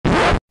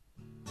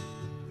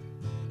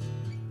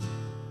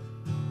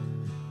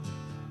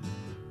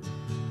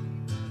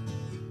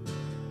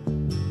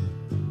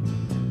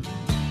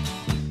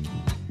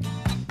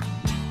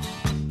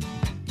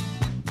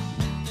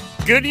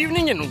Good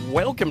evening and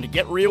welcome to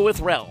Get Real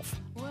with Ralph.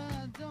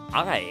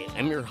 I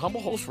am your humble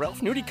host,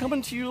 Ralph Nudie,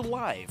 coming to you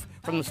live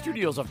from the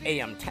studios of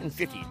AM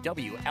 1050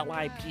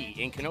 WLIP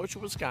in Kenosha,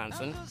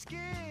 Wisconsin.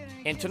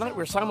 And tonight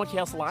we're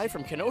simulcast live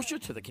from Kenosha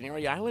to the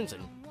Canary Islands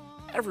and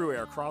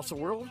everywhere across the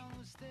world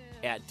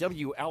at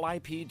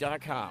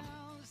WLIP.com.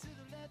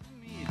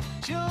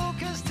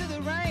 Jokers to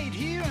the right,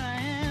 here I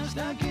am,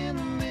 stuck in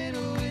the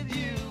middle with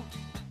you.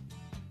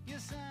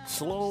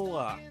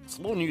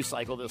 Slow news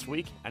cycle this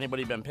week.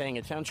 Anybody been paying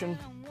attention?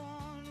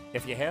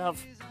 If you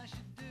have,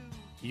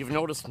 you've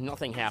noticed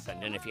nothing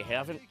happened. And if you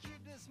haven't,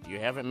 you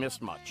haven't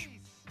missed much.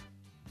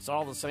 It's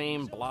all the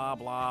same, blah,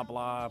 blah,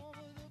 blah.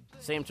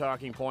 Same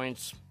talking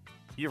points.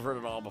 You've heard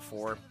it all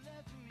before.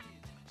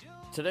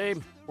 Today,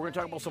 we're going to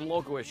talk about some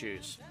local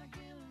issues.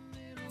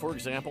 For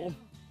example,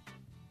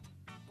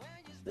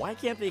 why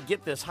can't they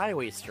get this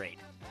highway straight?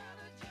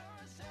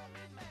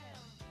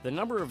 The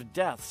number of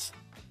deaths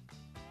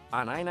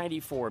on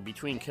I-94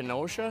 between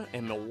Kenosha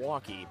and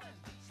Milwaukee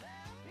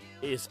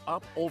is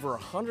up over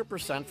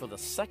 100% for the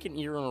second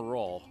year in a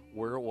row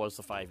where it was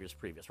the 5 years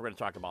previous. We're going to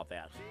talk about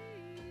that.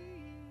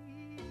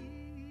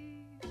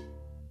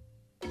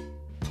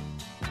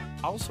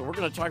 Also, we're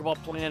going to talk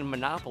about playing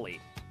Monopoly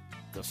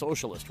the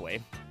socialist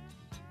way.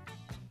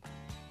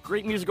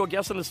 Great musical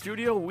guests in the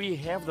studio. We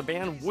have the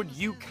band Would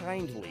You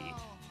Kindly,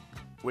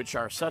 which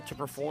are set to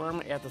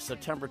perform at the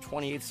September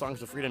 28th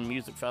Songs of Freedom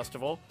Music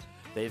Festival.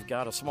 They've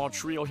got a small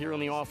trio here in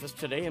the office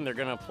today, and they're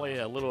going to play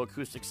a little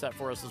acoustic set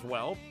for us as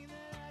well.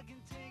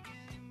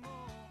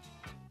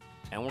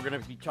 And we're going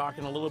to be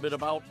talking a little bit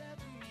about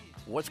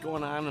what's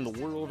going on in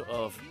the world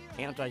of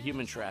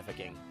anti-human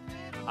trafficking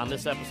on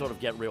this episode of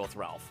Get Real with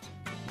Ralph.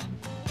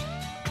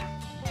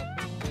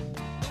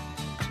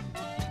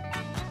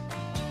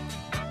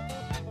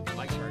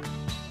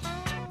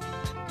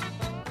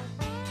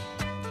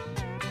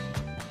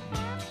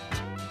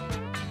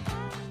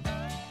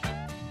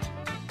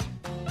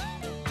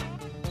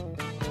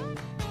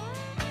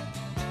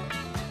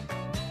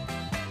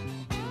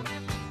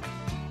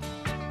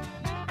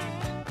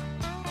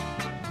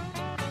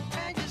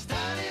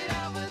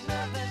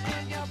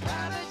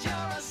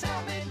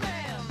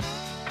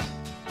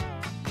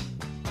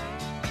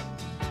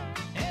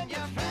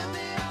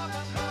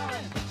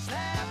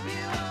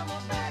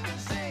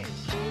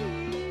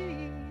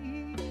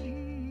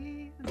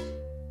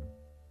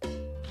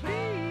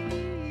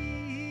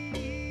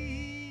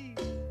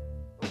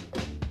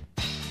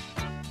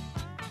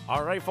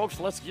 All right, folks,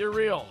 let's get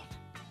real.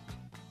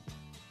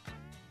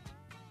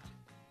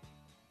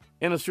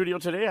 In the studio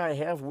today, I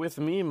have with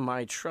me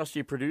my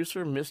trusty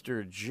producer,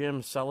 Mr.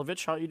 Jim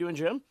Celovich. How are you doing,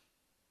 Jim?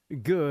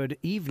 Good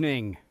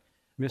evening,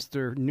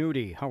 Mr.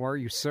 Nudie. How are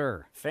you,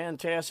 sir?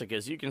 Fantastic.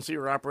 As you can see,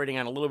 we're operating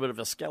on a little bit of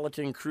a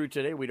skeleton crew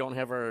today. We don't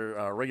have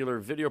our regular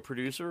video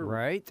producer.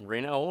 Right.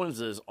 Raynell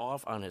Owens is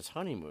off on his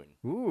honeymoon.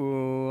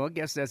 Ooh, I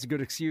guess that's a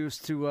good excuse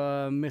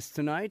to miss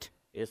tonight.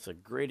 It's a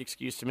great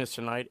excuse to miss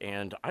tonight,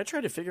 and I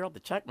tried to figure out the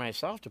tech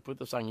myself to put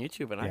this on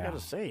YouTube, and I got to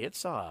say,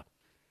 it's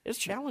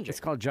challenging. It's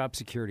called job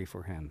security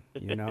for him.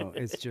 You know,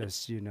 it's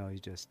just,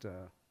 he's just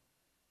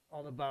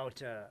all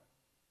about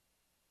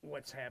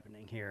what's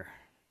happening here.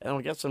 And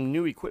we got some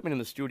new equipment in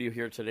the studio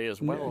here today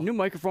as well. New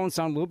microphones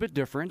sound a little bit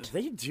different.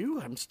 They do.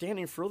 I'm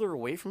standing further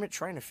away from it,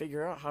 trying to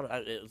figure out how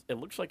to. It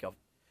looks like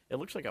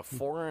a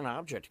foreign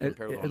object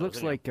compared to. It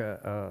looks like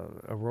a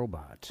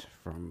robot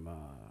from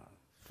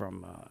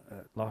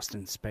Lost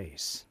in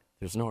Space.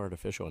 There's no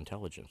artificial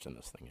intelligence in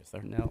this thing, is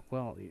there? No.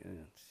 Well,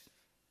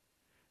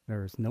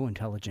 there's no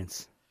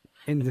intelligence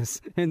in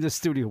this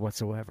studio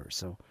whatsoever.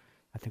 So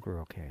I think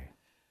we're okay.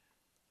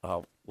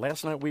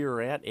 Last night we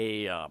were at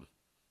a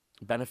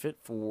benefit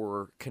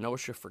for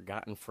Kenosha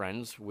Forgotten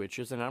Friends, which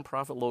is a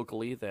nonprofit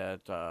locally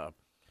that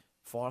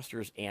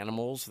fosters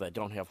animals that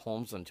don't have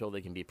homes until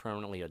they can be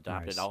permanently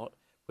adopted out,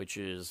 which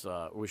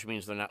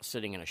means they're not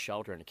sitting in a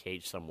shelter in a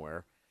cage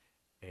somewhere.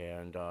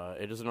 And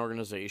it is an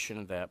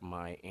organization that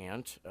my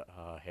aunt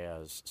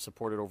has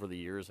supported over the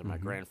years, and my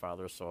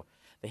grandfather. So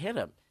they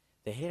had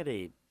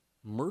a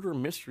murder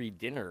mystery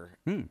dinner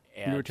you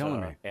were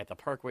telling me. at the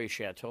Parkway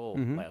Chateau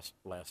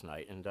last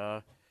night, and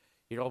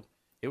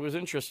it was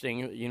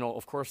interesting.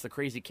 Of course, the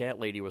crazy cat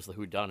lady was the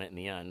whodunit in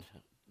the end.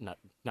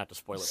 Not to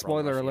spoil it.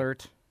 Spoiler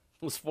alert.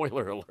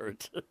 Spoiler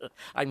alert.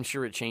 I'm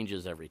sure it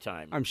changes every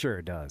time. I'm sure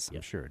it does. Yeah.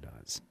 I'm sure it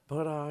does.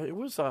 But it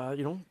was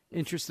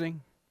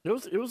interesting. It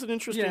was an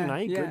interesting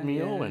night, good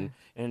meal, and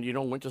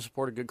went to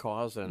support a good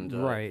cause, and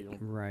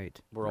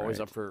right. We're always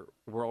up for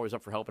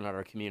helping out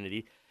our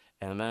community.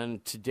 And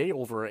then today,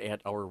 over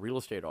at our real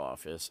estate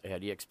office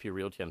at eXp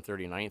Realty on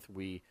 39th,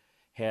 we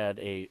had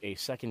a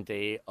second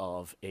day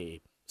of a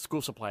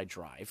school supply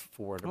drive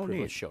for the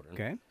privileged children.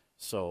 Okay.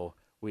 So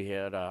we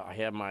had I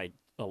had my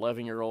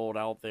 11-year-old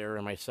out there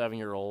and my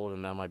 7-year-old,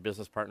 and then my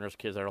business partner's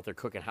kids are out there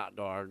cooking hot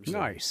dogs.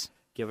 Nice.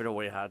 Giving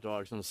away hot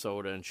dogs and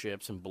soda and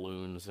chips and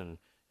balloons and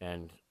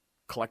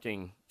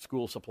collecting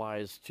school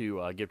supplies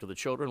to give to the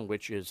children,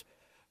 which is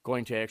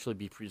going to actually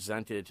be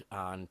presented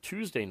on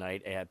Tuesday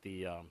night at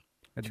the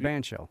at the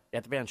band shell.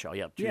 At the band shell,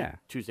 yeah. Yeah.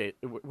 Tuesday.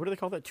 What do they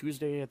call that?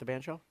 Tuesday at the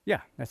band shell?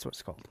 Yeah, that's what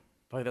it's called.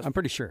 Probably that's I'm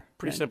pretty sure.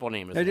 pretty Yeah. simple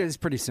name, isn't It it? is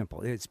pretty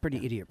simple. It's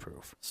pretty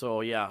idiot-proof.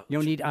 So yeah. You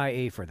don't need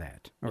IA for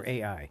that, or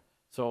AI.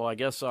 So I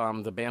guess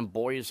the band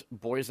Boys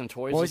and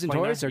Toys. Boys is and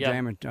playing Toys there? are Yeah.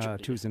 jamming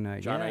Tuesday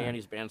night. John yeah.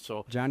 Ianni's band.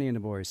 So Johnny and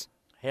the Boys.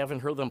 haven't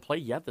heard them play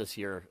yet this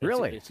year.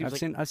 Really? It seems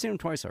I've seen them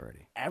twice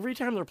already. every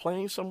time they're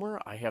playing somewhere,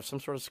 I have some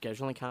sort of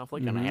scheduling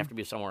conflict, and I have to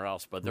be somewhere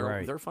else. But they're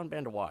Right. they're a fun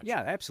band to watch. Yeah,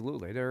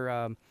 absolutely.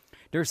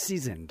 They're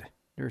seasoned.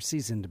 They're a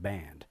seasoned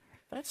band.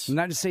 That's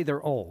Not to say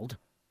they're old,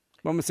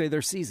 but I'm gonna say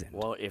they're seasoned.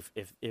 well. If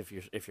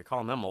you're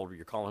calling them old, or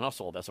you're calling us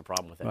old. That's a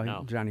problem with that Well,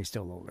 now. Johnny's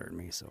still older than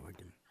me, so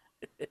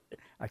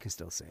I can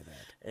still say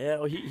that. Yeah,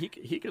 well,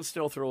 he can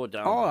still throw it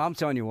down. Oh, I'm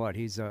telling you what,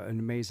 he's an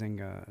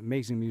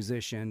amazing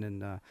musician,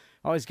 and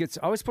always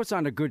puts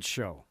on a good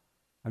show.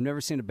 I've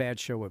never seen a bad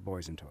show with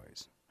Boys and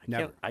Toys.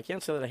 Never. I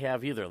can't say that I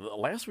have either.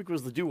 Last week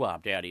was the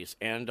Doo-Wop Daddies,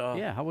 and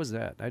Yeah, how was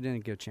that? I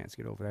didn't get a chance to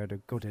get over there. I had to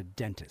go to the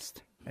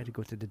dentist.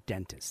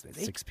 at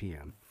 6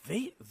 p.m.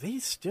 They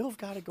still have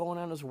got it going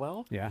on as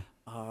well. Yeah.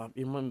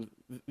 Even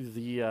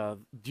do you know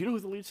who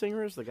the lead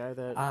singer is? The guy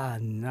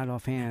that Not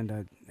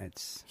offhand.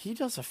 It's he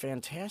does a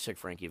fantastic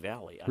Frankie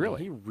Valli. I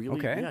Really? mean, he really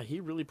Okay. yeah, he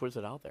really puts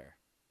it out there.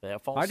 That I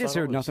just falsetto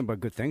heard is- nothing but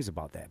good things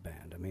about that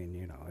band. I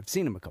mean, I've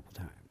seen them a couple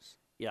times.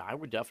 Yeah, I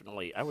would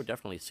definitely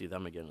see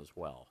them again as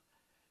well.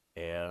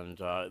 And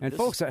And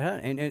folks,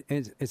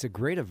 it's a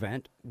great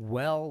event.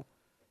 Well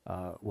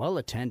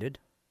attended.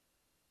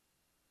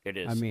 it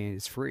is. I mean,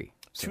 it's free.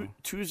 So.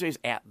 Tuesdays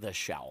at the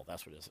Shell.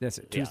 That's what it is. That's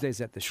it. Tuesdays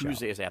at the Shell.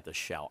 Tuesdays at the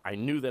Shell. I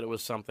knew that it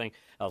was something.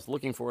 I was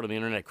looking for it on the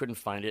internet. I couldn't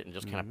find it, and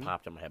just kind of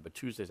popped in my head. But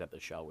Tuesdays at the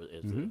Shell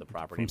is the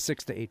property. From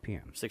 6 to 8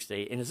 p.m. 6 to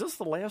 8. And is this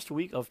the last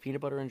week of Peanut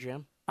Butter and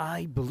Jam?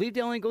 I believe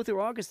they only go through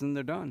August and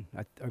they're done.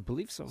 I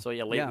believe so. So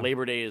yeah,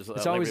 Labor Day is. It's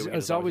Labor always weekend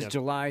is it's always yeah.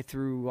 July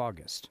through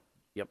August.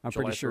 Yep, I'm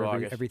July pretty through sure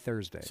August. every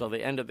Thursday. So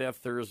they ended that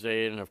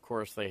Thursday, and of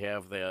course they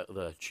have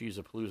the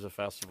Cheesapalooza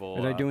Festival.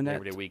 Are they doing that?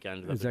 Labor Day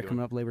weekend? Is that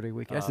coming up Labor Day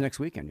weekend? That's next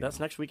weekend. That's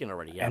next weekend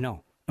already. Yeah, I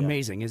know.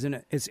 Amazing, isn't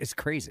it? It's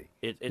crazy.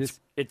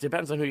 It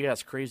depends on who you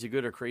ask, crazy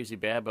good or crazy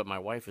bad. But my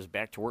wife is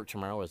back to work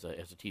tomorrow as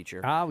a teacher.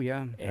 Oh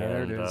yeah,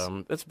 there it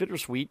And is. it's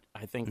bittersweet.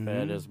 I think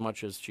that as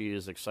much as she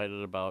is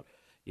excited about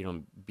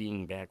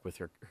being back with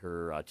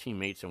her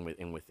teammates and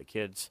with the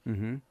kids,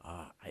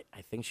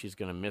 I think she's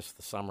going to miss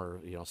the summer.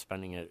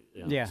 Spending it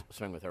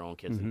spending with her own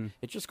kids. And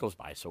it just goes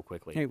by so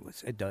quickly.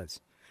 It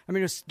does. I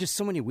mean, there's just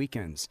so many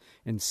weekends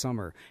in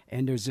summer,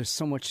 and there's just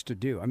so much to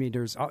do. I mean,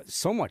 there's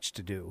so much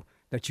to do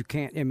that you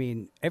can't. I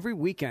mean, every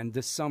weekend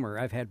this summer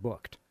I've had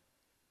booked,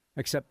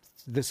 except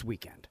this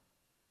weekend.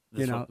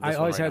 I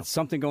always had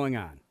something going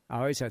on. I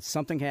always had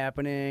something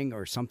happening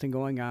or something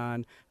going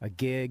on, a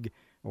gig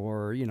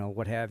or,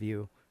 what have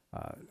you,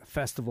 a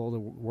festival to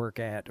work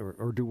at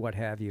or do what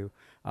have you.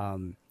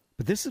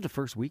 But this is the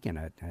first weekend,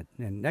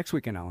 and next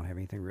weekend I don't have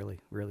anything really,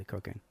 really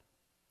cooking.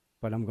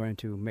 But I'm going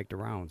to make the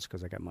rounds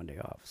because I got Monday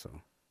off. So.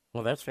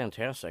 Well, that's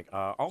fantastic.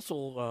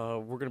 Also,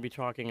 we're going to be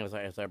talking, as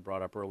I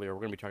brought up earlier,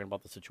 we're going to be talking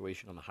about the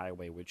situation on the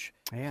highway, which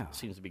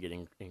seems to be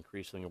getting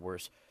increasingly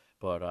worse.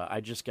 But I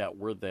just got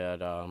word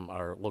that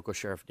our local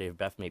sheriff, Dave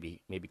Beth, may be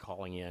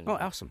calling in. Oh,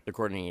 awesome. They're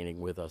coordinating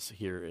with us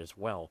here as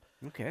well.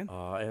 Okay.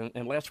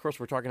 And last, of course,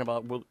 we're talking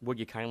about Would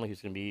You Kindly,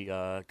 who's going to be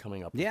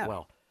coming up as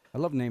well. I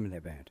love the name of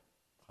that band.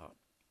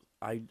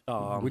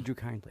 Would You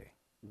Kindly?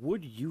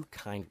 Would You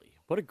Kindly.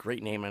 What a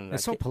great name. And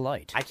It's so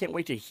polite. I can't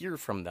wait to hear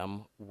from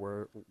them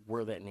where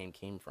that name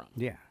came from.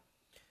 Yeah.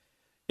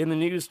 In the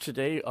news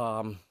today,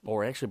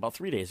 or actually about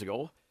 3 days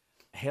ago,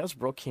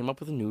 Hasbro came up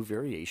with a new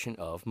variation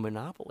of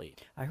Monopoly.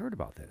 I heard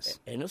about this.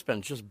 And it's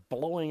been just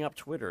blowing up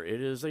Twitter.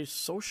 It is a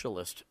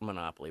socialist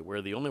Monopoly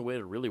where the only way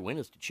to really win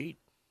is to cheat.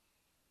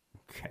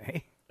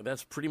 Okay.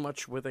 That's pretty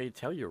much what they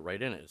tell you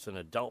right in it. It's an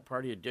adult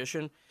party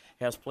edition,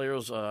 has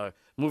players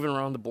moving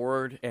around the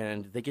board,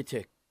 and they get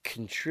to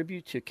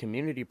contribute to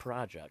community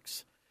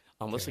projects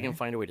unless they can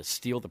find a way to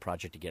steal the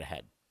project to get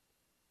ahead.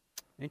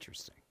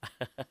 Interesting.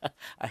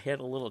 I had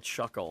a little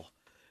chuckle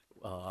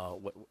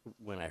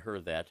when I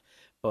heard that.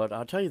 But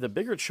I'll tell you, the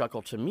bigger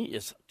chuckle to me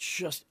is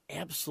just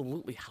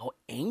absolutely how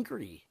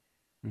angry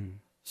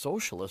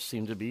socialists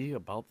seem to be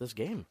about this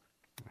game.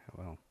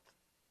 Well,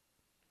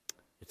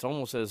 it's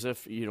almost as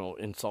if,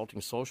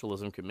 insulting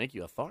socialism could make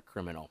you a thought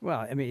criminal. Well,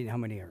 I mean, how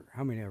many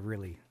are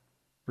really,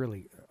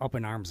 really up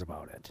in arms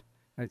about it?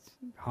 It's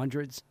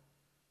hundreds.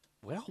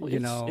 Well,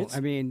 I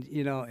mean,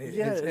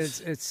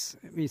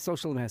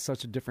 socialism has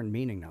such a different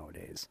meaning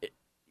nowadays.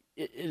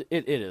 It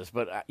is,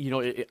 but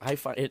I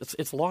find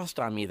it's lost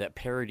on me that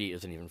parody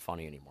isn't even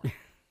funny anymore.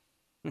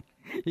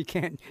 you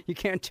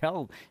can't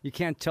tell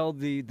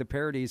the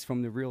parodies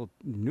from the real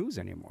news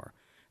anymore.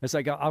 It's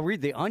like I'll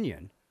read The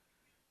Onion,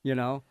 I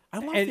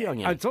love The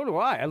Onion. So do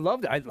I. I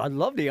love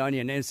The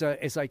Onion. And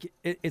it's like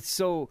it's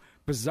so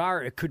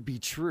bizarre it could be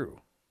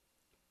true.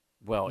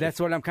 Well, that's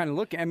what I'm kind of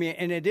looking. I mean,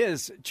 and it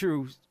is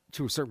true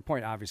to a certain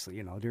point. Obviously,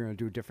 they're going to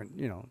do different.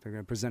 They're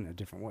going to present it a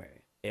different way.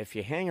 If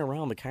you hang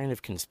around the kind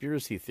of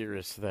conspiracy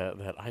theorists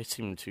that I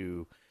seem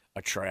to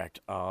attract,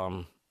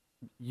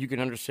 you can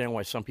understand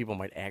why some people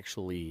might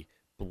actually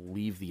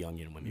believe The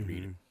Onion when they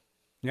read it.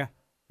 Yeah,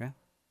 yeah,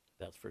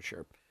 That's for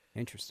sure.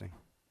 interesting.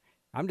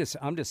 I'm just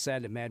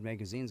sad that Mad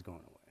Magazine's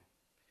going away.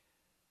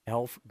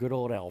 Good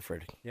old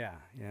Alfred. Yeah,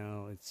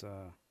 it's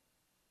a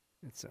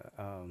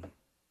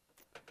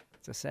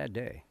sad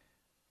day.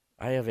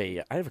 I have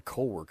a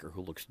coworker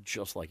who looks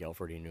just like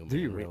Alfred E. Newman. Do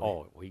you really?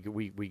 Oh, we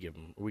give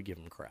him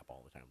crap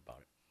all the time about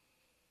it.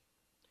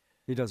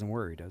 He doesn't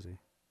worry, does he?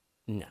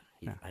 No,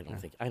 No, I don't no.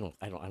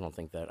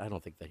 think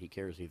that he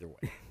cares either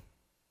way.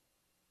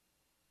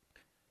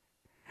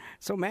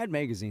 So Mad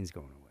Magazine's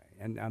going away,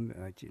 and I'm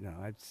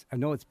I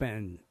know it's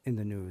been in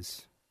the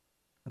news.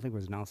 I think it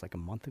was announced like a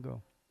month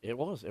ago. It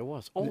was.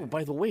 Oh,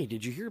 by the way,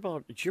 did you hear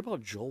about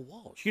Joe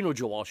Walsh? You know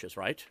Joe Walsh is,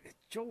 right?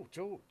 Joe,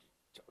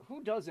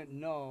 who doesn't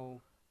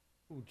know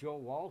who Joe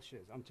Walsh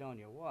is? I'm telling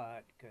you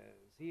what, because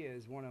he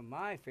is one of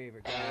my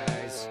favorite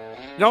guys.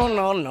 No,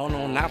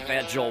 not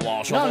that Joe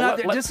Walsh. No,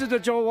 Although this is the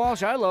Joe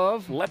Walsh I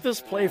love. let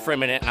this play for a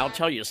minute, and I'll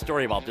tell you a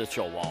story about this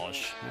Joe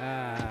Walsh.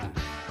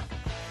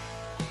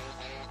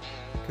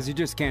 Because you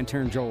just can't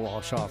turn Joe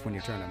Walsh off when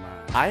you turn him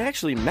on. I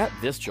actually met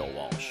this Joe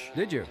Walsh.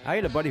 Did you? I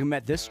had a buddy who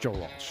met this Joe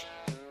Walsh.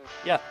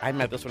 Yeah, I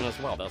met this one as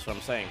well. That's what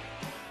I'm saying.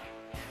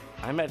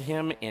 I met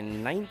him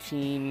in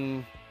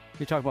 19.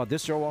 You talk about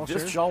this Joe Walsh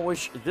This here? Joe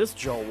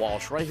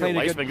Walsh right here. Playing the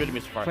Life's gu- been good to me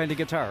so far. Playing the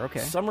guitar, okay.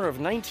 Summer of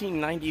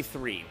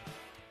 1993.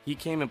 He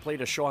came and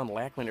played a show on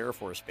Lackland Air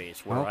Force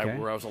Base where Okay. I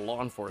was a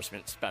law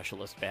enforcement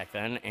specialist back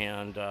then,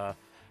 and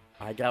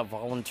I got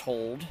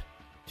voluntold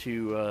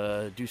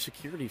to do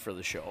security for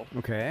the show,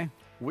 Okay.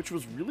 which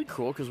was really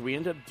cool because we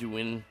ended up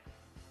doing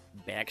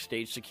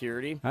backstage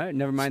security, All right,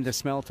 never mind the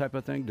smell type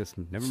of thing. Just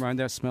never mind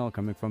that smell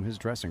coming from his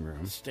dressing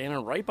room.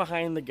 standing right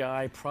behind the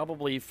guy,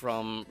 probably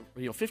from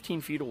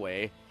 15 feet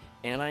away,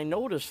 and I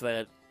noticed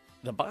that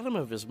the bottom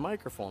of his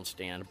microphone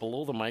stand,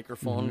 below the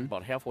microphone,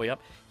 about halfway up,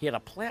 he had a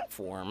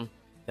platform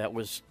that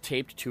was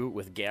taped to it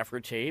with gaffer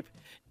tape,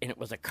 and it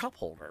was a cup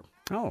holder.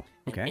 Oh,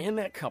 okay. And in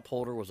that cup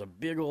holder was a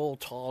big old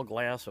tall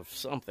glass of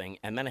something,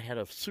 and then it had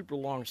a super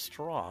long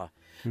straw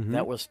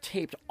that was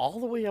taped all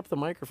the way up the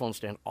microphone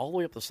stand, all the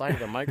way up the side of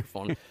the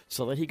microphone,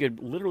 so that he could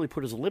literally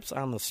put his lips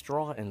on the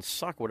straw and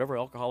suck whatever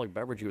alcoholic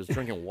beverage he was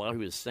drinking while he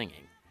was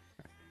singing.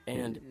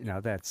 And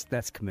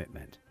That's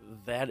commitment.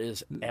 that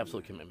is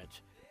absolute commitment.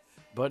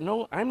 But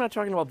no, I'm not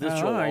talking about this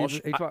Joe no,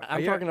 Walsh. he's-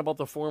 I'm talking about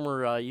the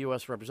former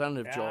U.S.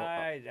 Representative Joe.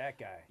 that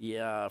guy.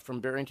 Yeah, from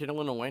Barrington,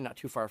 Illinois, not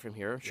too far from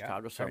here, Chicago Right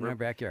in our suburb.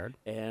 backyard.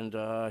 And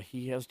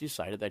he has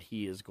decided that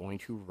he is going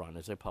to run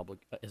as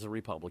a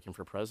Republican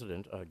for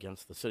president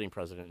against the sitting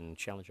president and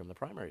challenge him in the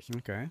primaries.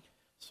 Okay.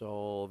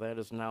 So that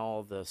is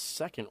now the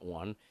second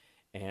one,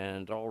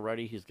 and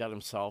already he's got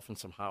himself in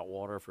some hot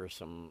water for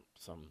some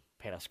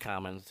past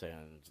comments,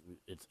 and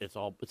it's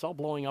all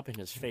blowing up in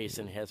his face,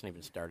 and it hasn't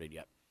even started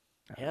yet.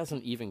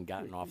 Hasn't even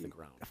gotten off the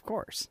ground. Of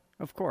course.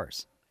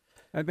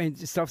 I mean,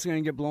 stuff's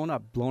going to get blown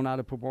out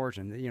of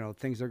proportion.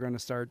 Things are going to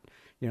start.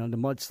 The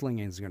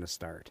mudslinging is going to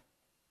start.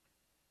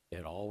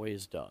 It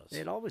always does.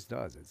 It always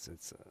does.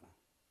 It's.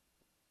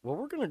 Well,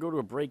 we're going to go to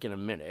a break in a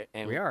minute,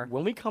 and We are.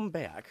 when we come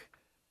back,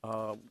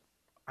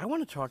 I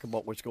want to talk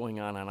about what's going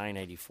on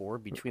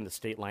I-94 between the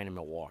state line and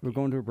Milwaukee. We're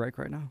going to a break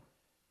right now.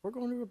 We're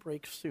going to a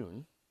break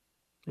soon.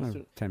 Oh,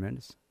 10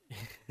 minutes.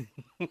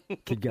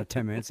 Kid got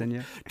 10 minutes in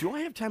you. Do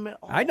I have 10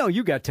 minutes? I know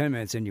you got 10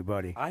 minutes in you,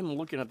 buddy. I'm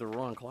looking at the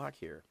wrong clock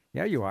here.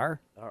 Yeah, you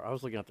are. I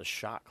was looking at the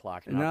shot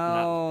clock.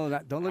 Don't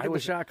look at the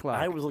shot clock.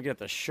 I was looking at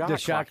the shot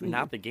clock,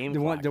 not the game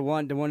clock. The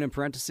one in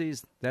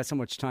parentheses. That's how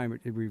much time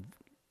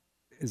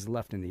is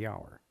left in the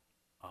hour.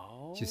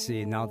 Oh, You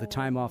see, now the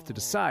time off to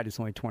the side is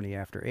only 20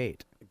 after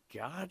 8.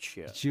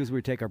 gotcha. It's usually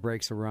we take our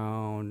breaks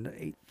around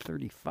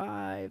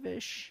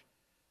 8:35-ish.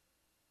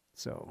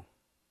 So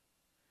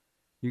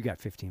you got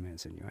 15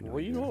 minutes in you. I know.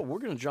 Well, you know what? We're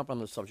going to jump on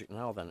this subject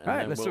now then. And All right,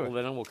 then let's do it.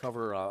 Then we'll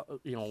cover,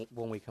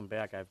 when we come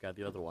back, I've got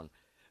the other one.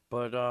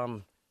 But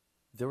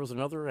there was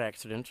another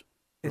accident.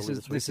 This earlier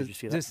is week. Did you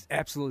see that? this is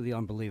absolutely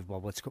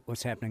unbelievable.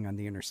 What's happening on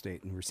the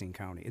interstate in Racine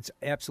County? It's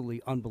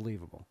absolutely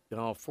unbelievable. A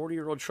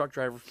 40-year-old truck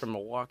driver from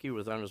Milwaukee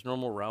was on his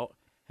normal route,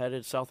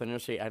 headed south on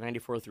Interstate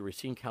I-94 through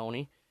Racine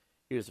County.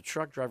 He was a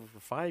truck driver for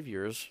 5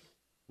 years,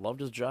 loved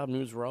his job, knew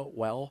his route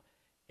well,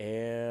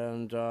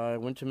 and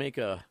went to make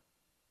a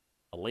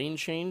lane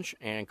change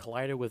and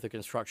collided with a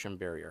construction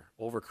barrier.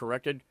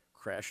 Overcorrected,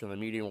 crashed in the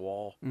median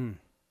wall,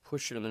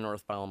 pushed it in the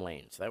northbound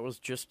lanes. That was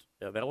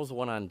the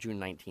one on June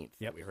 19th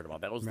that we heard about.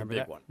 That was Remember the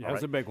big that? one. That All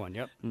was right. a big one.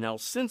 Yep. Now,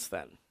 since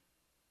then,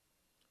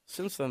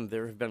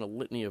 there have been a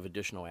litany of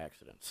additional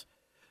accidents.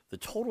 The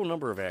total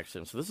number of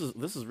accidents, this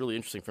is really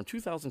interesting. From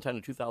 2010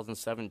 to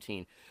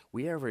 2017,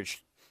 we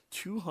averaged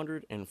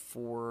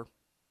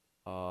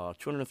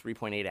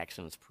 203.8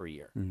 accidents per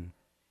year.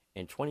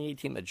 In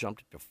 2018, that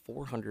jumped to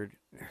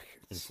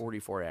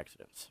 444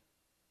 accidents.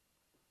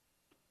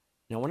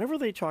 Now, whenever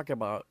they talk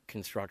about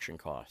construction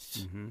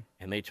costs,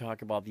 and they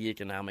talk about the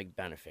economic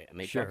benefit, and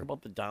they Sure. talk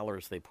about the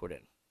dollars they put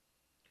in,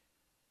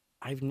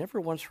 I've never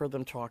once heard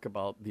them talk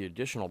about the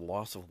additional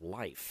loss of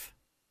life.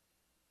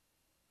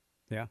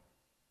 Yeah.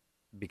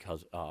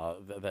 because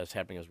that's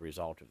happening as a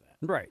result of that.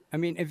 Right. I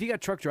mean, if you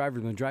got truck drivers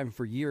who've been driving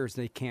for years,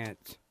 they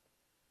can't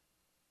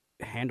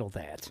handle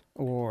that.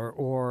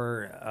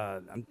 Or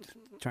I'm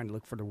trying to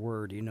look for the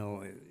word,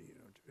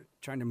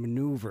 trying to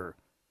maneuver.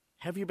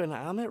 Have you been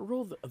on that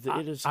road?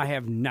 I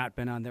have not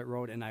been on that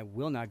road, and I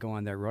will not go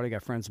on that road. I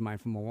got friends of mine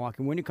from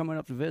Milwaukee. When are you coming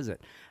up to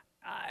visit?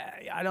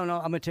 I don't know.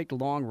 I'm going to take the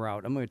long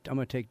route. I'm going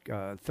to take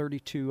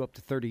 32 up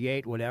to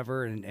 38,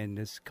 whatever, and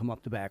just come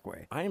up the back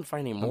way. I am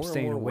finding more and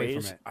staying more away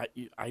ways.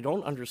 from I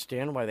don't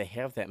understand why they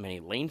have that many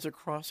lanes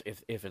across.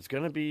 If it's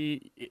going to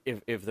be,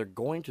 if they're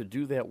going to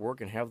do that work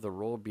and have the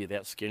road be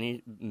that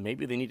skinny,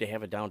 maybe they need to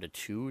have it down to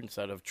 2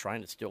 instead of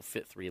trying to still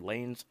fit 3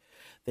 lanes.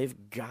 They've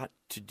got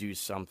to do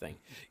something.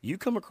 You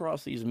come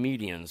across these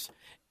medians,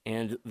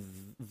 and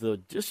the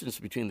distance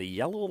between the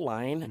yellow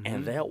line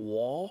and that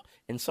wall,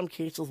 in some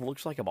cases,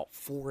 looks like about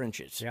 4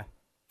 inches. Yeah.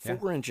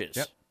 4 inches.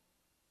 Yep.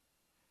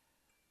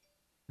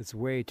 It's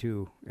way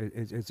too.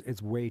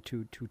 It's way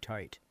too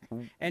tight.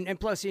 And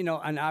plus, and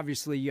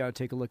obviously, you got to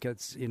take a look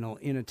at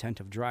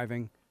inattentive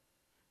driving.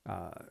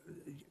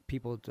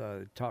 People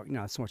talk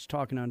not so much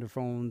talking on their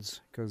phones,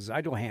 because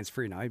I do hands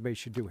free now. Everybody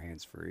should do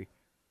hands free.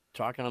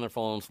 Talking on their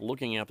phones,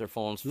 looking at their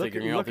phones,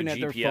 figuring out the at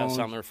their GPS phone,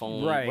 on their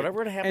phone, right.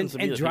 whatever it happens to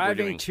be and that people are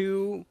driving doing.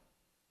 too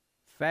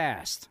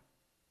fast.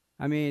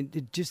 I mean,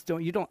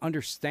 you don't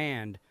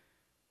understand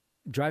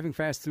driving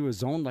fast through a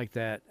zone like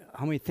that.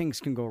 How many things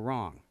can go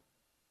wrong?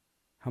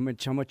 How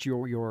much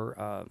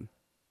your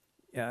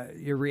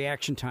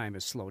reaction time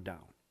is slowed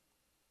down.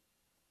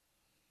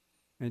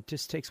 And it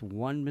just takes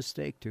one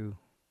mistake and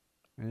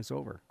it's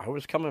over. I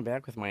was coming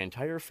back with my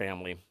entire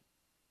family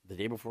the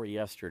day before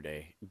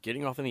yesterday,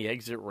 getting off in the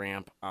exit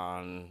ramp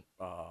on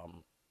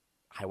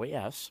Highway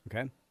S.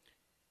 Okay.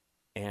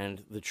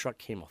 And the truck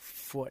came a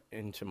foot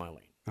into my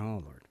lane.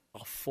 Oh, Lord.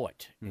 A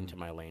foot into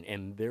my lane,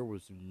 and there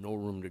was no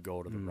room to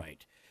go to the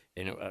right.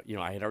 And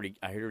I had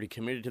already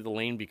committed to the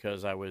lane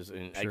because I was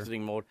in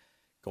exiting mode,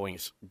 going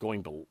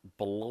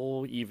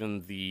below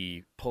even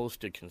the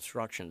posted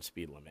construction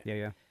speed limit.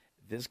 Yeah.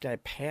 This guy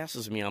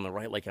passes me on the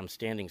right like I'm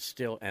standing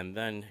still, and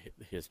then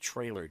his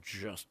trailer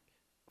just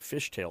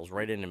fishtails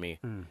right into me.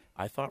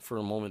 I thought for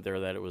a moment there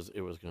that it was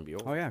going to be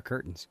over. Oh, yeah,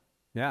 curtains.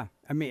 Yeah.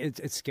 I mean,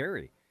 it's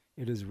scary.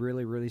 It is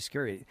really, really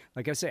scary.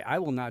 Like I say, I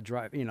will not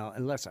drive,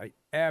 unless I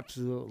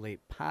absolutely,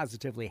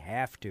 positively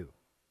have to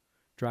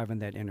drive on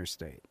that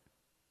interstate.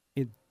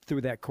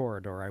 Through that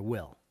corridor, I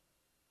will.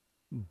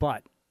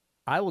 But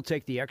I will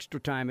take the extra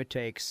time it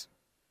takes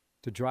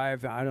to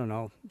drive, I don't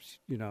know,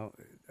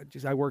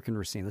 I work in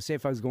Racine. Let's say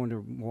if I was going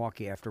to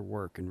Milwaukee after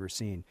work in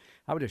Racine,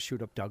 I would just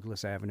shoot up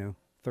Douglas Avenue,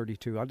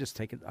 32. I'll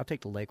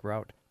take the lake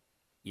route.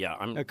 Yeah,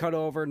 I cut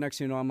over. Next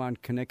thing you know, I'm on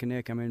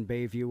Kinnickinnick. I'm in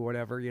Bayview,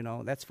 whatever.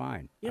 That's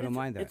fine. yeah, I don't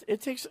mind that.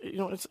 It takes,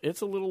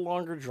 it's a little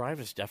longer drive.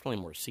 It's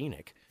definitely more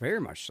scenic,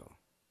 Very much so.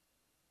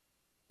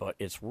 but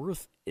it's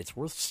worth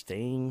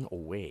staying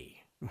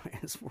away.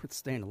 It's worth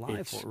staying alive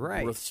It's for,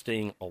 right? worth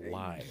staying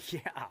alive.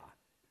 Yeah.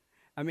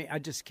 I mean, I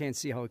just can't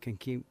see how it can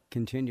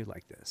continue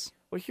like this.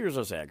 Well, here's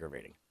what's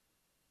aggravating.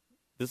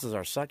 This is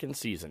our second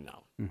season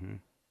now. Mm-hmm.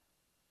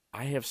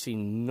 I have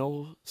seen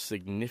no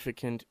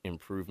significant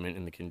improvement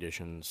in the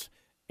conditions,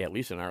 at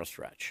least in our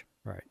stretch.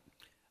 Right.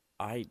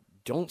 I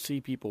don't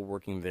see people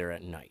working there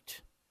at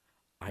night.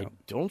 I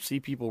don't see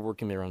people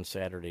working there on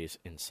Saturdays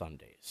and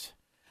Sundays.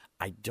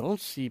 I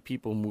don't see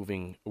people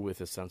moving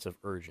with a sense of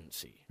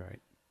urgency. Right.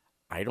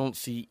 I don't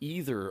see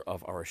either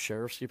of our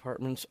sheriff's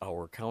departments,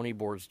 our county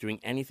boards, doing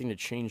anything to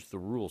change the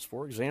rules.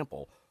 For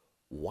example,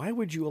 why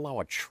would you allow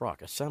a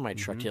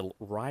semi-truck, to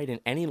ride in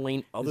any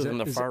lane other than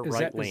the far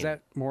right lane? Is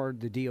that more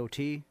the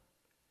DOT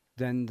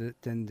than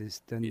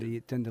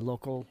the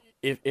local?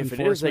 If it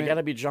is, they got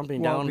to be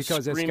jumping down,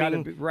 because screaming, it's got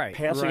to be right.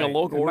 passing right. a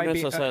local It might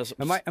ordinance be, that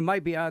says. it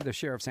might be out of the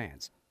sheriff's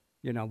hands.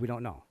 We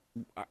don't know.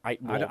 I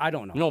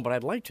don't know. No, but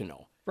I'd like to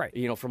know. Right.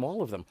 From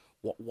all of them.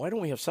 Why don't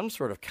we have some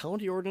sort of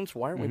county ordinance?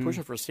 Why aren't we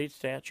pushing for a state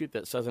statute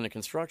that says in a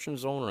construction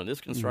zone or in this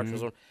construction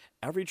zone,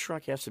 every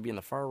truck has to be in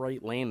the far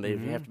right lane? They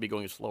have to be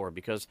going slower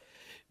because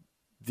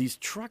these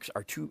trucks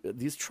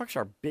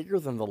are bigger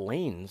than the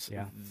lanes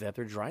that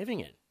they're driving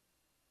in,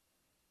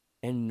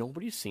 and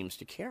nobody seems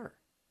to care.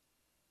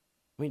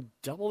 I mean,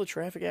 double the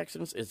traffic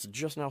accidents. It's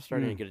just now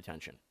starting to get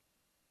attention.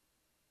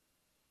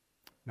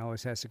 It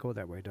always has to go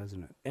that way,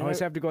 doesn't it? And Always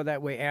have to go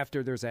that way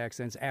after there's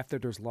accidents, after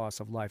there's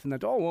loss of life. And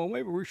then,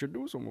 maybe we should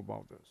do something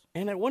about this.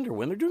 And I wonder,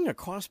 when they're doing a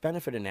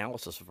cost-benefit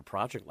analysis of a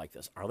project like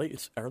this, are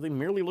they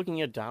merely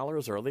looking at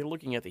dollars, or are they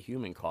looking at the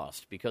human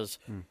cost? Because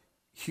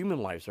human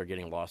lives are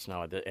getting lost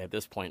now at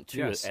this point, too,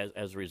 Yes.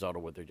 as a result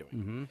of what they're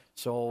doing.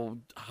 So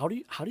how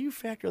do you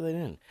factor that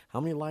in? How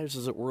many lives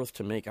is it worth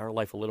to make our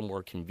life a little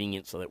more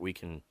convenient so that we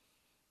can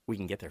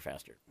get there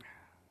faster?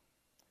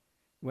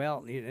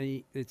 Well,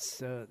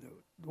 it's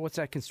what's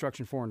that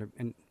construction for?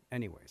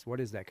 Anyways,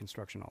 what is that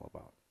construction all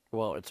about?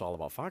 Well, it's all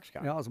about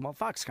Foxconn, It's about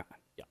Foxconn.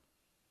 Yeah.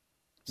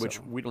 Which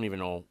So- we don't even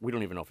know. We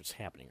don't even know if it's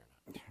happening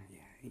or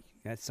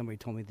not. Somebody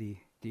told me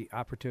the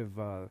operative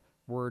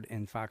word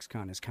in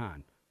Foxconn is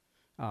con.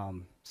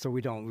 So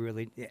we don't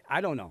really.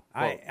 I don't know.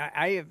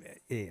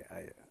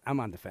 I'm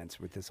on the fence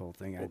with this whole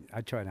thing.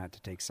 I try not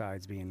to take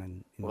sides. Being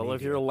in Well, media.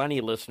 if you're a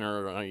Lenny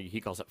listener,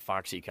 he calls it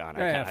FoxyCon.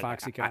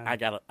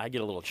 FoxyCon. I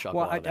get a little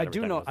chuckle. Well, out of that I every do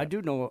time know. he does I that.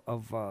 do know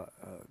of.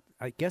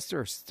 I guess there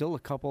are still a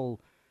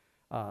couple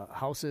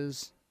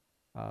houses,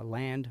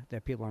 land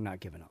that people are not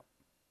giving up.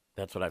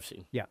 That's what I've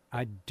seen. Yeah,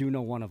 I do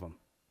know one of them.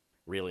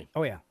 Really?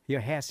 Oh yeah, he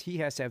has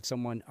to have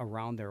someone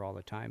around there all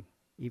the time.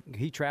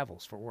 He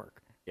travels for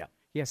work. Yeah.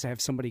 He has to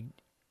have somebody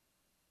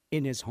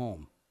in his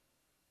home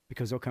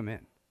because they'll come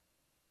in.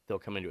 They'll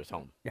come into his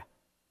home. Yeah.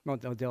 Well,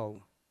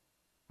 they'll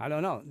I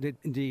don't know,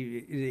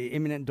 the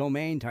imminent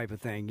domain type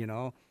of thing,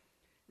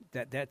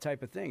 that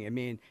type of thing. I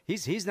mean,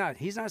 he's not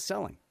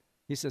selling.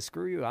 He says,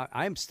 "Screw you!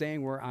 I'm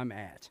staying where I'm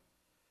at."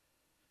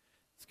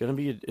 It's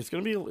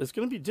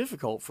gonna be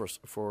difficult for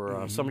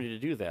somebody to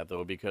do that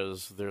though,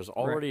 because there's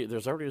already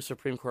a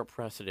Supreme Court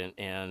precedent,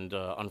 and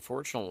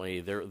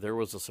unfortunately there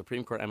was a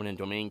Supreme Court eminent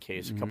domain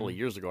case a couple of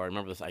years ago. I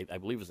remember this. I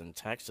believe it was in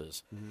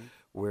Texas,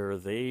 where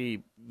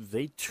they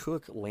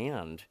took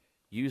land,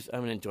 used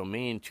eminent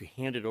domain to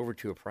hand it over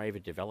to a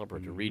private developer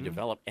to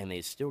redevelop, and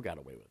they still got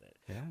away with it.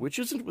 Yeah. Which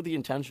isn't what the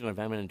intention of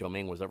eminent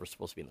domain was ever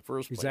supposed to be in the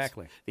first place.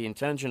 Exactly. The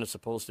intention is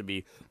supposed to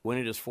be when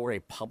it is for a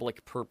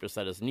public purpose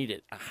that is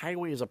needed. A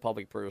highway is a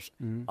public purpose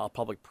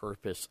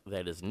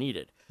that is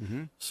needed.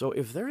 So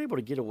if they're able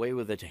to get away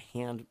with it to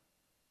hand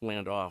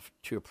land off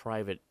to a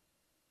private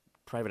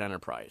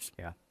enterprise,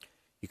 Yeah.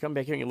 you come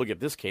back here and you look at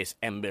this case,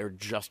 and they're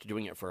just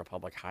doing it for a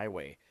public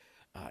highway.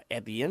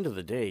 At the end of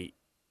the day,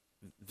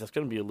 that's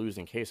going to be a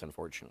losing case,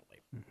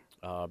 unfortunately,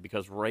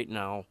 because right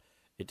now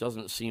it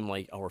doesn't seem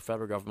like our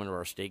federal government or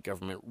our state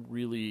government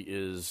really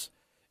is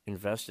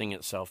investing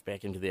itself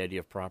back into the idea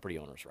of property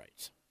owners'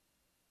 rights.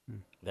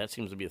 That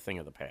seems to be a thing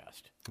of the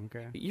past.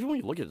 Okay. Even when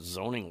you look at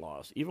zoning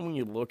laws, even when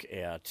you look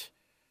at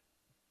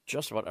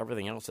just about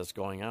everything else that's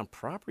going on,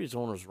 property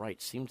owners'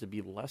 rights seem to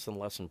be less and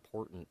less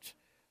important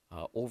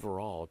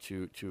overall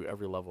to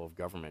every level of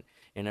government.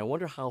 And I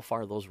wonder how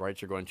far those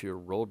rights are going to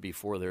erode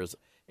before there's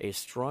a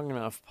strong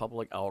enough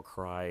public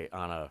outcry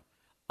on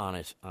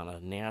a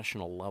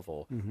national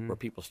level where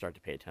people start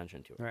to pay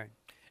attention to it. Right.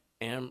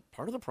 And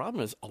part of the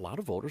problem is a lot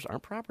of voters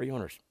aren't property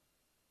owners.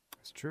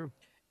 That's true.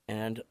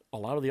 And a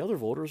lot of the other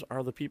voters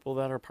are the people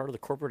that are part of the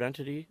corporate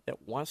entity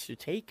that wants to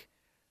take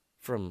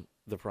from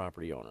the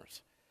property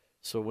owners.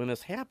 So when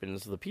this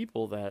happens, the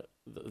people that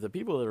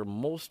are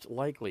most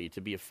likely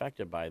to be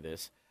affected by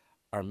this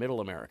are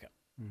Middle America.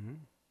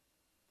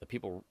 The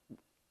people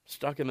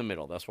stuck in the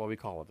middle. That's why we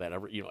call it that.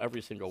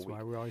 Every single That's week.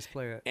 why we always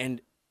play it.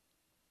 And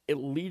it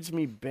leads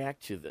me back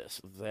to this,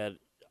 that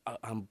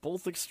on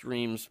both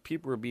extremes,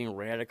 people are being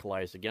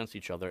radicalized against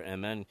each other,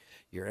 and then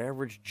your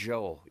average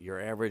Joe, your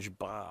average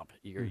Bob,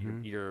 your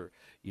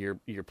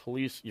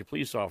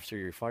police officer,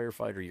 your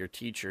firefighter, your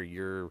teacher,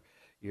 your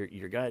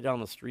guy down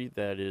the street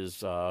that is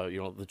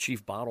the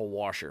chief bottle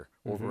washer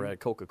over at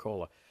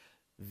Coca-Cola.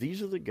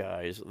 These are the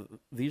guys,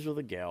 these are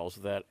the gals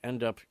that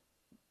end up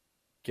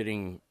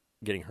getting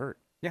hurt.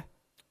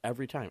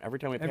 Every time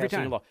we pass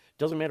any law,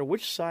 doesn't matter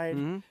which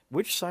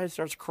side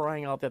starts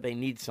crying out that they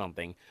need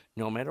something.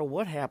 No matter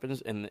what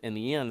happens, in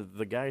the end,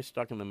 the guy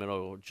stuck in the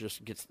middle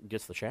just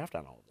gets the shaft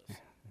on all of this.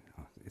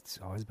 It's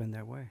always been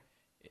that way.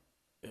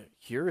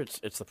 Here,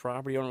 it's the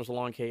property owners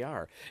along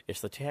KR.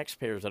 It's the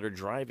taxpayers that are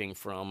driving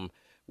from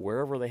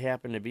wherever they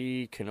happen to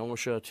be,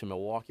 Kenosha to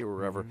Milwaukee, or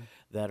wherever,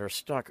 that are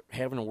stuck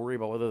having to worry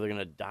about whether they're going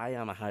to die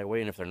on the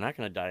highway. And if they're not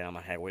going to die on the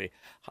highway,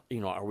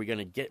 are we going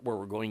to get where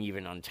we're going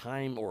even on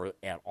time or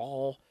at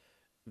all?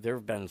 There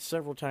have been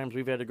several times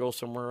we've had to go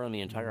somewhere and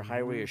the entire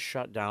highway is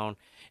shut down.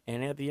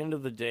 And at the end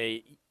of the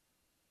day,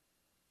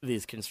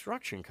 these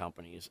construction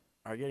companies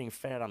are getting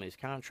fat on these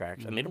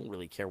contracts, and they don't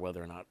really care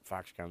whether or not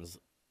Foxconn's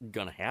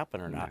going to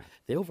happen or not.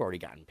 They've already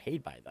gotten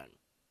paid by then.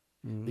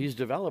 These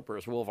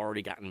developers will have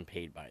already gotten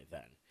paid by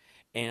then.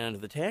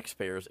 And the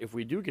taxpayers, if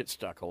we do get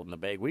stuck holding the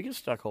bag, we get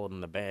stuck holding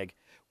the bag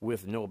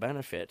with no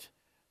benefit.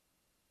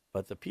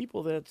 But the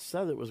people that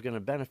said it was going to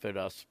benefit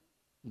us,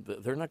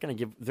 they're not going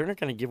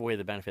to give away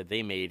the benefit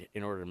they made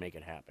in order to make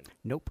it happen.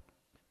 Nope.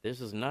 This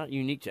is not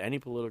unique to any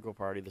political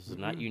party. This is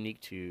not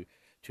unique to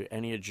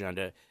any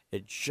agenda.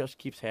 It just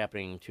keeps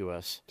happening to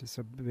us. Just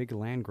a big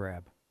land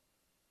grab.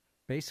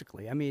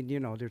 Basically. I mean,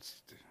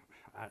 there's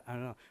I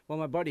don't know. Well,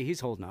 my buddy,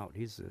 he's holding out.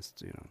 He's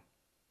just,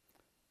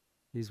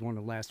 he's one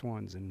of the last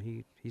ones,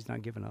 and he's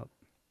not giving up.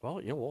 Well,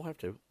 we'll have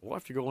to go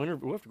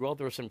out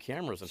there with some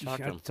cameras and talk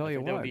to him. I'll tell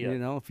you what,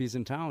 if he's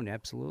in town,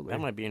 absolutely. That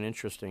might be an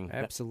interesting.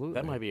 Absolutely.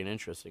 That might be an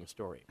interesting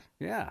story.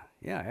 Yeah,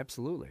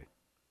 absolutely.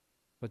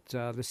 But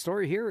the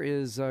story here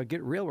is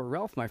Get Real with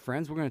Ralph, my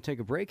friends. We're going to take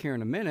a break here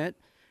in a minute.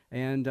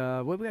 And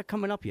what we got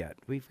coming up yet?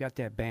 We've got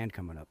that band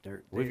coming up.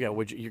 We've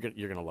got.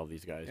 You're gonna love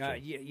these guys.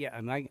 Yeah.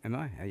 Am I?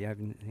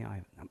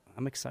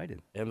 I'm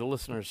excited. And the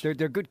listeners, they're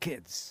good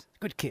kids.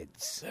 Good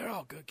kids. They're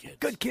all good kids.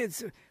 Good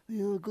kids.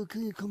 Yeah, good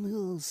kid, come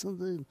here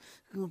someday.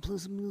 You're gonna play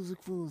some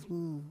music for us,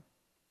 man.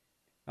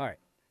 All right.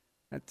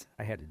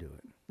 I had to do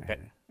it.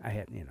 I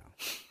had.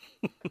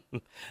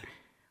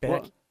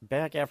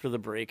 Back after the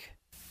break.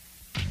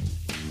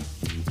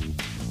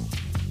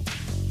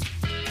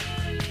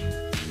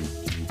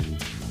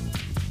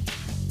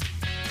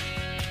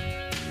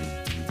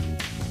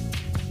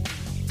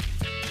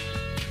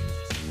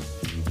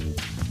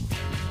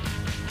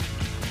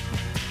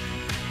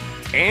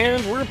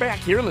 And we're back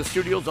here in the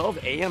studios of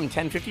AM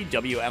 1050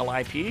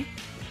 WLIP.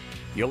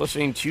 You're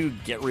listening to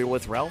Get Real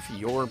with Ralph,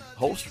 your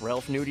host,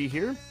 Ralph Nudie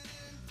here.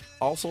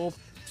 Also,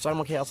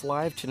 simulcast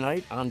live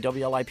tonight on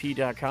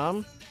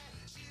WLIP.com.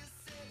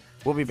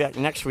 We'll be back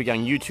next week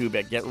on YouTube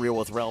at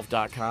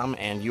GetRealWithRalph.com,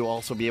 and you'll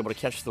also be able to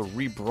catch the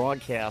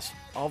rebroadcast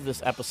of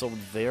this episode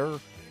there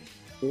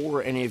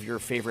or any of your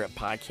favorite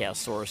podcast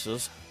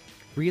sources.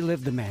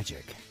 Relive the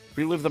magic.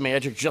 Relive the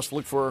magic. Just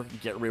look for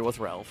Get Real with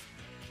Ralph.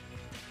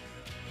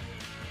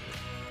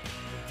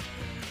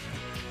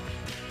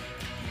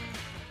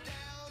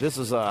 This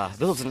is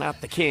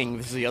not the King.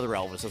 This is the other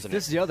Elvis, isn't it?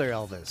 This is the other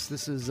Elvis.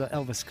 This is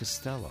Elvis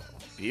Costello.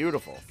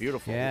 Beautiful,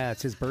 beautiful. Yeah,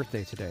 it's his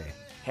birthday today.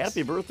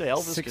 Happy birthday,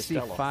 Elvis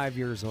 65 Costello.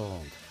 years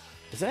old.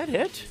 Is that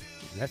it?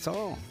 That's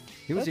all.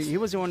 He was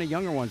the one of the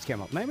younger ones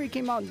came out. Maybe he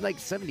came out in like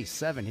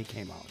 77. He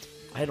came out.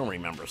 I don't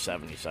remember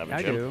 77,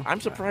 I Jim. do.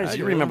 I'm surprised I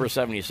you do. remember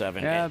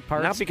 77. Yeah,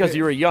 parts, not because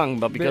you were young,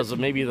 but because of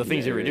maybe the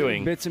things you were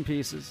doing. Bits and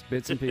pieces.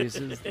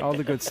 All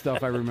the good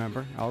stuff I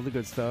remember. All the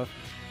good stuff.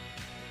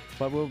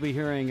 But we'll be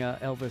hearing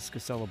Elvis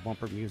Costello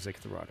bumper music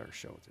throughout our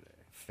show today.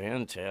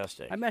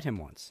 Fantastic. I met him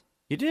once.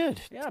 You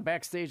did? Yeah,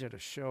 backstage at a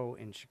show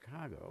in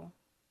Chicago.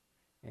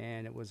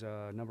 And it was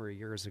a number of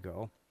years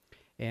ago.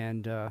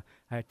 And I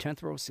had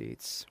 10th row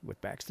seats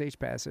with backstage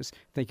passes.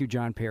 Thank you,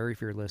 John Perry,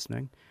 if you're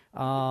listening.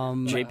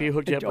 JP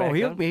hooked you up back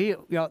then? He,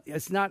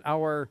 it's not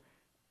our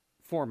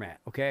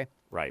format, okay?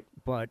 Right.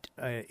 But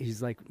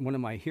he's like one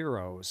of my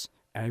heroes.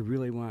 I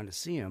really wanted to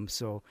see him.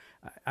 So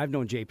I've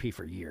known JP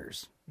for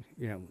years,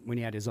 when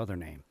he had his other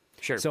name.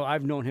 Sure. So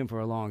I've known him for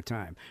a long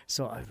time.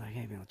 So I was like,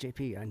 hey,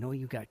 JP, I know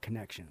you got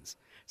connections.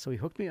 So he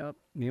hooked me up.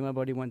 Me and my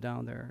buddy went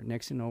down there.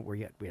 Next thing you know,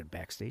 we had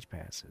backstage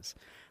passes.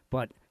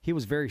 But he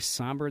was very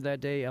somber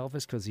that day,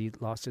 Elvis, because he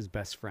lost his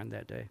best friend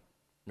that day.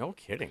 No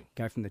kidding.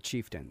 Guy from the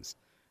Chieftains,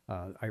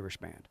 Irish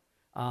band.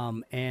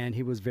 And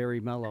he was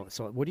very mellow.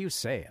 So what do you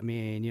say? I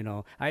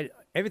mean,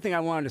 everything I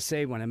wanted to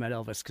say when I met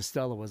Elvis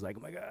Costello was like,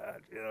 oh, my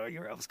God,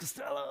 you're Elvis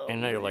Costello.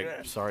 And now you're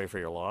like, sorry for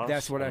your loss.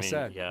 That's what I mean,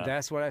 said. Yeah.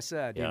 That's what I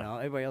said. Yeah.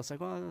 Everybody else like,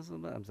 well, I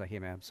was like, hey,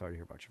 man, I'm sorry to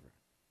hear about your friend.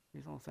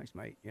 He's like, oh, thanks,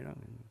 mate.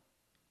 And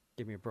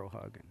give me a bro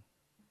hug. And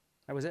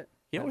that was it.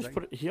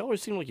 He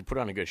always seemed like he put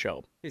on a good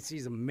show.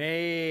 He's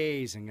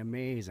amazing,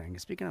 amazing.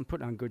 Speaking of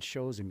putting on good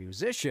shows and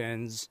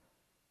musicians,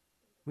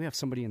 we have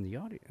somebody in the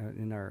audience,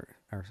 in our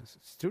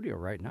studio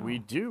right now. We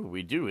do.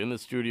 In the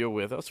studio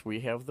with us, we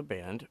have the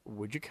band.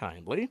 Would you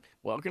kindly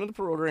welcome to the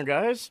program,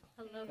 guys?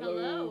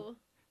 Hello.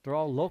 They're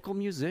all local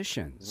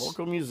musicians.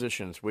 Local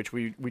musicians, which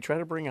we try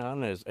to bring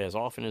on as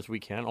often as we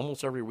can.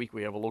 Almost every week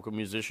we have a local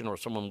musician or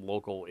someone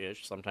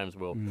local-ish. Sometimes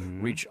we'll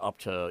reach up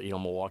to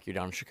Milwaukee,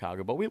 down in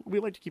Chicago. But we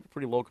like to keep it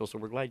pretty local, so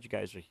we're glad you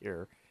guys are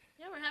here.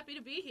 Yeah, we're happy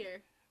to be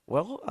here.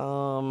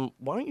 Well,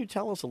 why don't you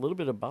tell us a little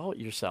bit about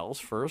yourselves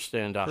first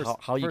and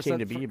how you came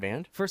to be a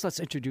band? First,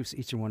 let's introduce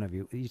each one of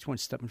you. Each one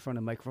step in front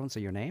of the microphone,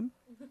 say your name.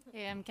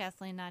 Hey, I'm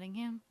Kathleen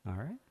Nottingham. All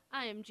right.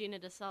 I am Gina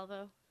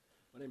DeSalvo.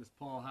 My name is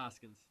Paul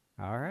Hoskins.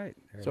 All right.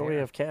 So we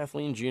have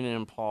Kathleen, Gina,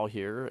 and Paul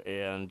here,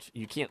 and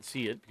you can't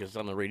see it because it's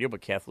on the radio,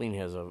 but Kathleen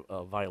has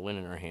a violin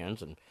in her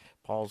hands, and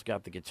Paul's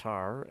got the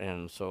guitar,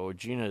 and so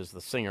Gina is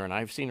the singer, and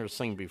I've seen her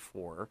sing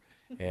before,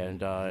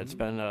 and it's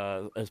been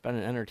an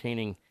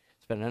entertaining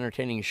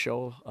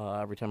show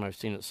every time I've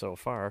seen it so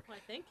far. Why,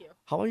 thank you.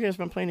 How long have you guys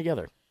been playing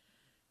together?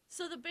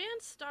 So the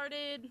band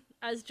started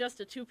as just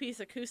a two-piece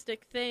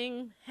acoustic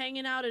thing,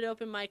 hanging out at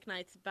open mic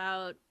nights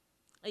about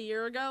a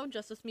year ago,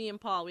 just with me and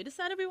Paul. We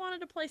decided we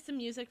wanted to play some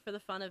music for the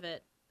fun of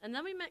it, and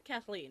then we met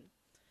Kathleen.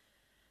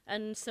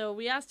 And so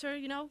we asked her,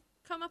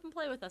 come up and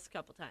play with us a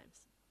couple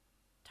times.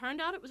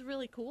 Turned out it was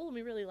really cool, and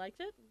we really liked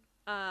it.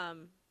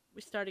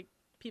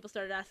 People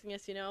started asking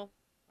us,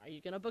 are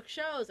you going to book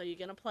shows? Are you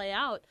going to play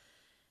out?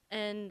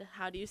 And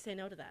how do you say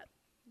no to that?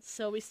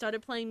 So we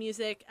started playing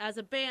music as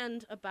a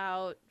band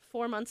about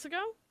 4 months ago.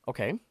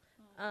 Okay.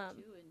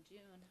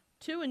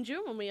 2 in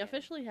June when we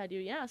officially had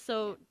you, yeah.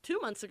 So 2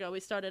 months ago we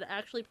started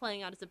actually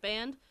playing out as a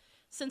band.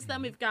 Since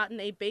then we've gotten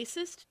a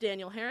bassist,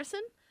 Daniel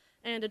Harrison,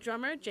 and a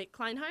drummer, Jake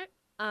Kleinhart.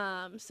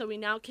 So we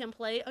now can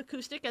play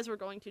acoustic as we're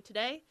going to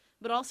today,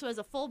 but also as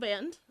a full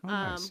band,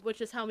 nice.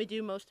 Which is how we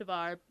do most of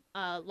our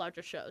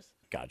larger shows.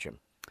 Gotcha.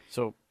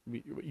 So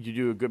you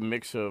do a good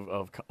mix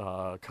of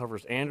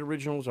covers and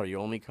originals? Are you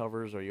only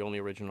covers? Are you only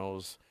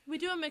originals? We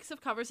do a mix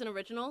of covers and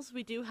originals.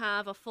 We do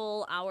have a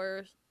full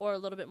hour or a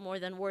little bit more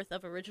than worth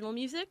of original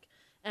music,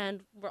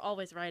 and we're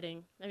always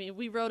writing. I mean,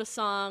 we wrote a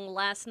song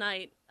last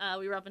night.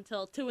 We were up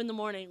until 2 in the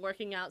morning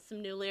working out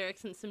some new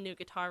lyrics and some new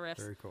guitar riffs.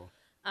 Very cool.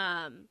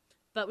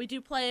 But we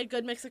do play a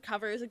good mix of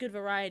covers, a good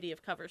variety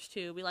of covers,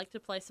 too. We like to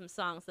play some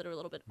songs that are a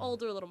little bit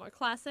older, a little more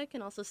classic,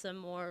 and also some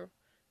more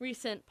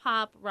recent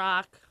pop,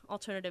 rock,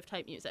 alternative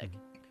type music.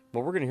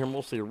 Well, we're going to hear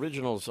mostly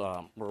originals.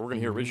 We're going to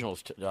hear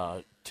originals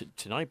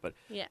tonight, but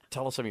yeah.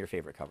 Tell us some of your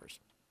favorite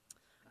covers.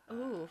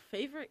 Ooh,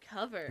 favorite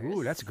covers.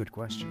 Ooh, that's a good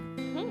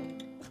question.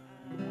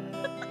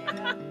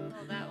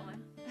 That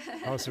one.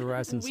 House of the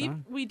Rising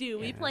Sun? We do.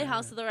 We play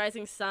House of the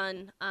Rising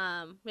Sun.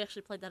 We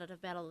actually played that at a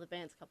Battle of the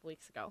Bands a couple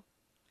weeks ago.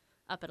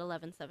 up at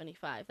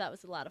 1175. That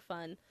was a lot of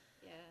fun.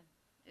 Yeah,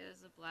 it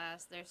was a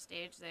blast. Their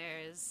stage there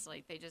is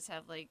like they just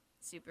have like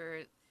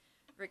super.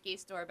 Ricky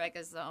Storbeck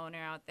is the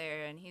owner out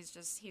there, and he's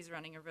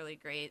running a really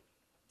great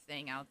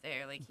thing out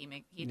there. Like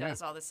he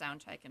does all the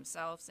sound check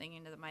himself,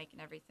 singing to the mic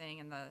and everything,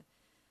 and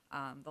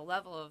the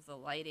level of the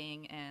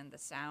lighting and the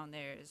sound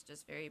there is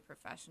just very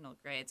professional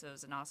grade. So it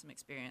was an awesome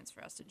experience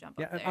for us to jump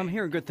up there. I'm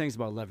hearing good things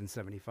about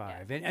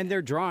 1175, and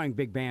they're drawing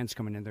big bands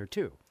coming in there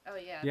too. Oh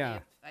yeah, Yeah.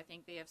 I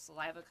think they have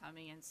Saliva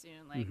coming in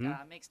soon. Like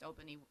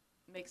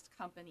Mixed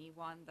Company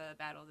won the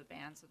Battle of the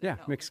Bands. So they're Yeah,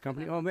 gonna Mixed open for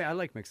Company. them. Oh, man, I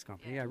like Mixed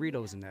Company. Yeah. Yeah,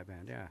 Rito's in that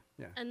band. Yeah.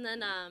 And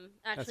then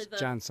actually That's the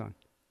John's son.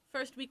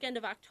 first weekend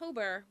of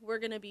October, we're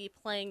going to be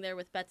playing there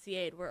with Betsy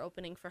Aid. We're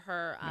opening for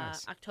her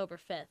Nice. October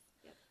 5th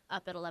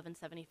up at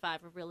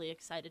 1175. We're really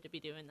excited to be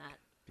doing that.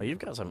 Well, you've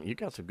got some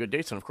good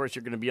dates, and of course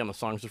you're going to be on the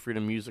Songs of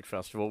Freedom Music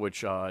Festival,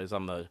 which is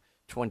on the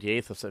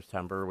 28th of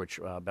September, which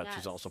Betsy's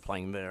Yes. also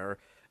playing there.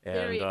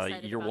 Very And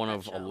excited you're about one that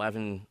of show.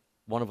 11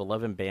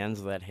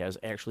 bands that has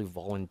actually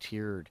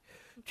volunteered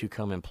to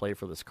come and play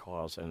for this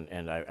cause,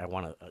 and I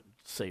want to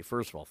say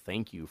first of all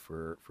thank you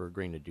for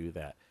agreeing to do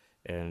that.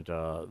 And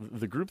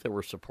the group that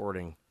we're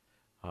supporting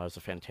is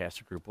a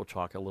fantastic group. We'll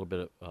talk a little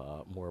bit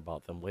more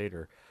about them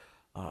later.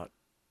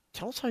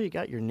 Tell us how you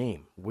got your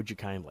name, would you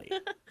kindly?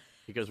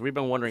 Because we've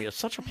been wondering. It's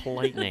such a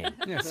polite name.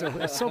 Yeah, so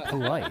it's so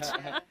polite.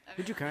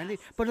 Would you kindly?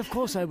 But of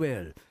course I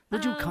will.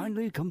 Would you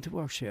kindly come to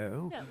our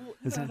show? Yeah,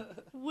 Is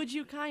that? would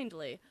you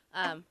kindly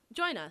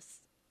join us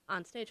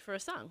on stage for a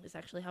song is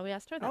actually how we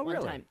asked her that Oh, one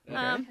really?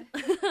 time.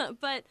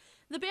 But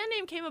the band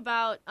name came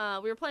about,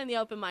 we were playing the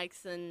open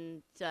mics,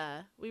 and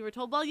we were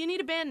told, well, you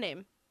need a band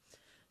name.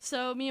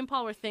 So me and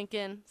Paul were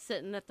thinking,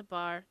 sitting at the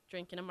bar,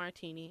 drinking a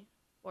martini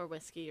or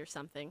whiskey or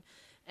something,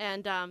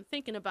 and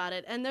thinking about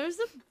it. And there's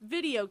a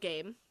video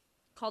game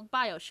called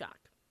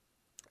BioShock.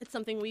 It's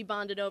something we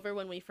bonded over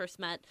when we first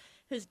met.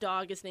 His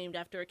dog is named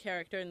after a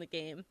character in the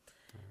game.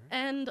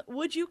 And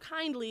Would You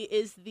Kindly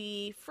is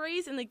the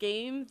phrase in the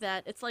game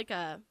that it's like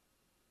a,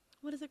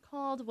 what is it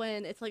called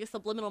when it's like a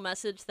subliminal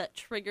message that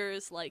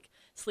triggers like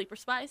sleeper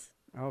spies?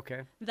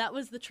 Okay. That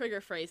was the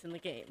trigger phrase in the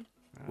game.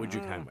 Would you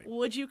kindly?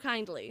 Would you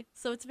kindly?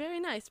 So it's very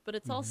nice, but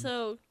it's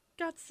also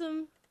got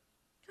some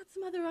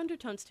other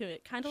undertones to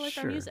it, kind of like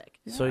our Sure. music.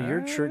 So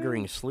you're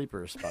triggering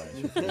sleeper spies.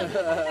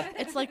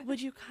 It's like,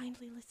 would you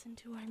kindly listen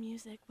to our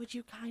music? Would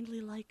you kindly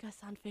like us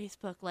on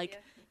Facebook?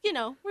 Like, you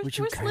know, we're Would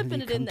you slipping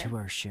kindly it come in there. to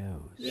our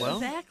shows? Well-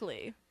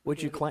 Exactly.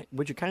 Would you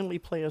kindly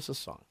play us a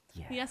song?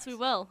 Yes, we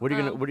will. What are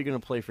you gonna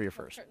play for your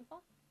first? Curtain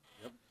Call?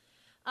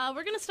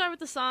 We're gonna start with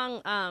the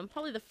song,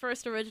 probably the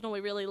first original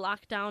we really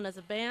locked down as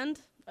a band,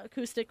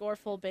 acoustic or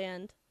full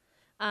band.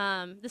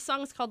 The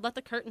song is called "Let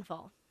the Curtain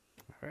Fall."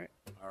 All right.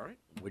 All right.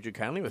 Would you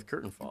kindly with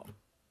Curtain Fall?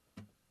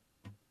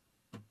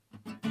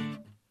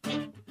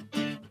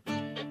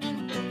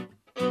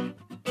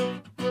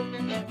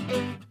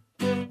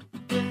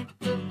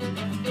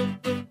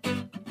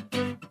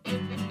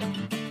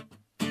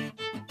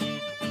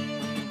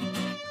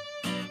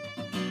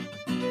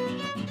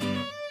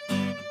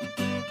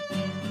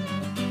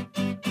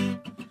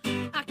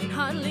 I can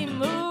hardly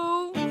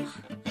move,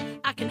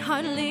 I can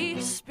hardly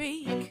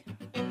speak.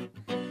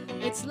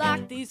 It's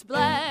like these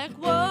black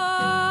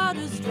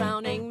waters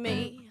drowning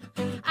me.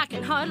 I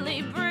can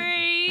hardly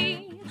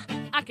breathe,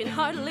 I can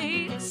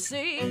hardly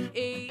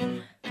see.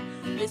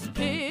 This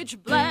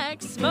pitch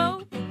black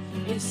smoke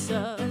is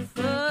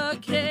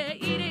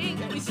suffocating.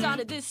 We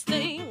started this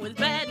thing with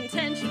bad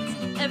intentions.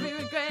 Every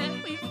regret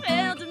we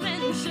failed to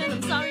mention.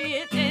 I'm sorry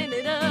it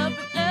ended up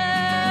with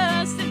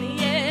us in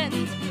the end.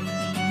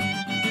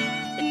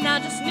 And I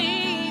just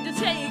need to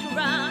take a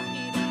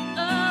ride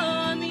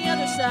on the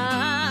other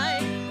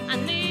side. I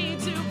need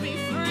to be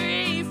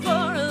free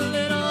for a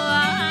little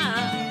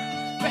while.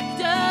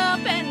 Wrapped up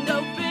and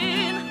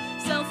open,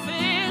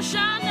 selfish,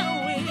 I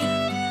know it.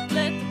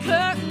 Let the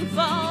curtain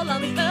fall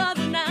on the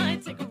other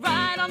night. Take a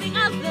ride on the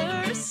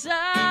other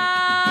side.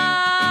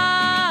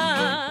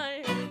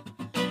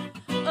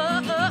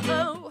 Oh, oh,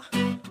 oh.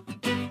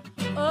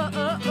 Oh,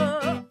 oh,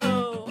 oh,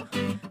 oh.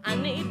 I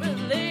need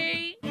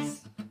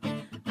release.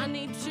 I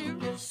need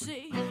to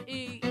see.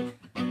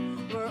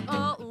 We're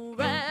all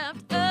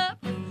wrapped up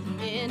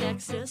in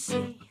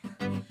ecstasy.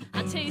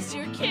 I taste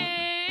your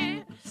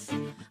kiss.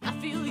 I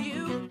feel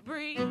you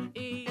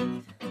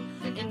breathe.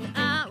 And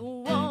I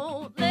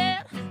won't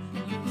let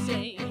you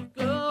take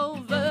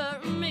over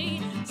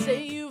me.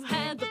 Say you've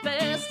had the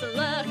best of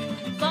luck,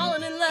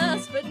 falling in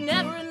lust but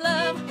never in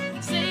love.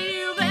 Say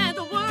you've had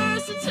the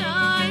worst of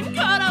time,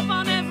 caught up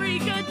on every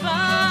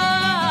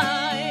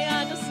goodbye.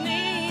 I just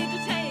need to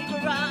take a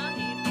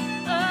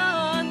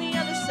ride on the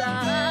other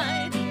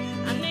side.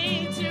 I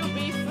need to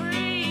be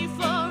free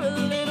for a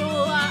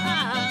little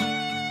while.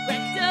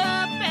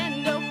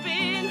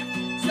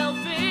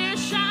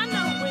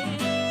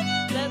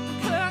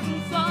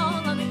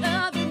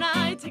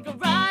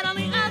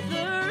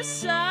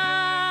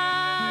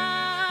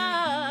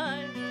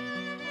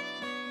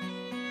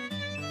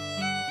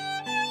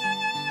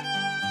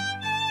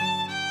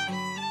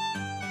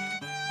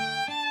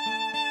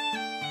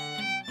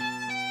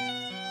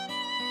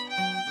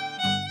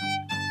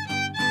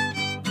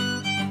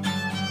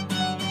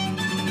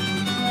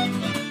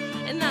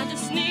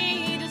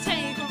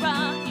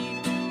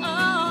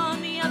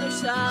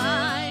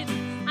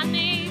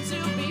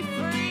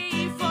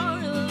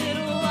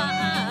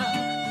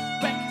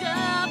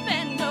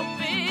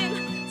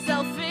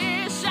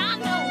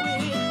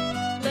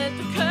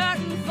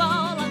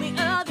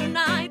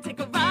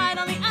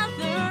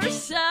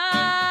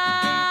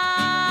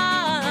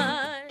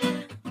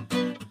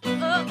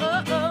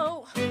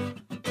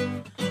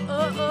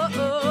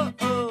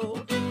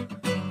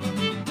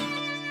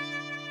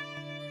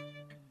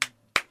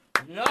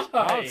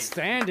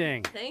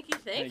 Outstanding. Thank you,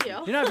 thank you.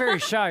 You're not very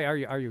shy, are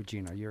you,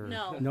 Gina?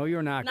 No,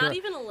 you're not. Not Girl.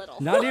 even a little.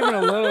 Not even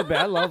a little bit.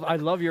 I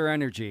love your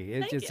energy.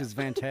 It Thank just you. is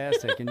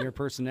fantastic, and your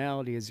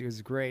personality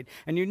is great.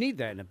 And you need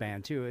that in a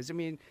band too.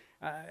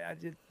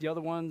 The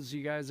other ones,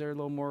 you guys are a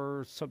little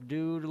more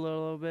subdued, a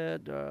little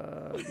bit.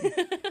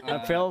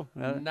 Phil.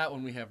 Not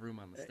when we have room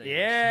on the stage.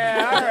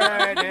 Yeah. All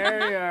right.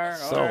 There you are.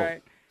 So, All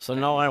right. so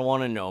now I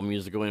want to know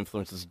musical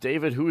influences.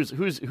 David, who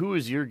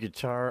is your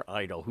guitar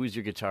idol? Who's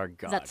your guitar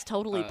god? That's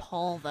totally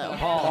Paul, though.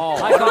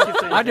 Paul.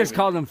 I just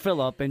called him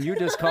Philip, and you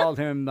just called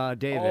him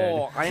David.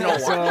 Oh, I know.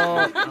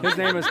 So his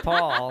name is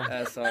Paul.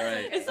 That's all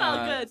right. It's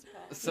all good.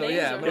 So Names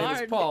yeah, are my name is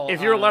hard. Paul.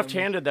 If you're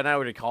left-handed, then I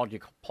would have called you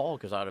Paul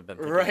because I'd have been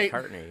thinking Right.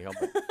 McCartney. You know,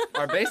 but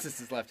Our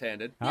bassist is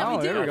left-handed. Yeah, Oh,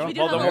 we do. there we go. We do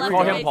Well, have then a we'll call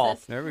lefty him Paul.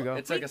 bassist. There we go.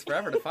 It took us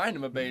forever to find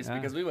him a bass Yeah.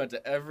 because we went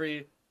to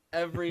every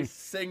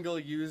single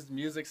used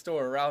music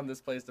store around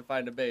this place to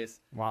find a bass,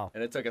 Wow.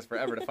 and it took us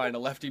forever to find a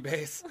lefty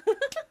bass.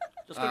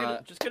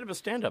 just get him a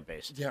stand-up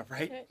bass. Yeah,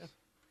 right.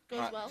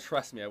 Goes well.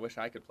 Trust me, I wish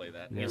I could play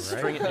that. Yeah,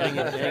 String it, right. dang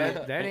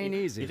it. That ain't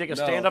easy. You take a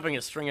No. stand-up and you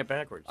string it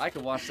backwards. I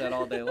could watch that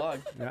all day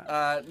long.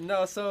 Yeah.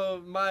 No,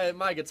 so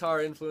my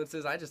guitar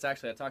influences, I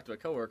talked to a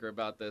coworker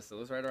about this. It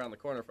was right around the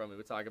corner from me.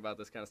 We talk about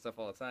this kind of stuff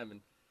all the time.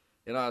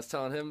 And, I was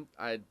telling him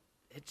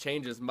it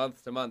changes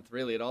month to month,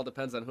 really. It all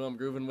depends on who I'm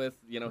grooving with.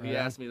 He Yeah.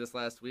 asked me this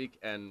last week,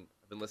 and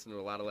I've been listening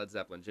to a lot of Led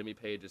Zeppelin. Jimmy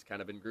Page has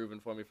kind of been grooving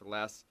for me for the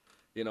last,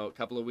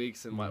 couple of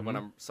weeks and when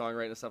I'm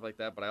songwriting and stuff like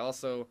that. But I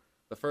also,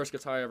 the first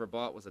guitar I ever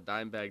bought was a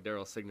Dimebag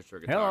Darrell signature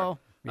guitar.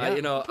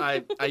 Hello.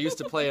 Yeah. I used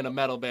to play in a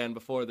metal band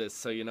before this,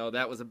 so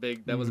that was a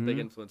big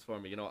influence for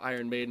me.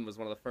 Iron Maiden was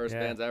one of the first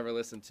Yeah. bands I ever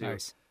listened to.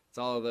 Nice. It's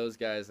all of those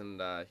guys,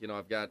 and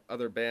I've got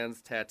other bands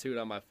tattooed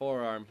on my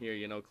forearm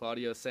here.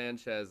 Claudio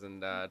Sanchez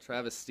and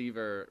Travis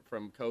Stever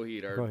from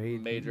Coheed are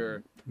Coheed.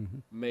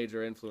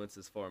 major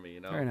influences for me.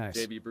 Very nice.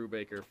 JB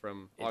Brubaker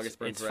from August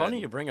Burns It's Red.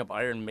 funny you bring up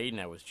Iron Maiden.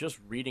 I was just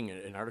reading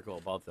an article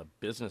about the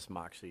business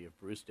moxie of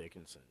Bruce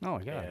Dickinson. Oh,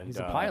 yeah. And, He's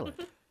a pilot.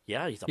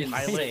 Yeah, he's a Insane.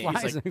 pilot. He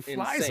flies, He's like, he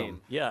flies insane.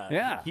 them. yeah,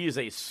 Yeah. He is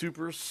a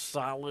super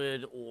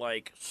solid,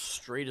 like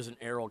straight as an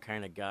arrow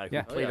kind of guy who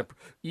Yeah. played Oh,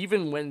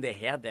 even when they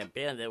had that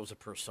band, that was a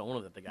persona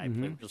that the guy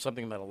played, which is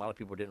something that a lot of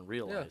people didn't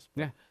realize.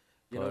 Yeah.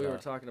 We But, were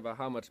talking about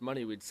how much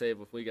money we'd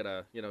save if we get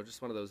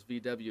just one of those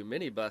VW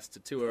minibus to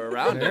tour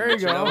around. There in.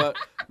 you But know go. what?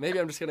 Maybe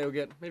I'm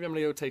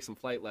gonna go take some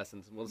flight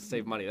lessons, and we'll just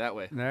save money that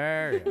way.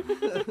 There you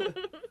go.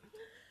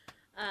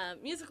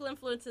 Musical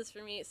influences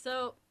for me.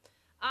 So,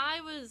 I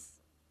was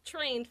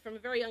trained from a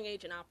very young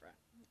age in opera.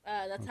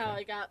 That's how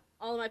I got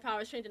all of my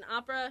powers trained in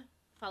opera,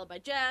 followed by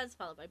jazz,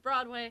 followed by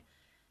Broadway.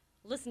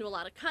 Listened to a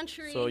lot of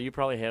country. So you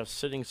probably have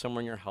sitting somewhere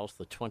in your house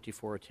the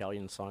 24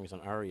 Italian songs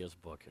and arias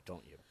book,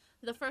 don't you?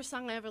 The first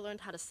song I ever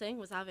learned how to sing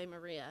was Ave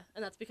Maria,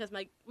 and that's because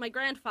my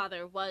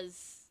grandfather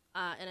was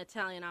an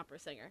Italian opera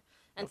singer,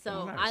 and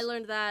so nice. I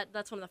learned that.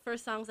 That's one of the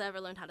first songs I ever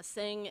learned how to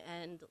sing,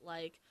 and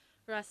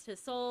rest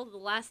his soul, the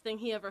last thing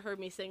he ever heard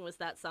me sing was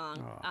that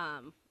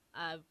song.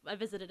 I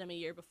visited him a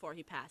year before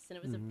he passed, and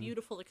it was a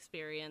beautiful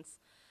experience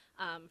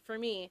for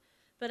me.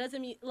 But as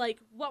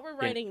what we're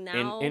writing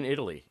now in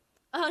Italy.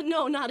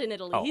 no, not in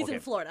Italy. Oh, He's okay. in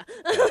Florida.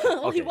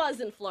 Well, he Okay. was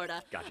in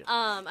Florida. Gotcha.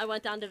 I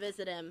went down to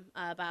visit him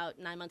about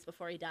 9 months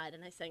before he died,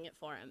 and I sang it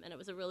for him. And it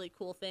was a really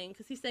cool thing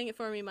because he sang it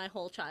for me my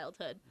whole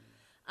childhood.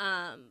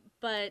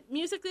 But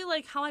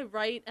musically, how I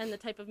write and the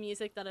type of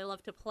music that I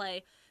love to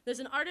play, there's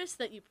an artist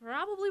that you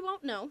probably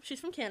won't know. She's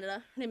from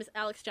Canada. Her name is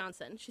Alex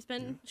Johnson.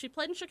 She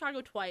played in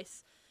Chicago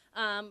twice.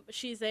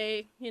 She's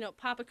a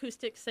pop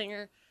acoustic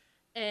singer,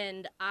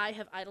 and I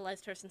have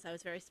idolized her since I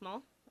was very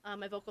small.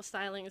 My vocal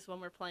styling is when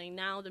we're playing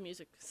now. The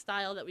music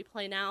style that we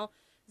play now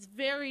is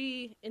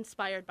very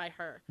inspired by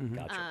her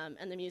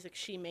and the music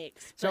she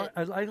makes. So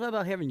But I love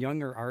about having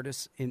younger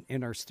artists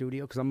in our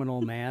studio, because I'm an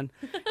old man,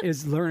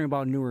 is learning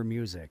about newer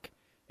music.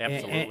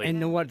 Absolutely. And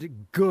know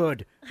what?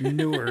 Good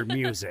newer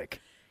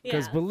music.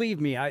 Because Yeah.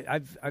 believe me,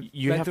 I've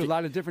You been have through a to-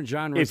 lot of different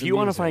genres. If you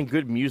want to find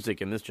good music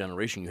in this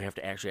generation, you have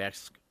to actually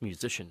ask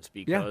musicians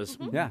because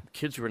Yeah.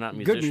 kids who are not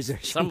Good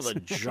musicians, some of the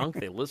musicians. junk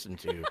they listen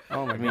to.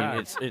 Oh, my I mean, God.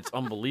 it's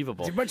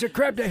unbelievable. a bunch of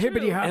crap, that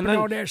hippity hop and then-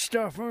 all that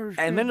stuff.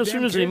 And then as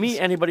soon as you meet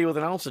anybody with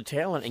an ounce of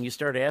talent and you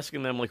start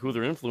asking them who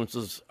their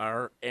influences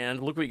are, and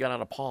look what you got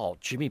out of Paul,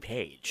 Jimmy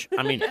Page.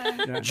 I mean,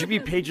 Jimmy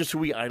Page is who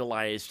we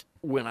idolized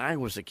when I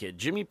was a kid.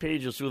 Jimmy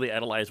Page is who they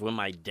idolized when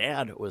my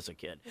dad was a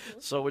kid.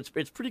 So it's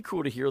pretty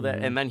cool to hear that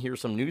and then hear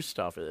some new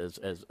stuff as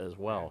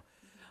well.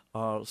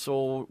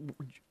 So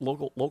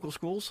local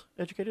schools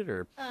educated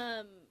or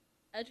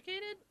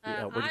educated,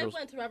 Yeah, where'd you I go?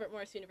 went to Robert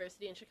Morris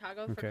University in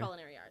Chicago for Okay.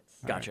 culinary arts.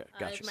 gotcha.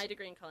 I have my Gotcha.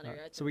 degree in culinary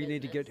arts. So and we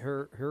need to business. get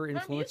her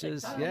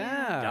influences. Oh,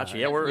 Yeah. Gotcha.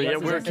 Yeah, we're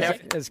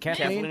Is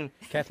Kathleen?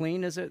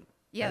 Kathleen, is it?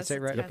 Yes, Did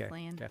I say it's right?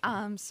 Kathleen. Okay.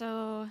 Kathleen.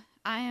 So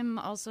I am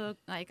also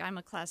I'm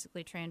a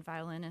classically trained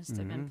violinist. I've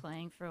Mm-hmm. been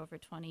playing for over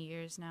 20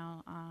 years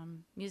now.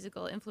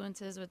 Musical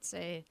influences would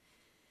say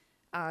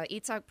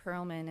Itzhak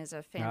Perlman is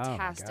a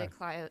fantastic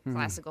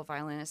classical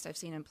violinist. I've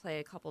seen him play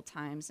a couple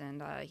times,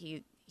 and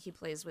he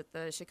plays with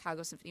the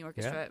Chicago Symphony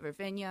Orchestra Yeah. at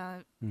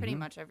Ravinia pretty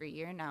much every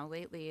year now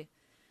lately.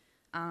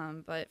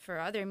 But for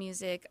other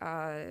music,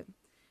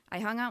 I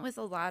hung out with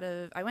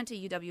I went to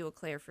UW Eau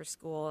Claire for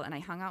school, and I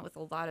hung out with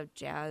a lot of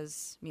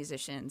jazz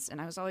musicians,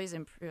 and I was always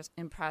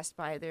impressed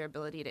by their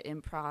ability to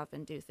improv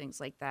and do things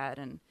like that.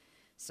 And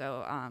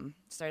so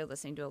started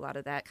listening to a lot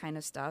of that kind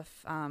of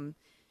stuff.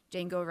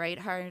 Django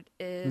Reinhardt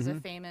is a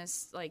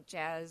famous like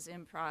jazz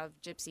improv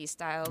gypsy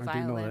style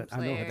violin player. I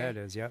know who that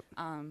is. Yep.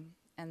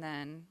 And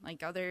then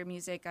like other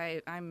music,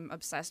 I'm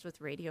obsessed with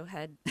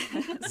Radiohead,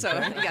 so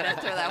you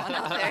gotta throw that one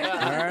out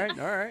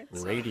there. All right.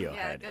 Radiohead.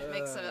 Yeah, good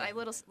mix of. I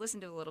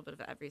listen to a little bit of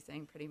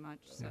everything, pretty much.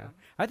 So. Yeah.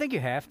 I think you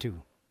have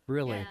to,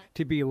 really, Yeah.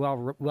 to be a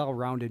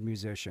well-rounded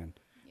musician.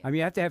 Yeah. I mean,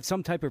 you have to have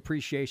some type of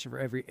appreciation for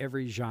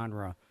every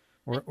genre,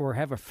 or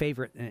have a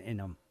favorite in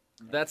them.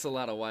 That's a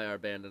lot of why our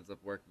band ends up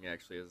working,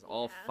 actually, is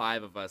all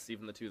 5 of us,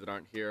 even the 2 that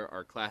aren't here,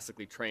 are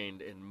classically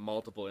trained in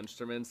multiple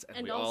instruments,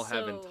 and we all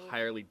have also-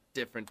 entirely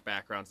different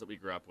backgrounds that we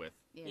grew up with.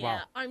 Yeah.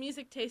 Wow. Our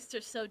music tastes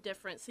are so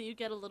different, so you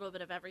get a little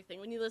bit of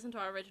everything. When you listen to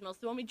our originals,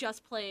 the one we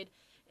just played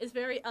is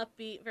very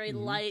upbeat, very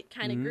light,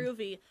 kind of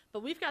groovy,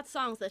 but we've got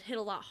songs that hit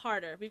a lot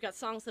harder. We've got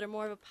songs that are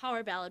more of a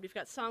power ballad. We've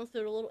got songs that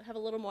have a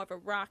little more of a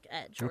rock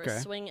edge or Okay. a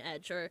swing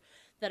edge, or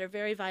that are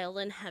very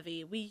violin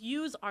heavy. We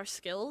use our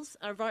skills,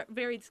 our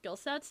varied skill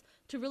sets,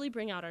 to really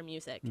bring out our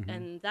music,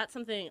 and that's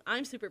something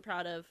I'm super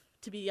proud of,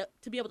 to be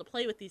able to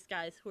play with these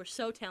guys who are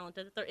so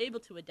talented that they're able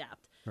to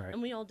adapt, Right.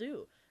 and we all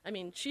do. I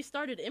mean, she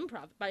started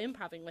by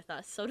improving with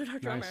us. So did our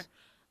drummer. Nice.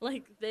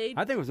 Like they.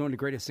 I think it was one of the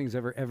greatest things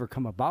ever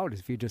come about is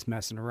if you're just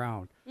messing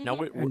around Now,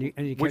 and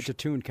you which, catch a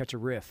tune, catch a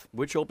riff.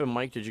 which open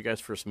mic did you guys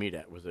first meet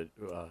at? Was it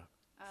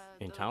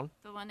in town?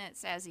 The one at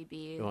Sassy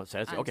B. Oh, it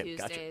says on okay.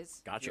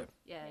 Tuesdays. Gotcha.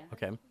 Yeah.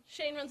 Okay.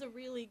 Shane runs a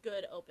really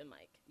good open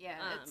mic. Yeah,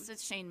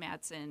 it's Shane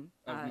Matson.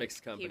 Of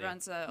Mixed Company. He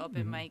runs a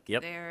open mic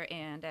Yep. there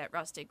and at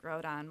Rustic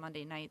Road on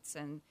Monday nights,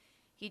 and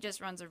he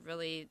just runs a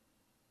really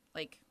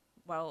like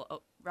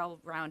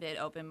well-rounded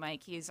open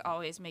mic. He's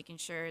always making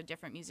sure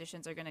different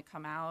musicians are going to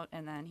come out,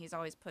 and then he's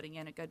always putting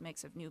in a good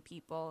mix of new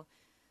people.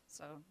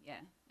 So yeah,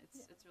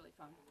 it's really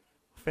fun.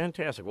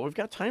 Fantastic. Well, we've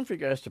got time for you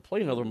guys to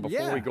play another one before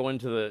Yeah. we go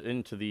into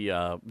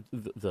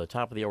the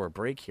top of the hour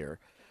break here.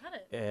 Got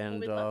it. And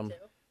we'd love to.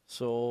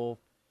 so,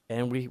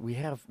 and we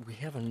have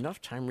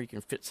enough time where you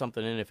can fit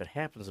something in if it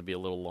happens to be a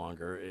little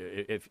longer.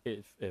 If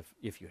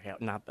you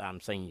have, not that I'm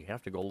saying you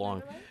have to go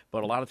long,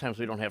 but a lot of times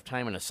we don't have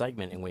time in a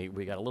segment, and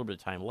we got a little bit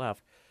of time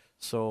left.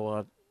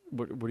 So,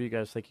 what are you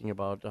guys thinking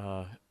about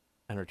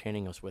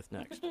entertaining us with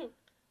next?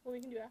 Well, we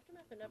can do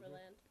Aftermath or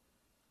Neverland.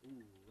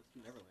 Ooh, let's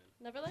do Neverland.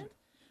 Neverland.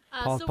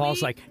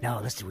 Paul's like, no,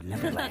 let's do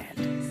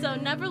Neverland. So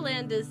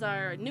Neverland is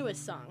our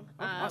newest song.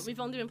 awesome. We've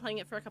only been playing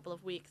it for a couple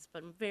of weeks,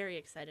 but I'm very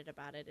excited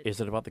about it. Is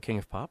it about the King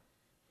of Pop?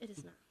 It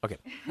is not. Okay,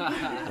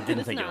 I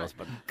didn't think it not. was,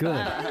 but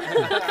Good.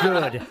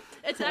 Good.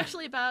 It's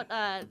actually about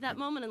that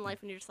moment in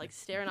life when you're just like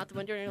staring out the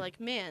window and you're like,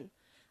 man,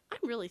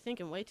 I'm really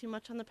thinking way too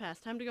much on the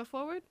past. Time to go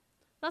forward.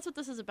 That's what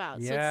this is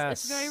about. So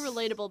it's very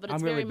relatable, but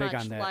it's I'm really very big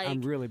much on that. like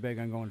I'm really big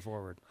on going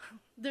forward.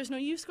 there's no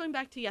use going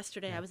back to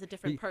yesterday. I was a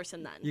different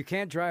person then. You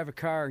can't drive a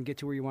car and get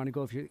to where you want to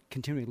go if you're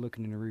continually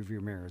looking in the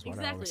rearview mirror, is what I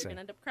Exactly, always you're say. gonna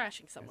end up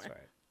crashing somewhere. That's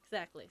right.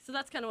 Exactly. So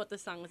that's kind of what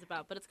this song is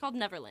about, but it's called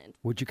Neverland.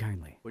 Would you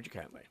kindly? would you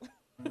kindly?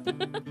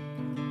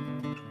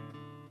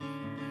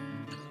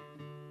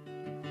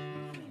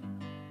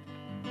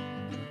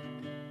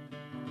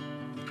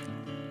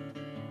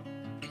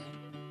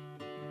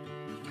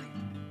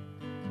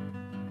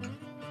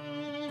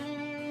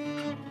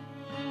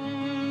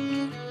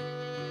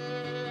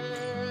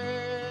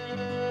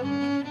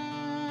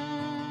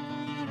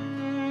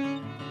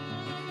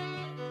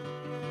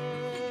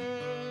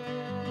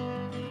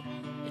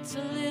 It's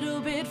a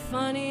little bit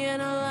funny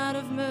and a lot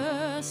of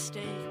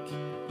mistake.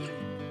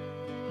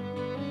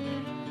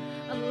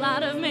 A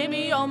lot of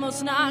maybe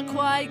almost not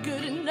quite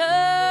good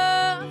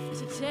enough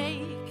to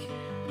take.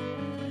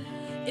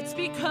 It's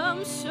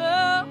become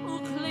so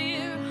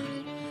clear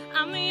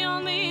I'm the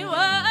only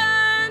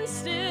one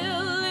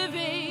still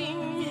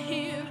living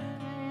here.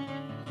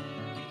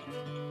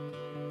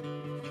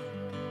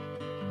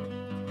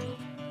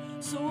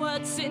 So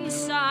what's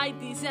inside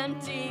these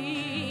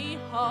empty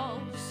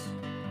halls?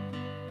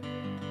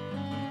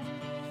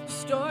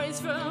 Stories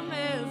from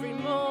every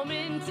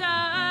moment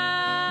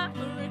I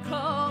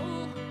recall.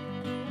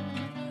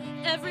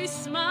 Every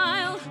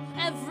smile,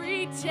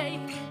 every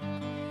take,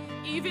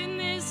 even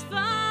this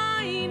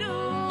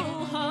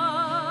final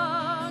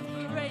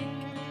heartbreak.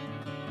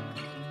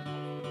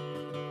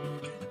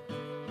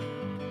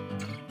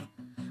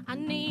 I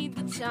need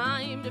the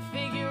time to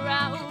figure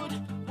out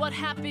what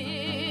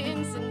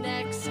happens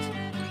next.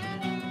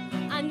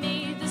 I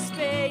need the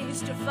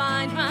space to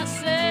find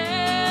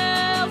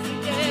myself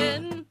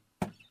again.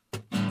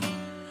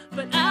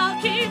 But I'll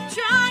keep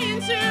trying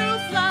to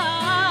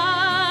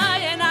fly,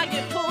 and I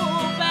get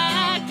pulled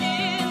back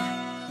in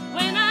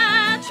when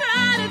I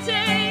try to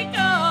take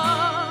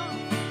off.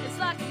 It's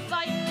like I'm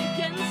fighting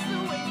against the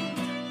wind,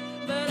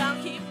 but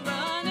I'll keep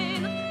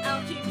running,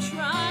 I'll keep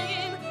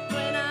trying.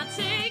 When I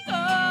take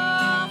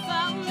off,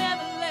 I'll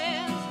never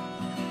land,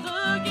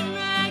 looking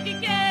back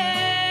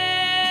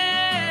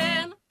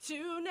again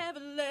to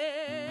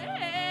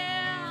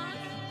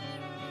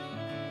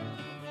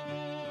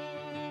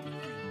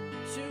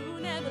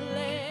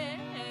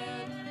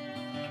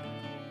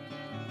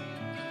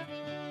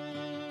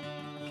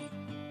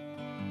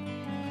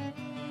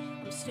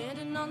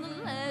standing on the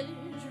ledge,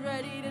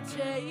 ready to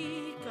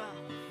take off.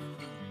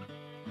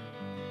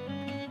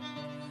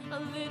 A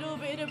little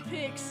bit of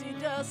pixie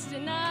dust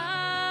and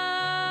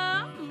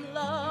I'm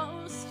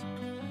lost.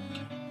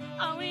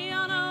 Are we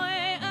on our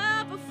way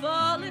up or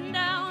falling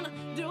down?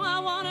 Do I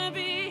want to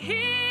be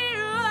here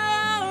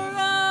or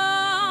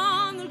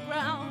on the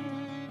ground?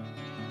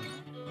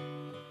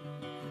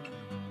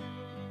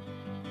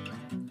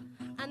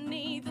 I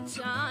need the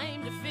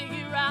time to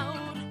figure out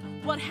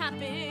what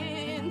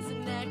happens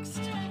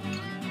next.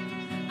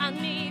 I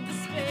need the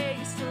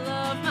space to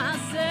love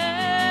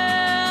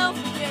myself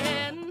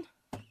again.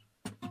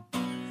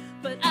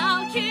 But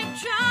I'll keep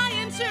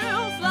trying to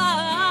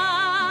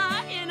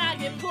fly, and I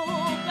get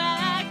pulled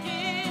back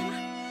in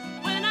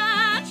when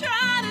I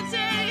try to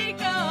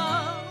take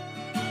off.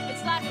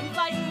 It's like I'm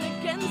fighting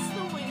against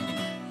the wind,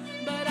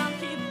 but I'll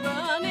keep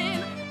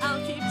running,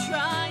 I'll keep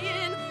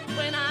trying.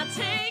 When I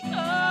take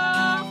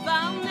off,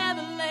 I'll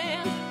never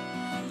land.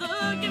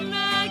 Looking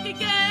back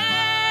again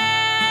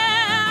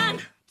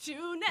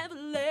to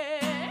Neverland.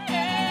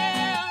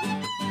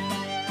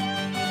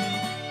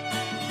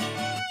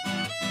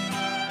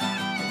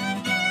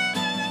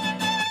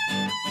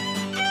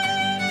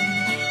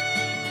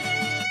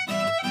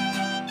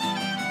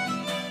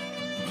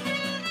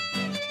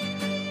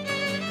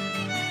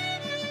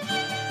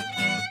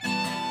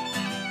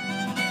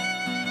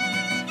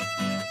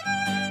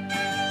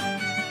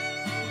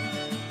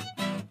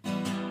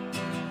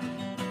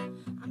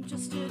 I'm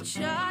just a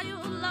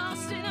child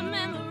lost in a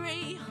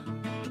memory,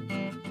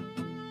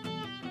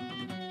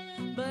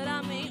 but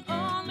I'm the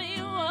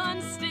only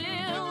one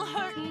still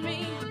hurting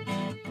me.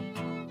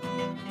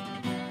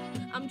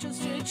 I'm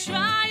just a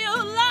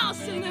child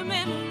lost in a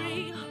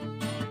memory.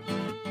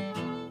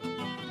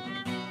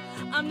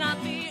 I'm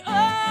not the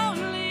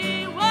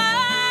only one,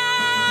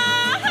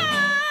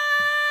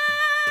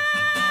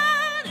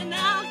 and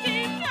I'll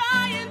keep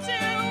trying to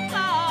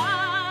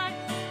fly,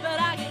 but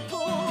I get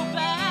pulled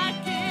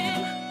back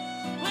in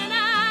when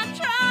I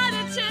try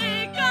to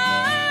take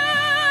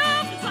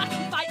off. It's like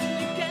I'm fighting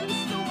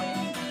against the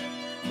wind,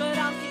 but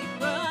I'll keep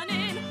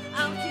running,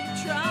 I'll keep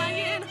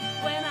trying.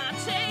 When I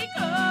take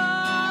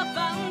off,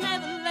 I'll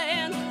never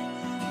land.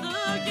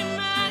 Looking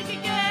back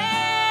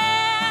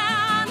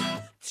again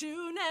to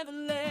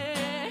Neverland.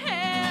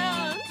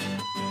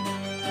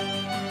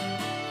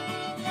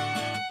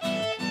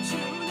 To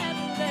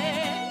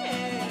Neverland.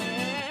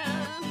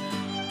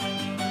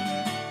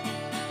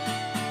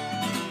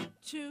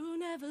 To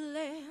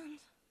Neverland.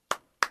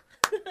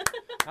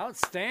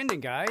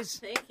 Outstanding, guys.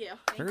 Thank you.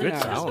 Very Good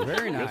nice. sound.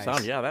 Very nice. Good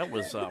sound. Yeah, that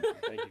was. Thank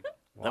you.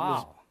 That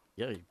was, Wow.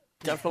 yeah, you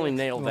definitely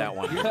nailed that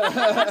one.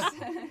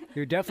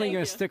 You're definitely Thank going you.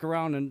 to stick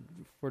around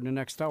for the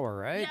next hour,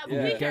 right? Yeah,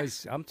 we'll be here.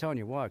 Because I'm telling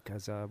you what,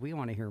 because we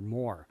want to hear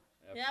more.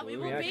 Yeah, we We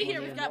will be actually here.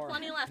 need We've got more.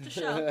 plenty left to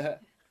show.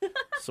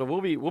 So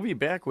we'll be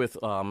back with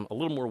a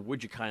little more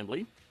Would You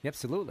Kindly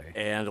Absolutely.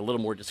 and a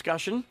little more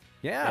discussion.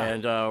 Yeah.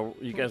 And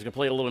you guys can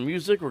play a little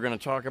music. We're going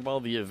to talk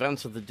about the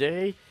events of the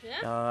day.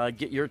 Yeah.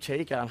 Get your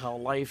take on how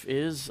life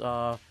is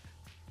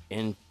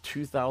in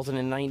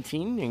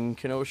 2019 in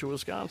Kenosha,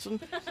 Wisconsin.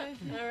 All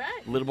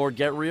right. A little more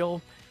Get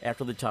Real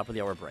after the top of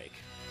the hour break.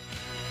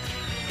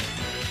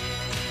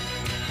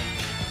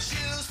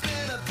 She's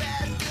been a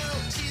bad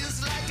girl.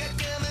 She's like a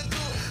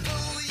chemical.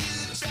 Oh,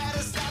 you try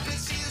to stop it.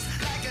 She's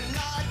like a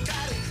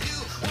narcotic. You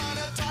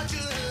wanna torture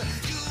her.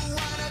 You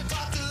wanna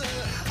talk to her.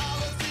 All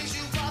the things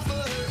you offer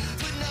her.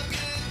 Putting up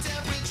your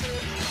temperature.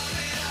 Pump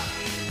it up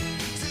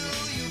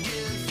till you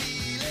can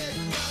feel it.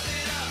 Pump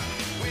it up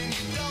when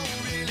you don't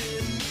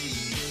really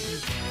need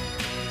it.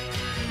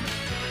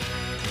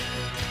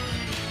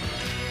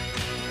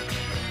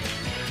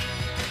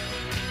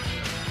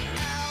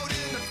 Out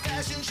in the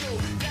fashion show,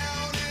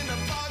 down in the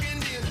bargain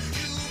bin,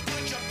 you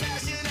put your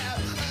passion out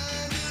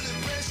under the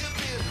pressure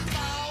pin.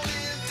 Fall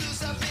into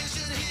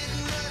submission,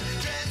 hitting the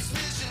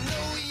transmission.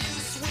 No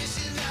use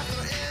wishing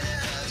after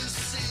any other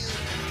sin.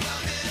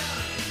 Pump it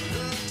up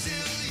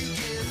until you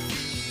can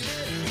feel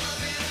it.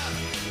 Pump it up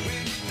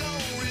when you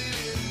don't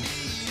really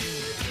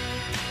need it.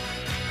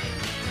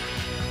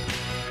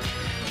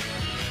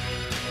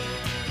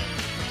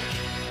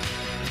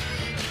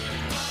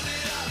 Pump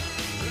it up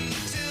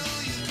until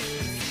you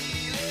can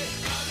feel it.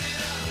 Pump it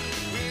up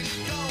when you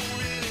don't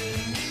really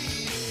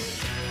need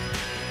it.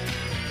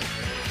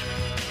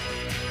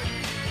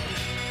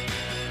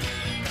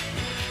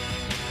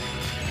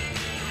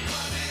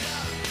 Pump it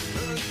up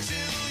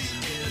until you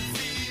can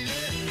feel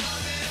it.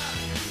 Pump it up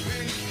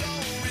when you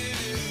don't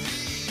really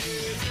need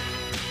it.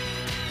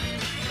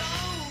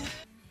 Oh.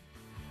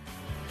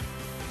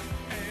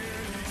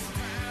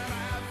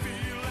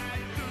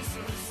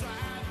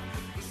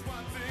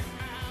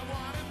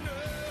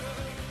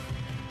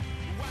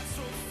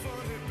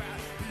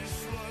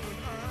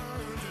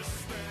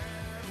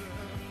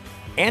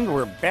 And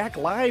we're back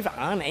live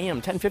on AM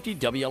 1050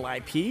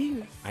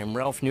 WLIP. I'm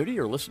Ralph Nudie.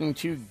 You're listening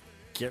to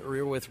Get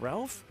Real with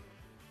Ralph.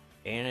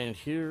 And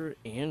here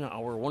in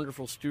our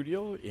wonderful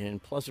studio in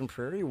Pleasant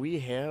Prairie, we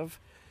have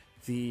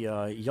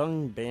the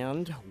young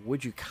band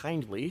Would You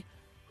Kindly,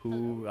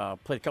 who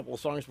played a couple of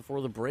songs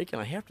before the break,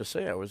 and I have to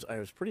say I was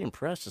pretty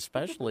impressed,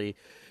 especially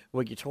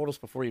what you told us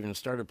before you even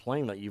started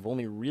playing, that you've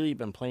only really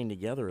been playing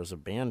together as a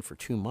band for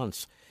 2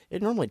 months.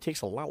 It normally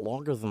takes a lot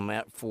longer than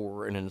that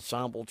for an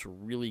ensemble to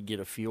really get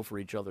a feel for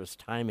each other's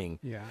timing.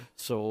 Yeah.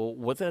 So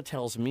what that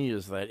tells me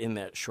is that in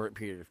that short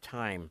period of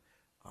time,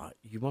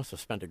 you must have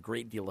spent a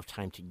great deal of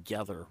time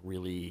together,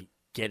 really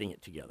getting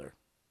it together.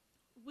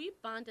 We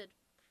bonded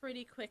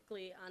pretty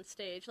quickly on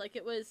stage. Like,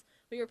 it was,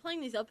 we were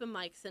playing these open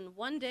mics, and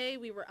one day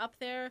we were up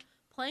there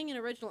playing an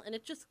original, and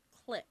it just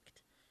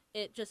clicked.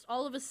 It just,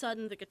 all of a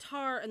sudden, the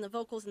guitar and the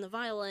vocals and the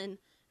violin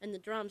and the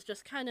drums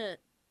just kind of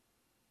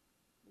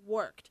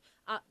worked.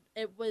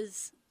 It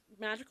was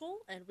magical,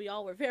 and we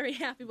all were very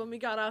happy when we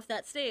got off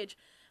that stage.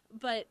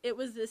 But it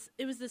was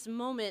this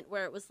moment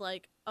where it was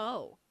like,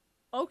 oh,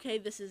 okay,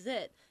 this is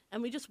it.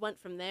 And we just went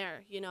from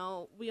there. You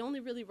know, we only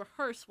really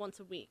rehearse once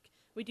a week.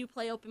 We do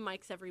play open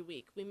mics every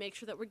week. We make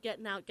sure that we're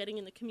getting out, getting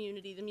in the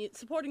community,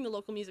 supporting the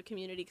local music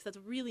community, because that's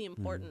really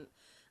important.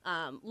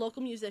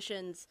 Local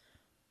musicians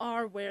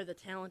are where the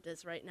talent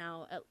is right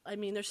now. I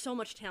mean, there's so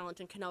much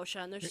talent in Kenosha,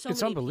 and there's so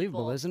It's many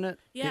unbelievable, people. isn't it?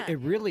 Yeah. It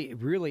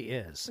really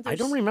is. I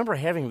don't remember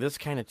having this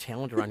kind of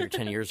talent around here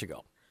 10 years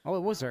ago. Oh,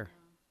 it was there.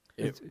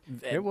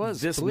 It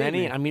was this believe many.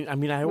 me. I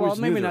mean, I Well, always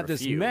knew maybe there not were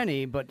this a few.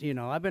 many, but you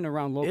know, I've been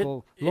around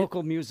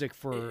local music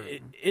for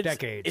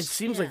decades. It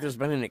seems like Yeah. there's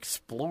been an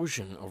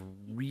explosion of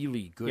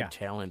really good Yeah.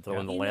 talent, though,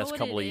 Yeah. in the You know last what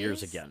couple it of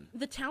years is? again.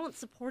 The talent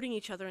supporting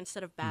each other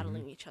instead of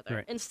battling each other.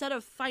 Right. Instead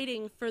of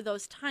fighting for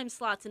those time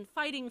slots and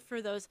fighting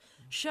for those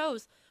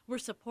shows, we're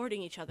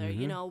supporting each other.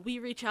 You know, we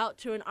reach out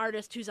to an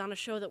artist who's on a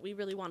show that we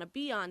really want to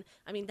be on.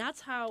 I mean,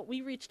 that's how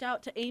we reached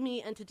out to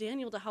Amy and to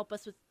Daniel to help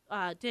us with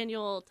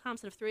Daniel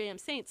Thompson of 3 AM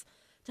Saints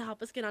to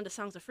help us get onto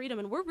Songs of Freedom.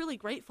 And we're really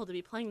grateful to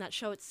be playing that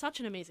show. It's such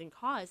an amazing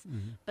cause.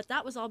 But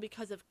that was all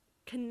because of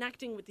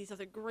connecting with these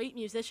other great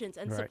musicians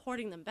and Right.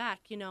 supporting them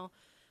back, you know.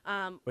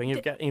 Well,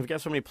 you've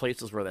got so many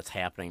places where that's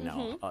happening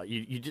now.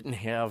 You didn't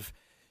have.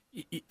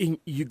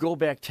 You go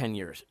back 10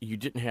 years. You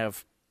didn't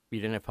have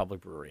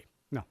Public Brewery.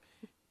 No.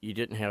 You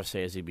didn't have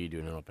Sassy B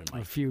doing an open or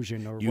mic.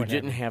 fusion or You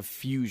whatever. didn't have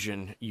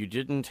Fusion. You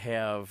didn't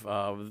have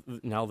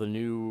now the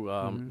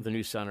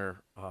new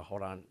center.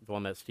 Hold on, the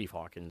one that Steve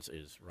Hawkins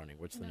is running.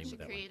 What's the name of that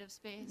one? Creative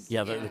Space.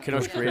 Yeah, the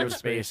Kenosha Creative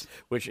Space,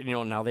 which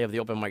now they have the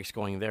open mics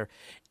going there,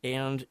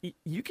 and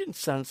you can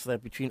sense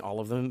that between all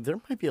of them there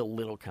might be a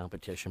little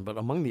competition, but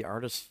among the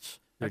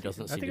artists there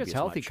doesn't I seem think to it's be as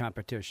healthy much.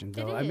 competition,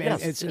 though. It I mean,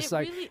 is. it's just It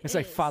like really it's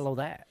like is. follow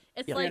that.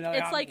 It's You like know,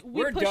 it's like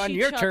we we're push done. each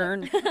Your other.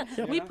 turn.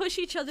 We push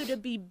each other to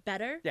be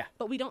better. Yeah.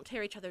 But we don't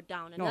tear each other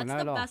down, and No, that's not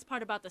the at all. best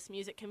part about this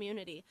music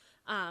community.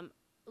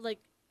 Like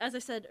as I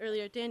said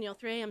earlier, Daniel,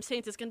 3 AM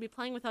Saints is going to be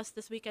playing with us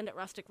this weekend at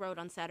Rustic Road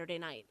on Saturday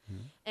night,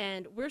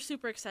 and we're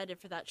super excited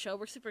for that show.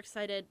 We're super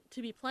excited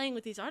to be playing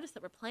with these artists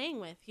that we're playing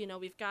with. You know,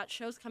 we've got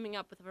shows coming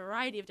up with a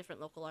variety of different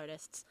local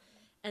artists,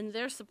 and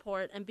their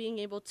support and being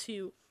able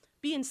to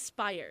be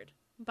inspired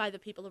by the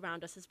people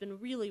around us has been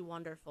really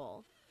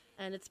wonderful.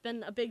 And it's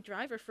been a big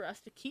driver for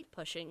us to keep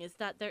pushing, is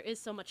that there is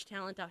so much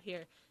talent out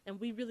here, and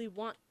we really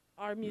want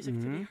our music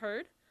to be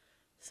heard.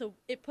 So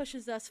it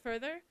pushes us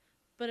further,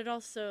 but it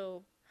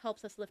also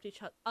helps us lift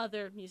each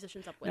other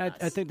musicians up with us.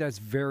 I think that's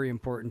very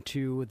important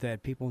too.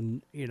 That people,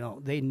 you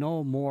know, they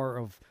know more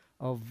of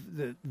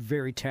the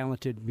very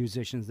talented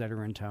musicians that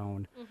are in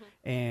town,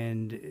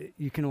 and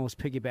you can almost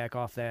piggyback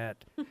off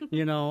that,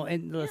 you know.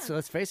 And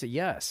let's face it,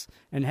 yes.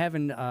 And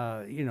having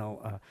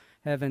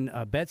having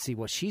Betsy,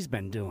 what she's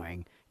been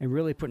doing, and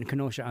really putting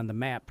Kenosha on the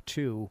map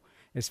too.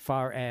 As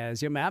far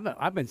as, I mean,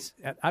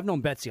 I've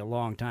known Betsy a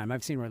long time.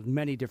 I've seen her in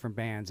many different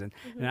bands, and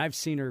I've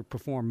seen her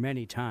perform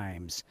many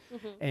times.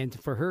 And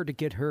for her to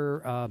get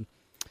her,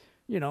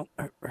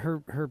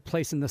 her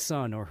place in the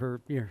sun, or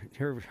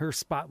her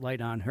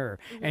spotlight on her,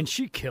 and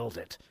she killed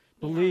it.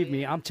 Believe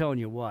me, I'm telling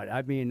you what.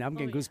 I mean, I'm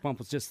getting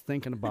goosebumps just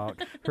thinking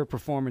about her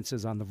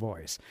performances on The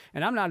Voice.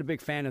 And I'm not a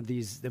big fan of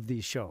these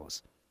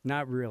shows,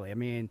 not really. I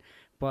mean,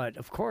 but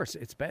of course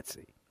it's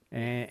Betsy,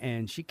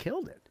 and she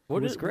killed it.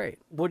 It was great.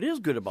 What is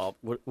good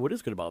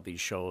about these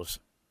shows,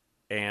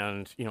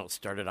 and it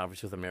started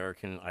obviously with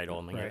American Idol,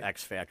 and then you have Right.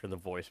 X Factor, The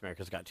Voice,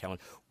 America's Got Talent.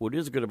 What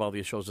is good about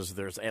these shows is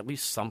there's at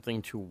least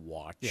something to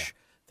watch. Yeah.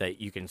 That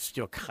you can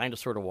still kind of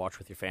sort of watch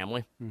with your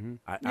family.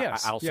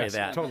 Yes, I'll say yes,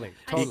 that. totally.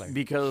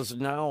 Because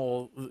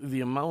now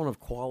the amount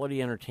of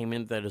quality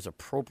entertainment that is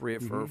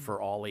appropriate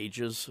for all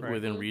ages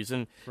within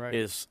reason Right.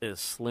 is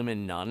slim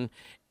and none.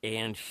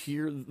 And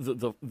here,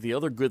 the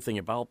other good thing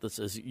about this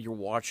is you're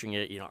watching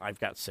it. I've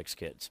got 6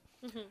 kids.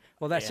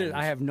 Well, that's it. And-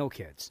 I have no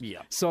kids.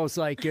 Yeah. So it's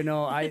like,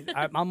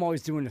 I'm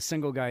always doing a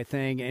single guy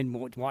thing and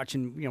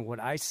watching,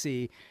 what I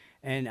see.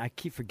 And I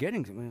keep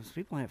forgetting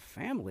people have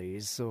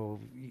families, so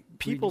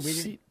People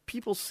see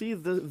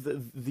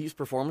these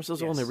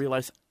performances and they Yes.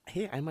 realize,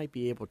 hey, I might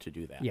be able to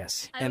do that.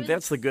 Yes. And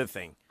that's the good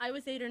thing. I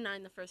was 8 or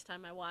 9 the first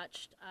time I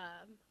watched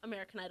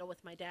American Idol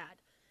with my dad.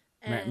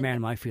 Man,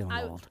 am I feeling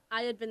old.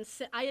 I had been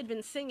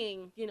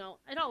singing.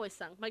 I'd always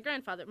sung. My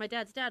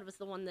dad's dad was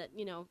the one that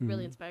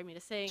really inspired me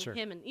to sing. Sure.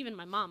 Him and even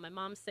my mom. My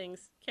mom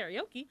sings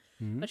karaoke,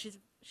 but she's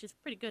she's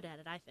pretty good at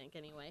it, I think,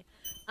 anyway.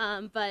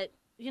 But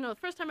the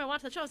first time I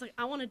watched that show, I was like,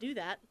 I want to do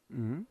that.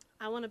 Mm-hmm.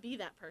 I want to be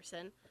that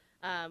person.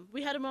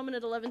 We had a moment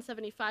at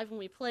 1175 when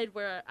we played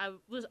where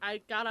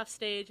I got off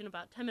stage, and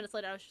about 10 minutes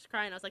later I was just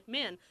crying. I was like,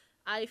 man,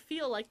 I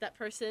feel like that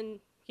person,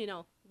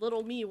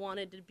 little me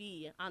wanted to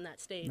be on that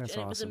stage. That's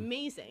and it was awesome.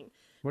 amazing.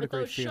 What a but great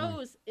those feeling.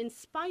 shows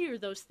inspire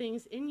those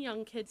things in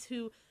young kids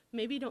who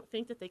maybe don't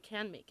think that they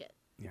can make it.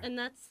 Yeah. And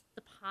that's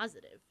the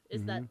positive,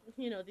 is that,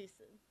 these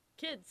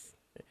kids.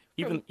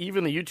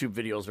 Even the YouTube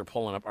videos are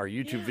pulling up our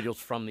YouTube videos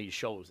from these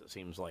shows. It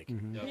seems like.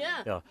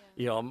 Yeah.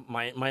 Yeah,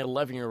 my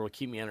 11-year-old will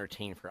keep me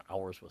entertained for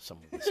hours with some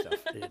of this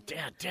stuff.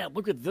 Dad,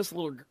 look at this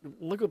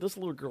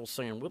little girl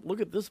singing.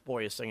 Look at this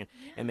boy is singing,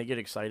 and they get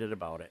excited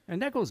about it.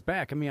 And that goes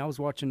back. I mean, I was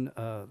watching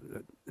a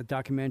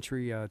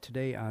documentary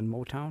today on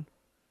Motown.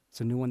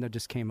 It's a new one that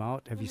just came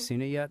out. Have you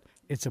seen it yet?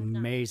 It's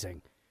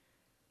amazing.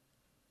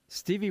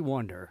 Stevie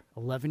Wonder,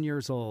 11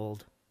 years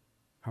old,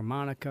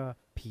 harmonica,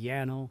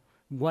 piano,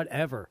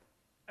 whatever.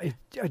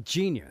 A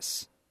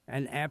genius,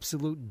 an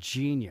absolute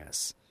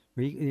genius.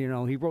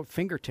 He wrote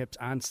Fingertips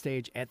on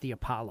stage at the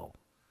Apollo.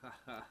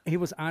 He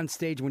was on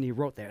stage when he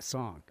wrote that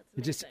song.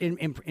 It just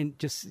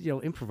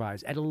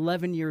improvised at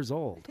 11 years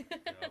old.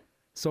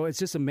 So it's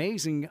just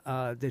amazing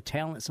the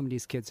talent some of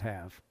these kids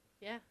have.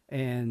 Yeah.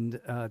 And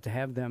to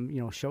have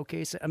them,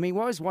 showcase it. I mean,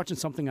 we're always watching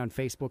something on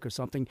Facebook or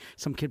something,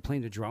 some kid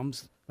playing the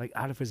drums, like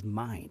out of his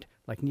mind,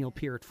 like Neil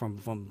Peart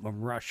from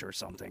Rush or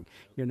something.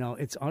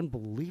 It's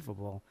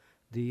unbelievable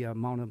the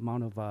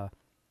amount of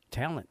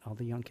talent all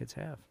the young kids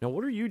have. Now,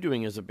 what are you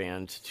doing as a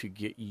band to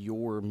get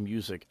your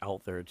music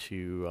out there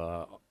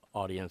to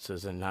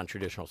audiences in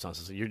non-traditional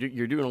senses?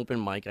 You're doing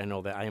open mic. I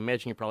know that. I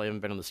imagine you probably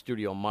haven't been in the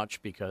studio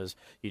much because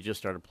you just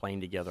started playing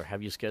together.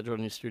 Have you scheduled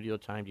any studio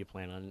time? Do you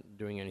plan on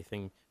doing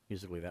anything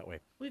musically that way?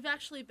 We've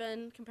actually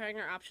been comparing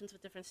our options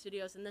with different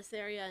studios in this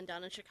area and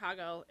down in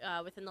Chicago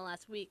within the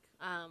last week.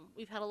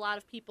 We've had a lot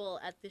of people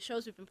at the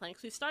shows we've been playing,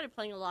 because we've started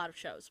playing a lot of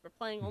shows. We're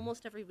playing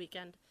almost every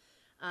weekend,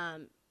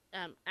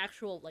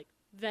 actual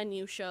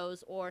venue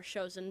shows or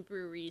shows in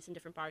breweries and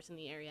different bars in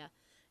the area.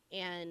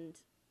 And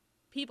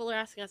people are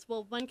asking us,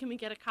 well, when can we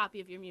get a copy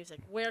of your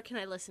music? Where can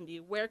I listen to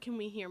you? Where can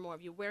we hear more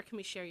of you? Where can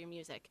we share your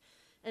music?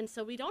 And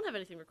so we don't have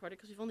anything recorded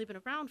because we've only been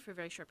around for a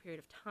very short period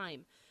of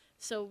time.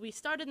 So we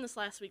started in this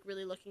last week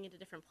really looking into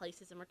different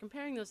places, and we're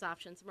comparing those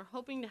options, and we're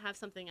hoping to have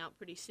something out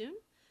pretty soon.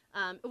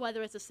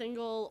 Whether it's a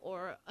single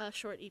or a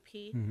short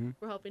EP,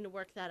 we're hoping to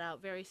work that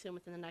out very soon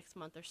within the next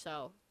month or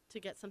so to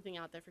get something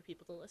out there for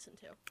people to listen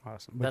to.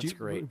 Awesome. That's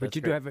great. But That's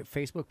you great. do have a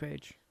Facebook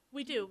page?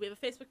 We do. We have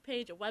a Facebook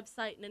page, a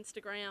website, an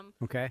Instagram,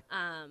 Okay.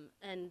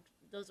 and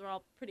those are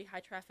all pretty high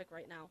traffic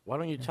right now. Why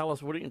don't you tell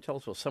us what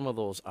some of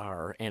those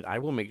are, and I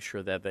will make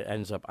sure that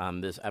ends up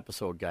on this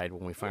episode guide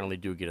when we finally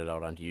do get it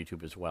out onto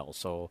YouTube as well.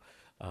 So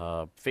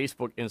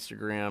Facebook,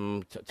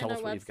 Instagram, tell and us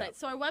our what you've got. website.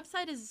 So our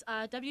website is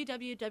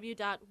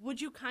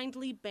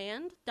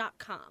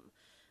www.wouldyoukindlyband.com.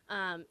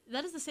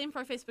 That is the same for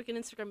our Facebook and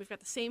Instagram. We've got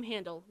the same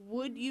handle,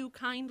 Would You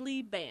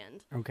Kindly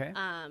Band. Okay.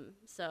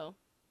 So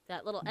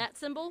that little @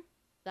 symbol,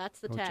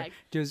 that's the tag.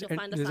 Does You'll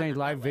find us there's on any that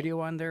live way.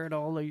 video on there at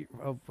all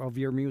of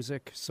your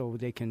music so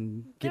they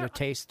can get There- a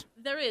taste?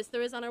 There is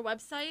on our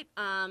website,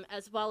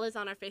 as well as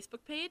on our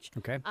Facebook page.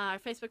 Okay. Our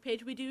Facebook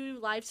page, we do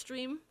live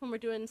stream when we're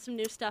doing some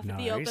new stuff at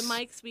the open Nice.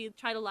 mics. We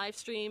try to live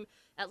stream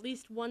at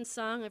least one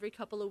song every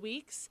couple of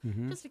weeks,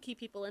 just to keep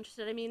people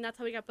interested. I mean, that's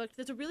how we got booked.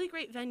 There's a really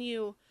great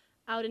venue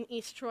out in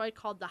East Troy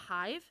called The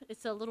Hive.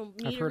 It's a little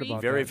meadery. I've heard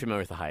about Very that.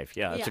 familiar with the Hive.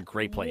 Yeah, it's a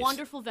great place.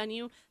 Wonderful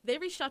venue. They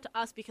reached out to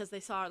us because they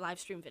saw our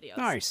live stream videos.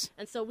 Nice.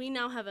 And so we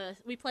now have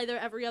we play there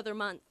every other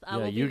month. Yeah,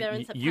 We'll be there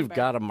in September. you've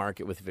got to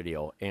market with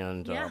video,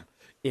 and Yeah.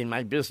 in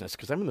my business,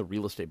 because I'm in the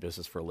real estate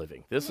business for a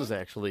living. This is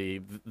actually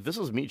this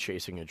is me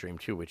chasing a dream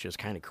too, which is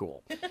kind of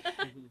cool.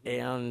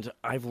 And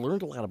I've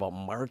learned a lot about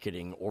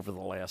marketing over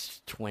the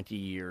last 20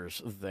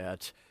 years.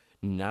 That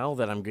now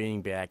that I'm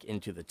getting back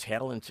into the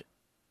talent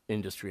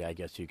industry, I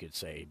guess you could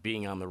say,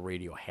 being on the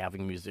radio,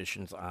 having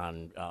musicians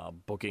on,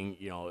 booking,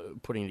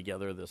 putting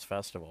together this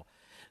festival,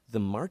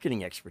 the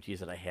marketing expertise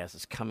that I have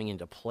is coming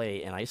into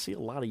play, and I see a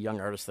lot of young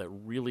artists that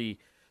really,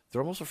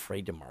 they're almost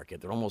afraid to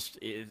market.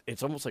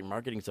 It's almost like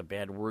marketing is a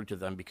bad word to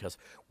them because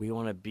we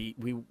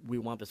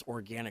want this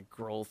organic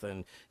growth,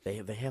 and they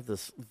have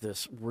this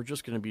we're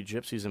just going to be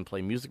gypsies and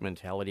play music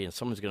mentality, and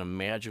someone's going to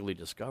magically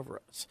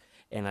discover us.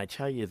 And I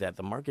tell you that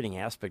the marketing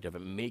aspect of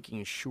it,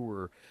 making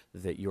sure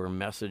that your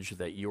message,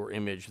 that your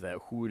image, that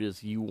who it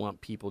is you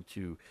want people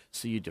to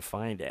see you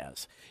defined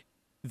as,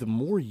 the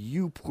more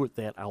you put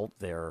that out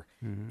there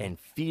and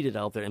feed it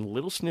out there in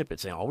little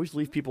snippets, and always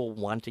leave people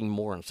wanting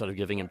more instead of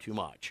giving them too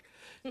much.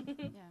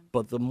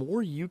 But the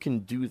more you can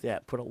do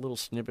that, put out little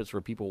snippets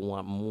where people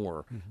want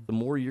more, the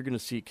more you're going to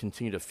see it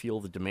continue to feel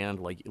the demand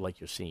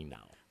like you're seeing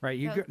now. Right.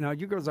 Now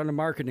you girls are the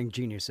marketing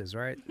geniuses,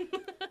 right?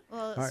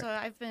 Well, All right. so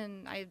I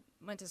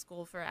went to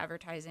school for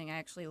advertising. I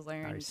actually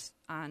learned Nice.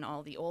 on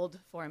all the old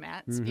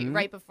formats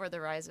right before the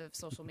rise of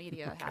social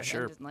media happened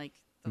Sure. in like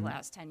the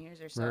last 10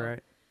 years or so.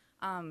 Right.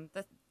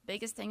 The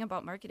biggest thing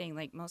about marketing,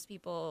 like most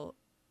people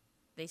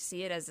they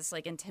see it as this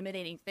like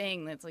intimidating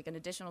thing that's like an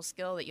additional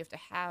skill that you have to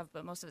have,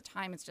 but most of the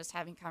time it's just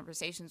having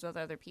conversations with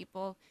other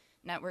people,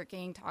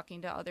 networking,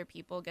 talking to other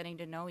people, getting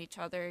to know each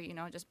other, you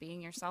know, just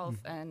being yourself.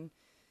 And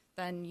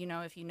then, you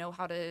know, if you know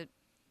how to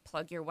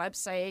plug your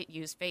website,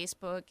 use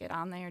Facebook, get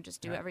on there,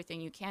 just do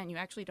everything you can, you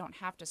actually don't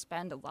have to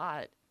spend a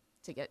lot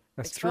to get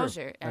That's true.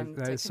 exposure and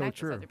That to is so connect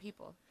true. with other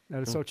people.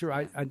 That is so true.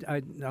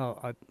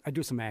 I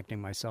do some acting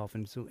myself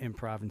and so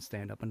improv and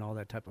stand up and all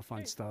that type of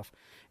fun stuff.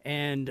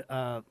 And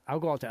I'll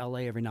go out to LA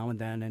every now and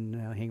then and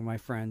hang with my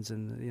friends,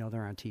 and you know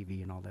they're on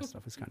TV and all that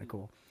stuff. It's kind of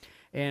cool.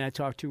 And I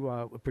talked to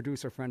a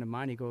producer friend of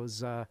mine. He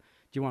goes, "Do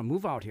you want to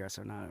move out here?" I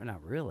said, "No,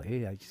 not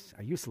really. I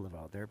used to live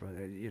out there, but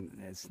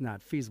it's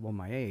not feasible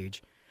my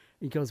age."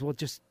 He goes, "Well,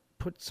 just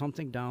put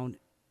something down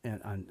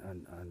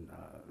on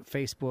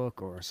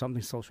Facebook or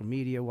something social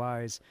media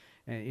wise,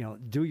 and you know,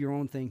 do your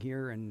own thing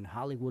here, and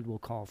Hollywood will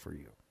call for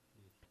you.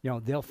 You know,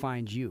 they'll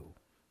find you.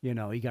 You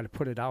know, you got to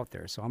put it out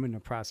there." So I'm in the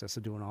process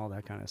of doing all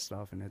that kind of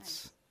stuff, and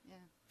it's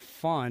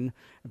fun.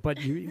 But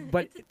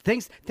but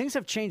things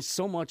have changed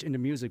so much in the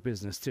music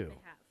business too.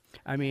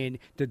 I mean,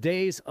 the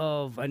days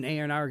of an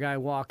A&R guy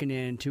walking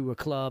into a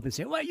club and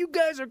saying, "Well, you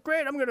guys are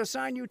great. I'm going to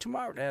sign you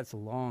tomorrow." That's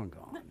long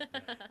gone.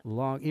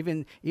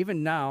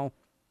 Even now.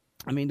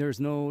 I mean, there's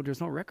no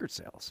record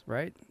sales,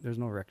 right? There's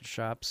no record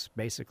shops,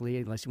 basically,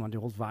 unless you want to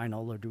hold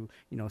vinyl or do,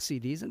 you know,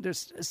 CDs, and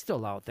it's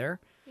still out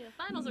there. Yeah,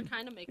 vinyls are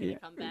kind of making a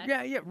comeback.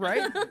 Yeah,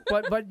 right.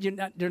 but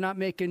they're not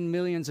making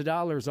millions of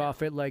dollars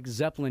off it like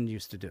Zeppelin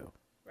used to do.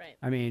 Right.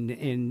 I mean,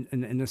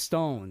 in the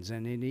Stones,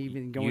 and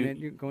even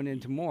going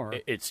into more.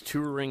 It's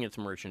touring, it's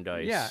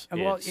merchandise. Yeah,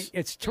 well,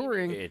 it's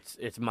touring. It's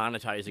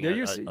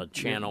monetizing a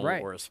channel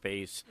right. or a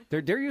space.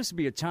 There used to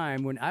be a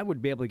time when I would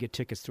be able to get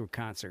tickets to a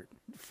concert,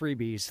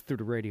 freebies through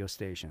the radio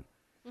station.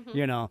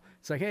 You know,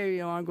 it's like, hey, you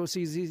know, I'm going to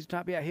see ZZ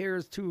Top. Yeah,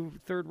 here's 2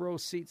 third-row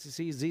seats to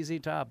see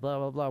ZZ Top, blah,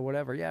 blah, blah,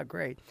 whatever. Yeah,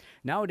 great.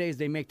 Nowadays,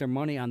 they make their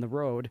money on the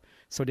road,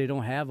 so they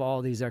don't have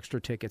all these extra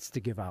tickets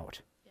to give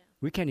out. Yeah.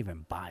 We can't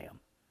even buy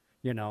them.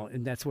 You know,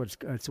 and that's what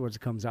it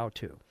comes out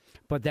to.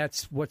 But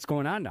that's what's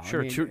going on now.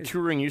 Sure, I mean,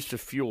 touring used to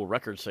fuel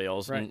record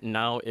sales, right. and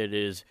now it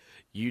is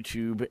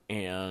YouTube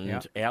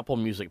and Apple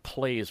Music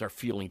plays are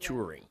fueling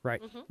touring.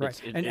 Right,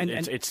 right.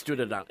 It stood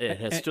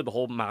the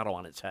whole model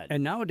on its head.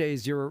 And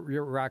nowadays, your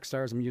rock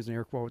stars, I'm using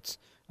air quotes,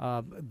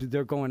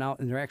 they're going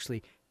out and they're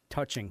actually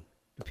touching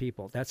the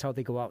people. That's how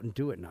they go out and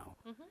do it now.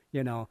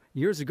 You know,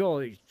 years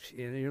ago,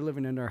 you're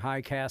living in their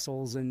high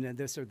castles and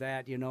this or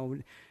that, you know,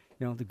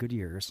 the good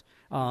years.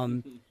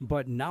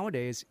 But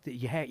nowadays,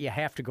 you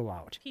have to go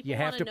out. People you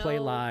have to play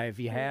know live.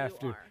 You who have you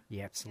to. are.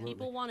 Yeah, absolutely.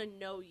 People want to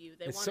know you.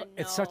 They want to know.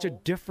 It's such a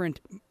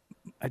different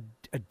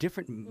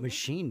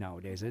machine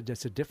nowadays.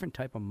 It's a different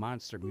type of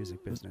monster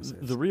music business.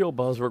 The real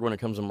buzzword when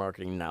it comes to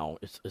marketing now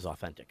is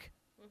authentic.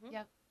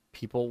 Yep.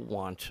 People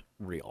want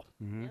real.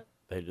 Yep.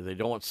 They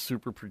don't want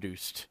super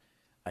produced.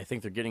 I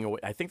think they're getting away.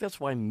 I think that's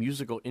why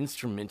musical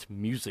instrument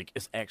music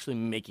is actually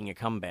making a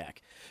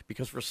comeback,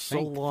 because for so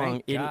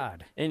long, thank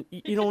God. and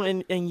you know,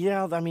 and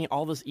yeah, I mean,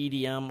 all this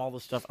EDM, all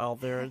this stuff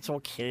out there, it's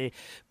okay,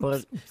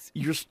 but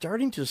you're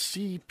starting to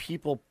see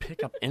people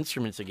pick up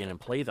instruments again and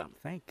play them.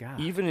 Thank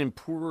God. Even in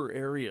poorer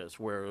areas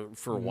where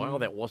for a while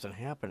that wasn't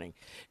happening,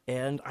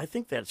 and I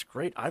think that's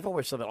great. I've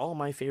always said that all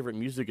my favorite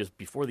music is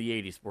before the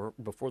 '80s,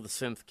 before the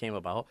synth came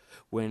about.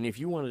 When if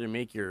you wanted to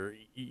make your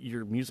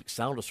music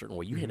sound a certain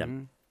way, you had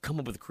to come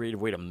up with a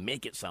creative way to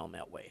make it sound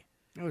that way.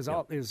 It was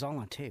all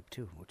on tape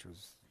too, which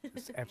was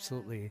just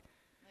absolutely.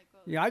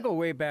 Yeah, I go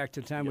way back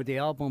to the time with the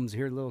albums.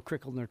 Hear a little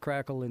crickle and a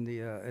crackle in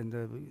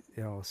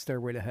the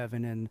Stairway to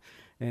Heaven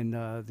and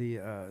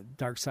the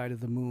Dark Side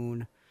of the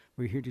Moon.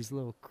 We hear these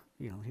little,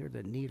 hear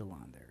the needle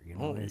on there.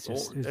 It's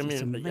just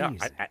amazing.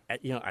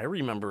 Yeah, I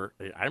remember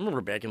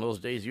back in those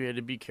days, you had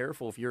to be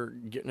careful if you're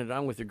getting it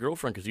on with your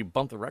girlfriend because you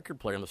bumped the record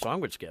player and the song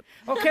would skip.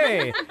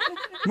 Okay,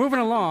 moving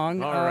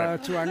along All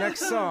right. to our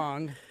next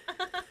song.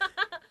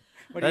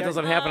 That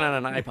doesn't happen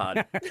on an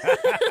iPod.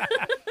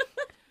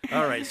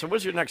 All right, so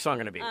what's your next song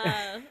going to be?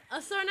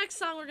 So our next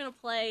song we're gonna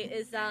play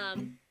is we're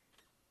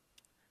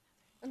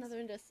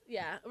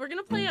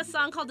gonna play a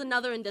song called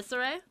 "Another in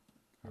Disarray."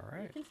 All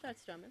right. You can start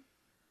strumming.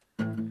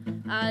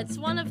 It's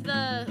one of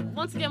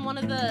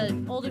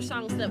the older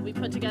songs that we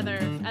put together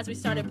as we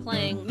started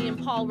playing. Me and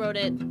Paul wrote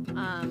it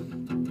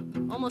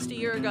almost a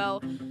year ago,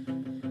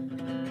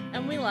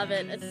 and we love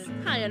it. It's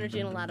high energy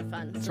and a lot of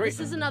fun. So Sweet. this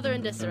is "Another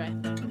in Disarray."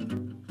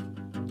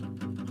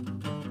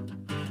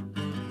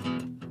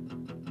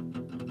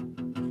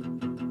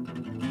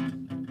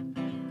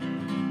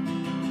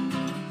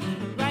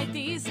 Write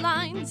these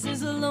lines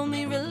is a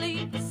lonely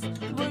release.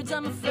 Words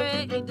I'm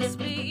afraid to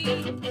speak.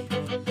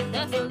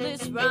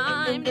 Effortless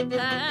rhyme to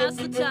pass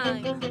the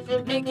time.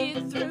 Make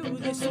it through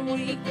this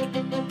week.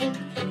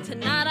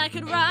 Tonight I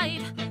could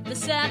write the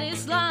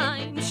saddest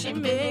line. She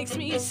makes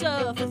me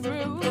suffer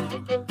through.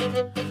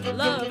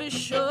 Love is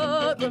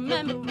short,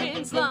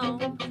 remembering's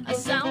long. I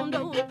sound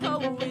old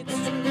poet's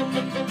true.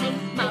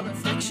 My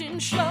reflection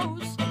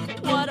shows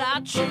what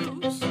I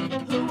choose,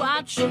 who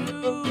I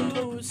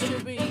choose to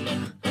be.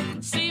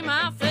 See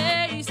my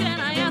face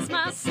and I ask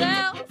myself,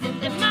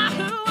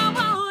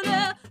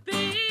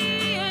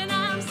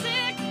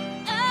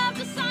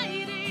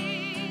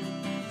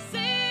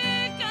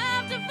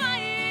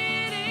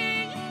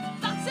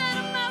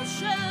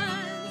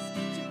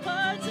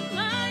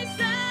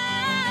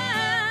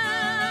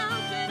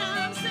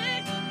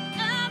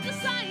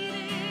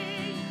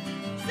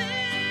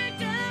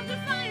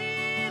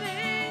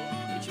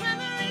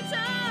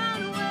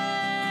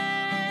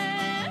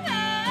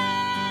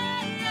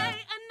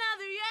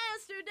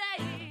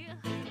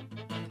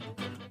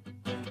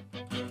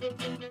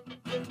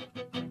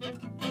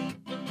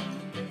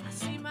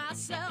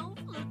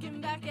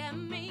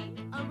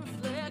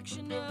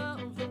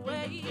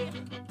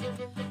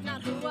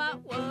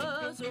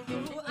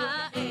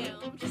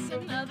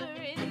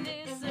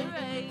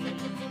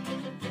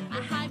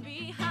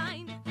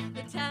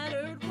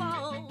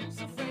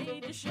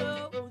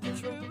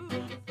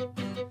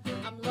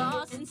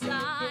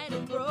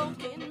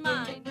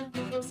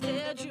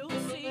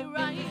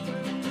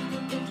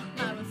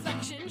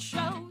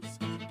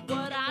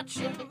 I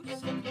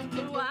choose,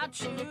 who I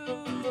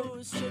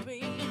choose to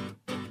be.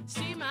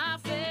 See my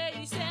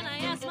face and I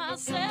ask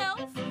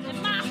myself,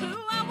 am I who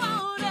I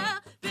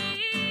wanna be?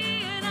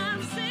 And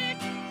I'm sick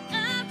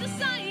of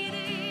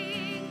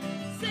deciding,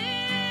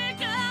 sick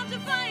of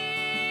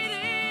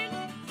dividing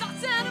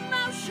thoughts and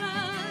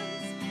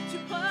emotions, two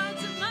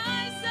parts of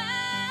myself.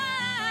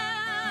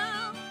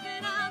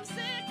 And I'm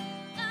sick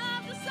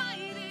of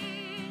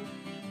deciding,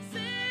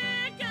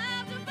 sick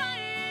of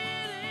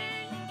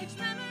dividing each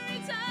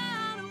memory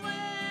torn away.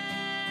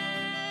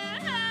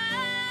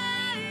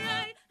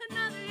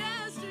 Another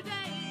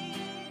yesterday.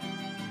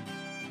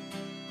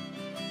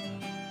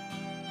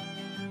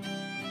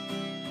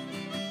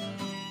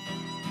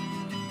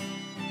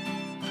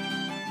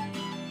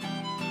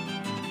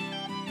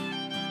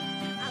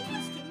 I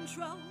lose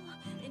control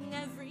in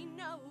every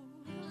note.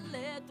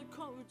 Let the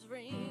chords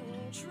ring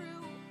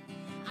true.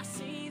 I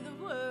see the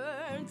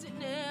words, it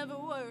never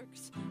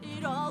works.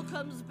 It all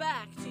comes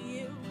back to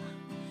you.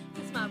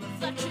 'Cause my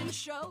reflection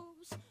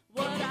shows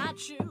what I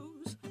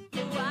choose,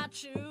 who I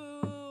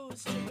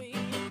choose to be.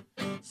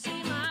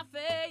 See my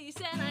face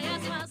and I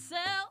ask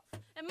myself,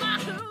 am I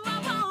who I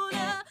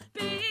wanna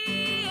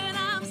be? And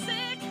I'm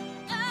sick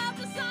of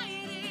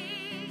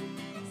deciding,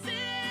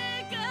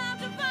 sick of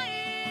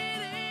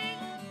dividing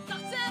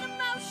thoughts and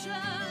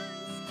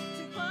emotions,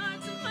 two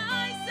parts of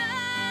myself.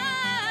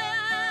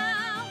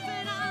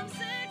 And I'm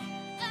sick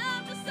of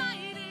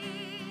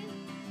deciding,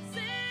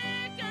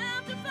 sick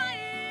of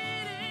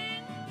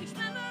dividing each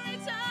memory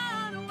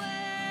torn away.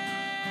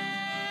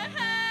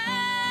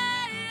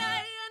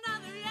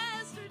 Another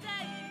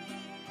yesterday.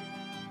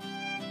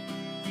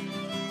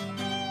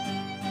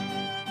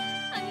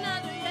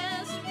 Another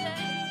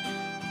yesterday.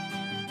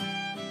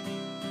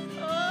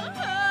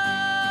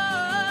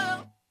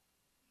 Oh.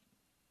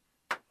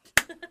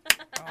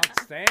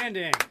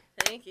 Outstanding.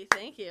 Thank you,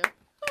 thank you,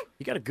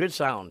 You got a good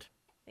sound.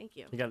 thank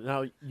you. You got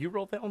now. You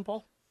wrote that one,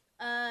 Paul.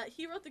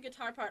 He wrote the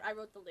guitar part. I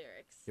wrote the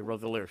lyrics. You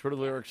wrote the lyrics. What are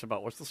the lyrics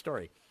about? What's the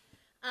story?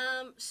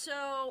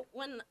 So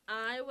when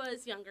I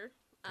was younger,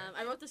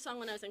 I wrote this song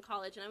when I was in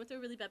college, and I went through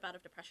a really bad bout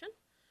of depression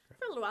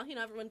for a little while. You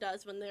know, everyone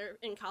does when they're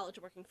in college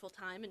working full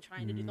time and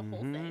trying to do the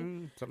whole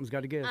thing. Something's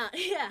got to give.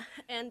 Yeah,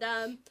 and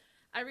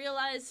I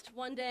realized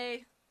one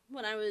day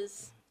when I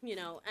was,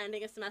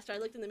 ending a semester, I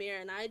looked in the mirror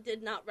and I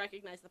did not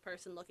recognize the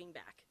person looking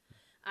back.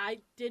 I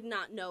did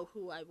not know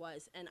who I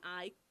was, and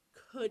I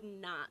could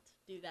not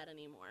do that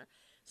anymore.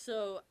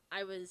 So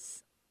I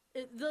was.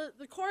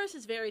 The chorus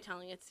is very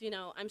telling. It's,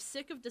 I'm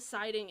sick of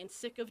deciding and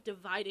sick of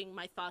dividing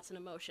my thoughts and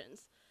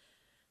emotions.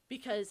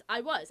 Because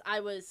I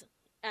was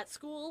at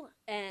school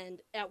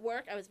and at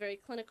work, I was very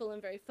clinical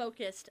and very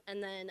focused,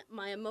 and then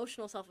my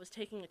emotional self was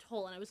taking a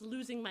toll, and I was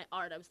losing my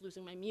art, I was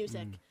losing my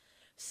music.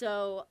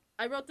 So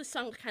I wrote this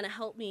song to kind of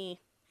help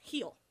me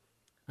heal.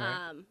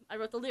 Right. I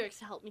wrote the lyrics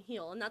to help me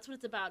heal, and that's what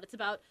it's about. It's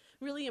about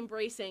really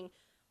embracing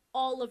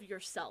all of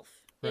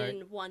yourself Right.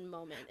 in one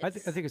moment. I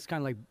think it's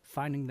kind of like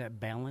finding that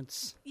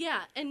balance.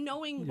 Yeah, and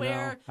knowing you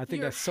where know? I think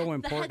your that's so the head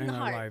important and in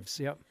the our heart, lives.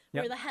 Yep.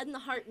 where the head and the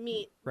heart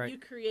meet, Right. you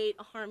create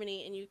a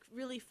harmony, and you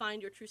really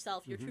find your true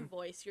self, your true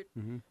voice,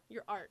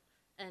 your art,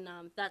 and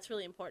that's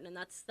really important. And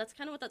that's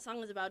kind of what that song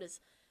was about.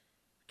 Is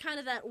kind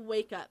of that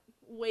wake up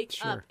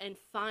Sure. and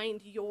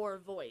find your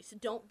voice.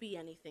 Don't be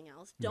anything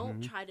else.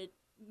 Don't try to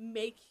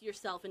make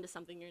yourself into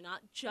something you're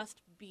not.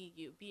 Just be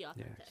you. Be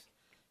authentic. Yes.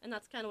 And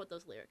that's kind of what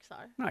those lyrics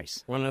are.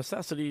 Nice. Well,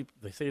 necessity,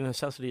 they say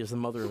necessity is the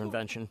mother of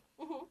invention.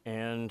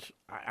 And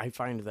I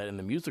find that in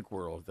the music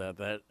world,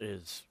 that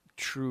is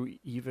true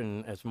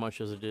even as much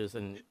as it is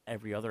in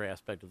every other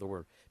aspect of the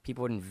world.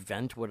 People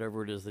invent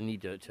whatever it is they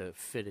need to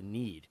fit a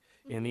need.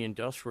 In the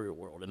industrial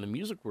world, in the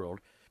music world,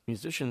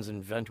 musicians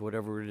invent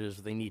whatever it is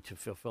they need to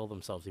fulfill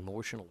themselves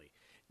emotionally.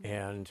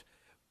 And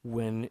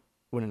when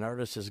an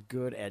artist is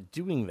good at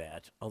doing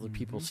that, other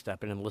people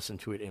step in and listen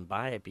to it and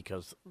buy it,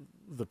 because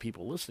the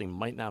people listening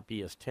might not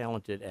be as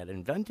talented at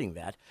inventing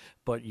that,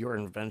 but your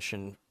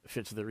invention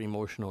fits their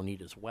emotional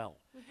need as well.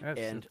 That's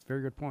And a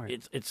very good point.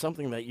 It's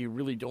something that you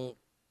really don't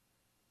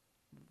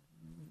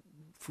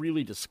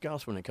freely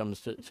discuss when it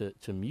comes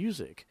to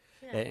music.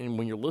 Yeah. And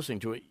when you're listening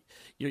to it,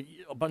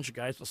 a bunch of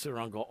guys will sit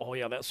around and go, oh,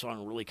 yeah, that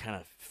song really kind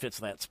of fits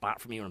that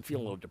spot for me when I'm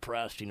feeling a little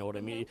depressed, you know what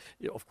I mean?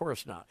 Of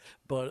course not.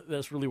 But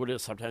that's really what it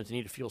is. Sometimes you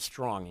need to feel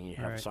strong, and you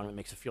have a Right. song that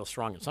makes you feel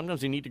strong. And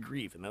sometimes you need to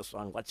grieve, and that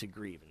song lets you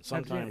grieve. And Yeah,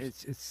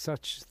 sometimes it's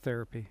such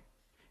therapy.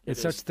 It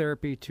It's such is.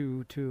 therapy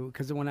to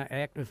because when I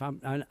act, if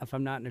I'm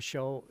not in a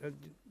show,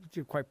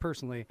 quite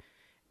personally,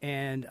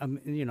 and I'm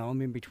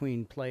in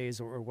between plays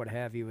or what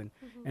have you,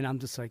 and I'm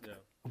just like,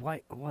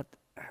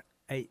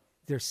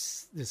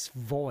 there's this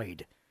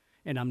void,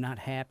 and I'm not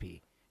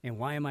happy. And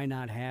why am I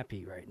not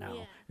happy right now?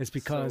 Yeah. It's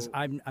because So-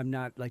 I'm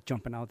not like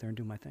jumping out there and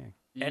doing my thing.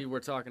 You were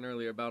talking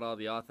earlier about all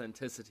the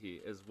authenticity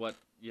is what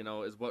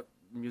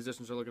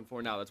musicians are looking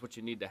for now. That's what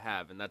you need to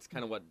have, and that's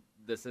kind of what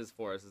this is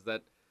for us. Is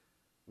that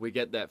we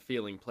get that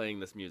feeling playing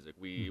this music.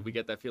 We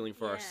get that feeling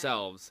for Yeah.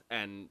 ourselves,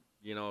 and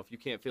if you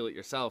can't feel it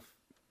yourself,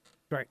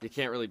 Right. You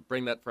can't really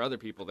bring that for other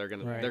people. They're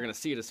gonna Right. they're gonna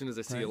see it as soon as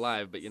they see you Right.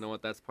 live. But you know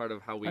what? That's part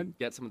of how we I'm-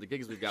 get some of the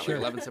gigs we've got. Sure.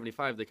 Like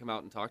 1175, they come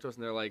out and talk to us,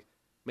 and they're like,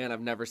 "Man,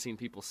 I've never seen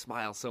people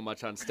smile so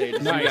much on stage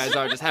as Nice. you guys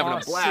are, just having Oh,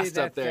 a see, blast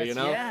up there." You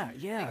that's- know?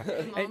 Yeah,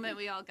 The yeah. moment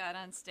we all got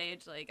on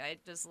stage, like I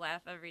just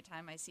laugh every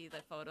time I see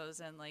the photos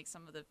and like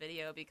some of the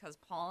video because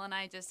Paul and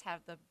I just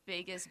have the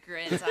biggest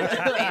grins on our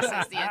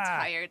faces the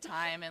entire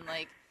time, and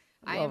like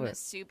I Love am a it.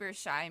 super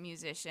shy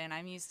musician.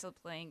 I'm used to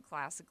playing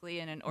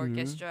classically in an Mm-hmm.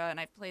 orchestra, and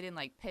I've played in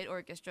like pit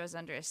orchestras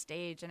under a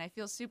stage, and I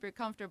feel super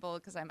comfortable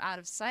because I'm out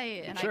of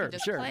sight and I Sure, can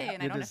just sure. play,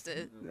 and You I don't just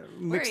have to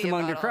Mixed worry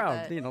among the about all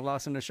crowd, that. you know,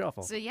 lost in the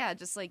shuffle. So yeah,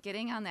 just like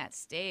getting on that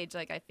stage,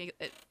 like I think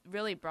it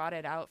really brought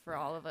it out for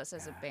all of us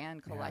as a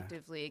band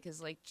collectively.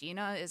 Because like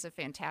Gina is a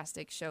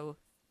fantastic show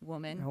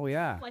woman, Oh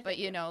yeah. Like, but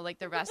you know, like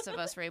the rest of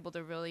us were able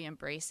to really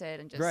embrace it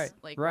and just Right,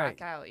 like right,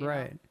 rock out. You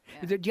right. know?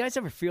 Yeah. Do you guys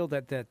ever feel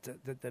that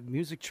the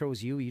music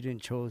chose you? You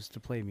didn't chose to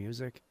play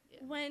music.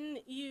 when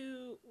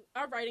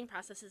our writing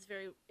process is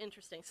very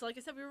interesting. So like I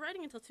said, we were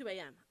writing until 2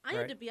 a.m. I Right.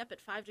 had to be up at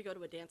 5 to go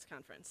to a dance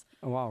conference.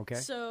 Oh wow. Okay.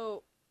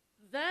 So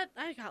that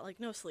I got like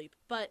no sleep,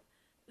 but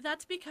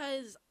that's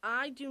because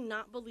I do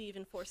not believe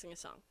in forcing a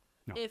song.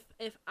 No. If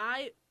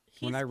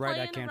When I write, I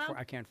playing can't. around-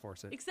 I can't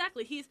force it.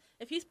 Exactly.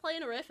 If he's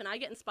playing a riff and I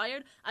get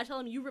inspired, I tell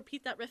him you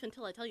repeat that riff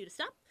until I tell you to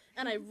stop,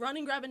 and I run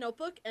and grab a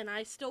notebook and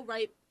I still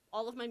write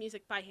all of my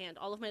music by hand,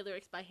 all of my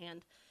lyrics by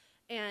hand.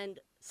 And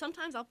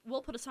sometimes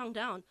we'll put a song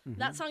down. Mm-hmm.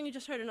 That song you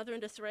just heard, Another in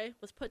Disarray,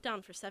 was put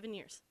down for 7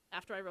 years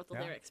after I wrote the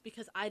Yeah. lyrics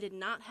because I did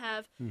not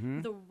have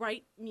Mm-hmm. the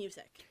right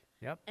music.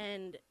 Yep.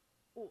 And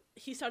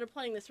he started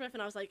playing this riff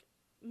and I was like,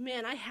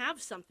 man, I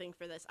have something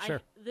for this.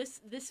 Sure.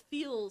 This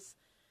feels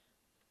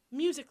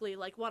musically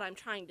like what I'm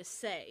trying to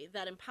say,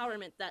 that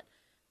empowerment, that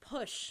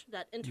push,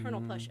 that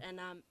internal push. Mm-hmm.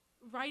 And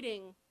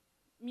writing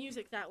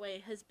music that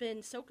way has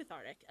been so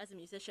cathartic as a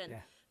musician. Yeah.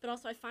 But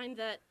also I find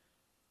that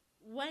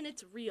when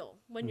it's real,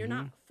 when you're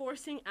not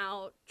forcing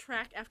out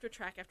track after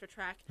track after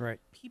track, Right.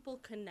 people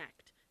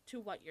connect to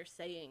what you're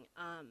saying,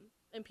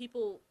 and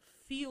people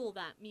feel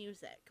that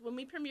music. When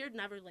we premiered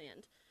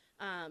Neverland,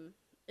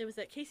 it was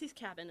at Casey's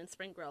Cabin in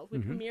Spring Grove. We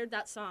premiered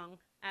that song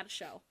at a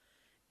show,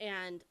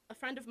 and a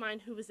friend of mine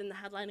who was in the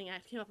headlining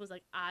act came up and was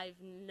like,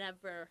 "I've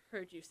never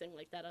heard you sing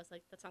like that." I was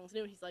like, "That song's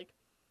new." He's like,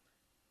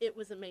 "It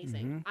was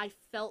amazing. I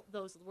felt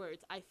those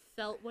words. I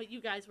felt what you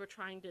guys were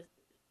trying to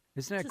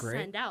Isn't that to great?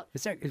 send out."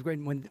 It's great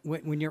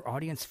when your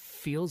audience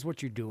feels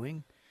what you're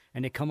doing,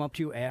 and they come up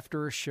to you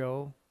after a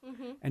show,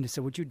 and they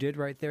say what you did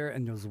right there,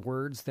 and those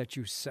words that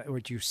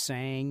what you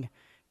sang,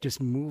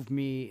 just moved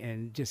me,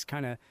 and just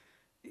kind of.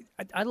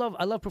 I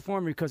love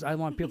performing because I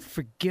want people to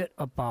forget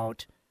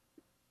about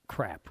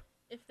crap.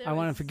 If there I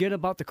want to was- forget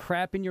about the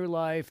crap in your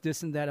life,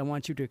 this and that. I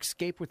want you to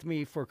escape with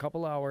me for a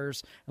couple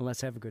hours, and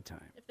let's have a good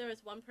time. If there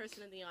is one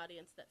person in the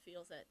audience that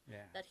feels it,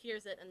 Yeah. that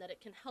hears it, and that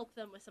it can help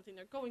them with something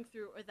they're going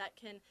through, or that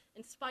can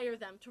inspire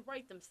them to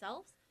write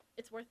themselves,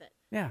 it's worth it.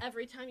 Yeah.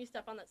 Every time you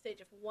step on that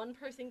stage, if one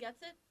person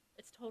gets it,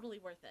 it's totally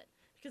worth it.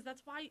 Because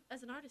that's why,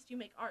 as an artist, you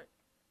make art.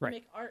 You Right.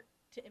 make art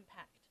to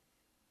impact.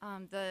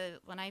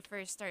 When I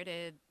first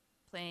started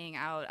playing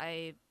out,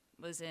 I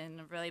was in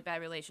a really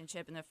bad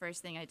relationship, and the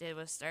first thing I did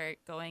was start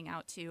going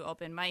out to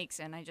open mics,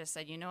 and I just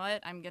said, you know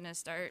what, I'm gonna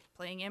start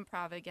playing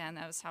improv again.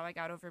 That was how I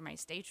got over my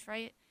stage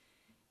fright.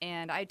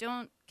 And I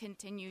don't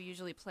continue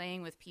usually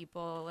playing with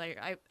people. Like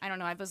I don't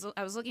know. I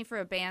was looking for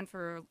a band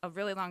for a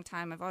really long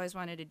time. I've always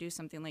wanted to do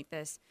something like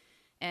this,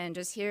 and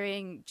just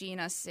hearing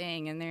Gina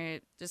sing and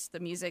they're just the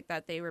music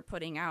that they were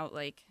putting out,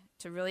 like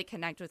to really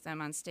connect with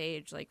them on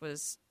stage, like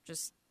was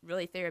just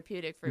really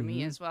therapeutic for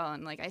me as well.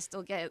 And like I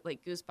still get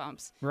like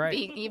goosebumps,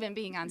 Right.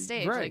 being on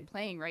stage, Right. like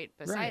playing right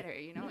beside her,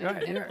 you know.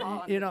 Right. and Paul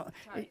on You the know,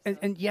 guitar, and, so.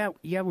 and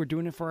yeah, we're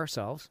doing it for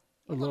ourselves.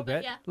 A little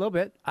bit, yeah. a little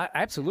bit.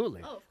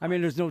 Absolutely. Oh, of I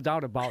mean, there's no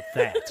doubt about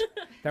that.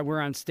 That we're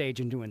on stage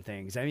and doing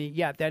things. I mean,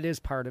 yeah, that is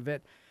part of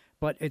it,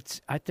 but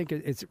I think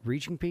it's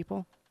reaching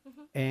people,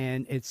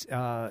 and it's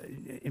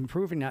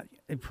improving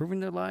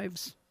their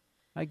lives.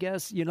 I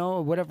guess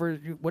whatever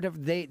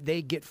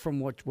they get from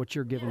what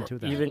you're giving to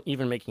them.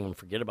 Even making them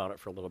forget about it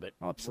for a little bit.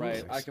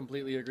 Absolutely. Right. I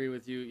completely agree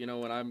with you. You know,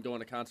 when I'm going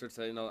to concerts,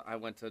 I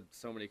went to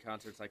so many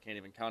concerts I can't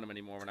even count them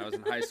anymore. When I was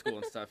in high school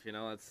and stuff,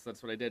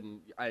 that's what I did.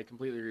 And I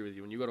completely agree with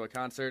you. When you go to a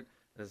concert,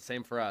 it's the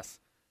same for us.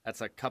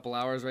 That's a couple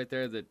hours right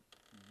there that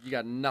you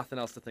got nothing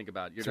else to think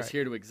about. You're That's just right.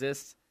 here to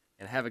exist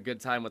and have a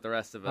good time with the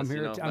rest of us. I'm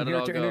here. Let I'm it here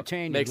all to go.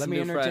 entertain you. Make Let some me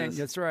new entertain. friends.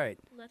 That's right.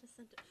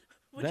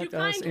 Would you Let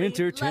us kindly let us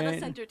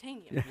entertain-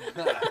 entertain you?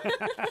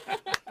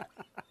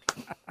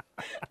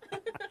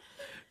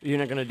 You're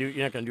not gonna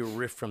do a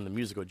riff from the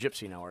musical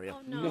Gypsy now, are you?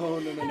 Oh, no.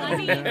 I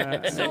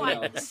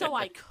mean, so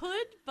I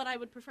could, but I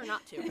would prefer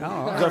not to. Oh,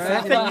 all The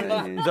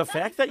right.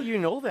 fact that you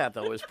know that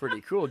though is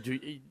pretty cool. Do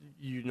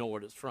you know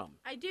what it's from?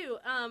 I do.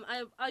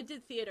 I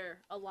did theater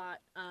a lot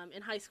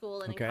in high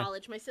school and Okay. in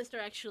college. My sister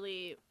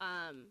actually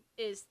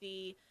is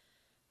the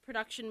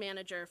production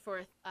manager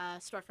for a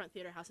storefront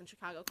theater house in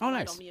Chicago called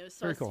nice. Idle Muse.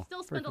 So Very I cool. still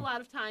Very spend cool. a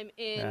lot of time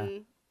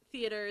in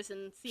theaters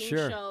and seeing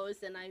Sure.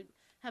 shows, and I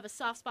have a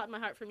soft spot in my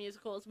heart for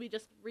musicals. We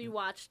just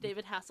rewatched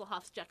David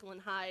Hasselhoff's Jekyll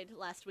and Hyde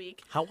last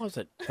week. How was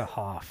it? The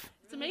Hoff.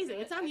 It's amazing.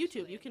 It's on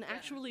YouTube. You can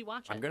actually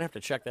watch it. I'm gonna have to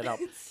check that out.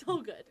 It's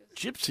so good.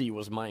 Gypsy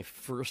was my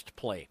first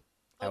play.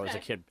 I was a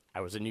Okay. kid.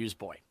 I was a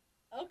newsboy.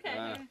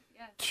 Okay.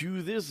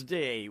 To this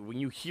day, when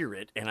you hear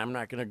it, and I'm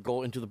not going to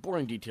go into the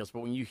boring details, but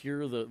when you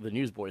hear the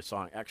Newsboy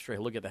song, Extra,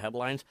 look at the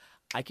headlines,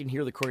 I can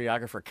hear the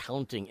choreographer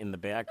counting in the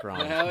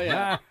background. Hell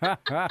yeah.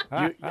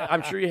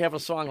 I'm sure you have a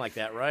song like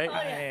that, right? Oh,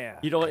 yeah.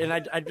 You know, and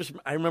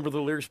I remember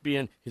the lyrics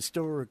being,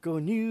 historical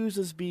news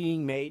is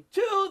being made,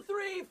 2,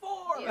 3,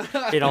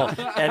 4. You know,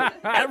 and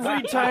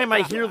every time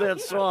I hear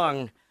that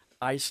song,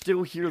 I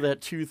still hear that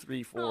 2,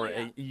 3, 4. Oh,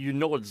 yeah. You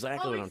know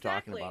exactly Oh, what I'm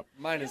talking exactly. about.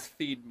 Mine is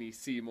Feed Me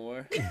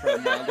Seymour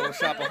from Little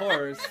Shop of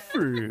Horrors.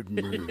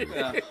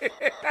 Yeah.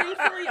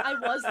 Thankfully, I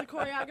was the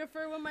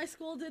choreographer when my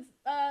school did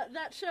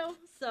that show,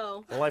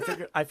 so Well,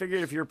 I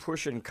figured if you're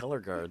pushing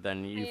color guard,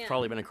 then you've am.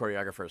 probably been a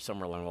choreographer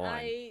somewhere along the line.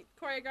 I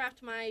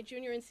choreographed my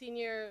junior and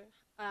senior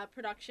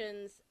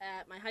productions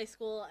at my high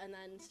school, and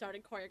then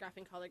started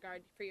choreographing color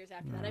guard for years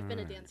after that. I've been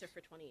a dancer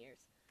for 20 years.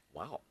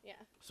 Wow. Yeah,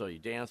 So you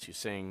dance, you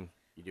sing,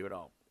 you do it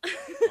all.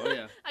 Oh,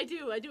 yeah. I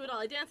do it all.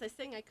 I dance, I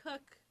sing, I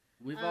cook.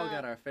 We've all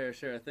got our fair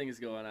share of things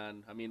going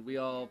on. I mean, we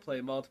all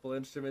play multiple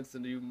instruments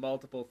and do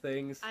multiple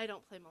things. I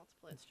don't play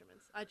multiple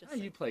instruments. I just Oh,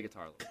 you sing. play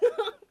guitar. a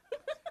little.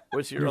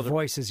 What's your Your other?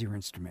 voice is your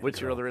instrument. What's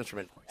your girl. other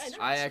instrument?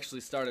 I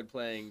actually started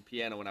playing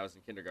piano when I was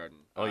in kindergarten.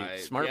 Oh, you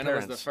smart piano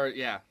was parents. the first.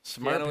 Yeah,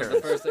 Smart piano was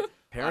parents. the first thing.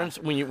 Parents,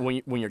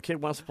 when your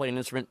kid wants to play an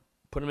instrument,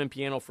 put them in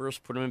piano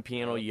first. Put them in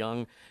piano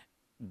young.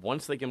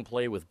 Once they can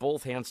play with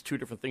both hands, 2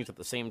 different things at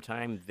the same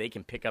time, they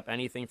can pick up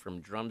anything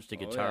from drums to Oh,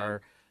 yeah.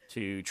 guitar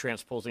to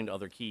transposing to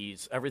other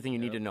keys. Everything you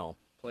need to know.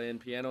 Playing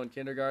piano in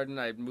kindergarten.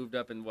 I moved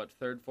up in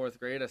 3rd, 4th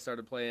grade. I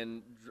started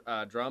playing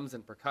drums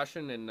and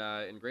percussion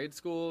in grade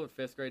school. In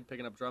 5th grade,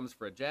 picking up drums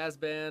for a jazz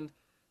band,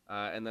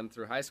 and then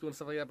through high school and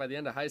stuff like that. By the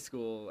end of high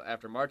school,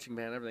 after marching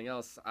band and everything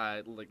else,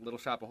 I like Little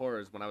Shop of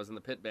Horrors. When I was in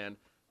the pit band,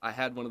 I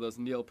had one of those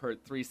Neil Peart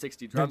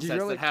 360 drum Did you sets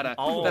really? that had a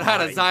Oh that had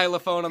my a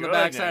xylophone on the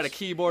backside, a goodness.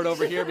 keyboard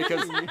over here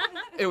because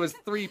it was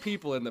 3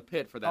 people in the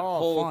pit for that Oh,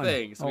 whole fun.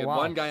 thing. So we Oh, had wow.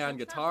 one guy on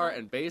guitar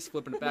and bass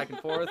flipping it back and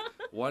forth,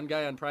 one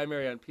guy on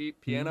primary on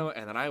piano,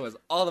 and then I was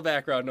all the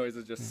background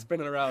noises just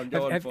spinning around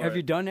going for Have it.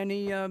 you done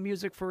any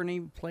music for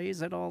any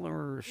plays at all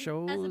or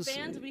shows?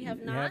 band, we have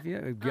Have not. you?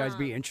 Would you guys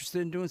be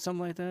interested in doing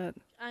something like that?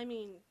 I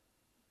mean,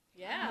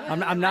 yeah.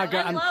 I'm not I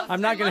gonna love-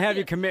 I'm not I gonna love have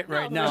you it. commit No,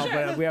 right for now, sure.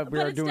 but we But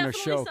are it's doing a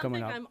definitely show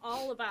coming something up. I'm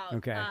all about.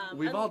 Okay.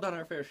 We've I'm- all done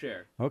our fair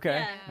share. Okay,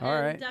 Yeah, all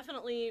and right.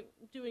 definitely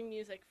doing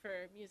music for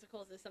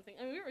musicals is something.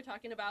 I mean, we were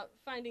talking about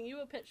finding you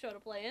a pit show to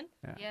play in.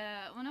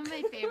 Yeah, one of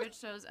my favorite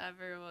shows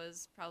ever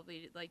was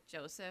probably like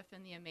Joseph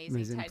and the Amazing,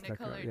 Amazing Technicolor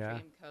Technicolor, yeah.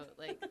 Dreamcoat.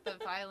 Like the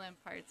violin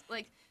parts.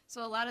 Like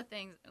so a lot of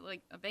things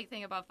like a big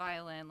thing about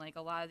violin, like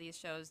a lot of these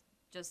shows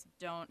just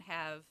don't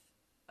have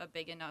a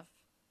big enough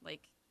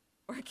like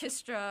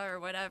orchestra or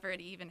whatever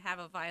to even have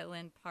a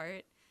violin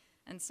part.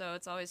 And so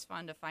it's always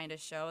fun to find a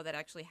show that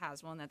actually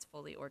has one that's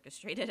fully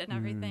orchestrated and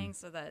everything.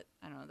 So that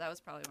I don't know, that was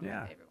probably one of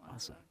Yeah, my favorite ones.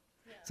 awesome.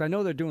 So I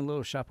know they're doing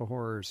Little Shop of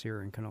Horrors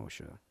here in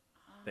Kenosha.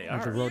 They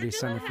At the are. Rhody We're gonna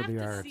Center for have the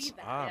to Arts. see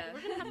that. Ah.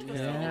 We're gonna have to go.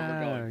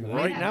 Yeah,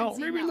 Right I now, haven't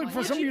seen maybe that look one for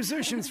yet. some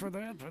musicians for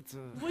that.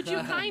 But Would you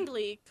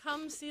kindly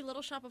come see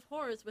Little Shop of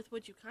Horrors with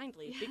Would You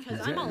Kindly?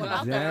 Because I'm all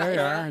about there that. you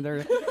are.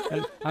 There,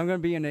 and I'm going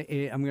to be in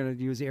I'm going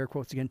to use air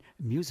quotes again.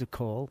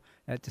 Musical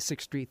at the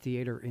 6th Street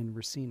Theater in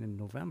Racine in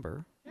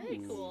November. Very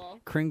cool.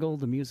 Kringle,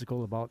 the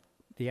musical about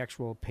the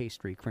actual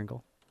pastry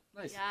Kringle.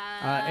 Nice.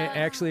 Yeah.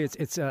 Actually,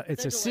 it's a They're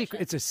sequel. delicious.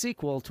 It's a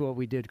sequel to what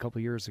we did a couple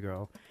years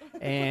ago,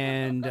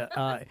 and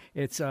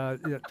it's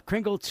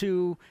Kringle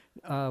 2,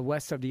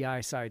 West of the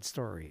Eye Side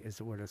Story is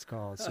what it's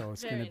called. So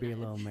it's going Very to be a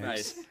little mix.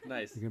 Nice,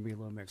 nice. It's going to be a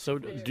little mix. So,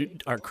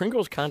 are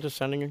Kringles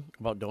condescending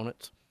about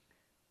donuts?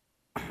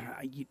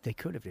 They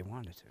could if they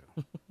wanted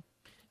to.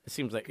 It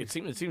seems like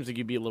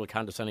you'd be a little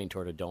condescending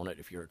toward a donut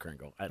if you're a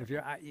Kringle. I don't If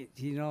you're,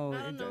 you know,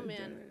 I don't know,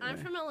 man. I'm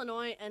from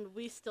Illinois, and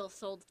we still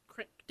sold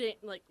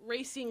like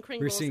racing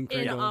Kringles Racing in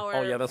Kringle. our.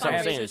 Oh yeah, that's what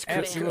I'm saying. fundraisers It's,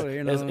 committee. Absolutely,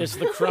 you it's, know. it's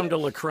the creme de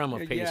la creme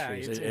of Yeah,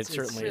 pastries. it it's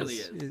certainly really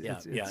is.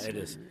 is. Yeah, it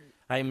is.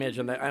 I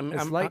imagine that.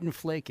 It's light and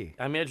flaky.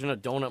 I imagine a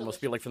donut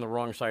must be like from the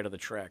wrong side of the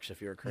tracks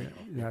if you're a Kringle.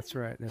 That's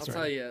right. That's I'll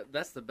right. tell you,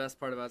 that's the best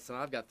part about it. So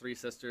I've got 3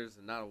 sisters,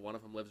 and not one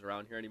of them lives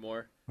around here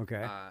anymore.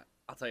 Okay.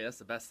 I'll tell you, that's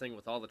the best thing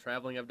with all the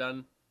traveling I've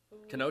done.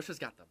 Kenosha's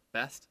got the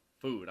best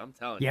food. I'm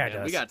telling Yeah, you, it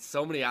man. We does. got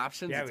so many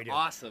options. Yeah, It's we do.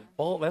 awesome.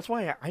 Well, that's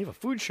why I have a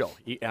food show.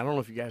 I don't know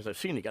if you guys have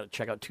seen it. You got to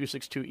check out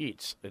 262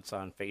 Eats. It's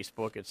on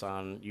Facebook. It's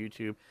on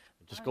YouTube.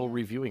 Just go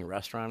reviewing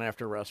restaurant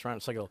after restaurant.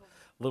 It's like a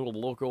little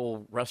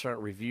local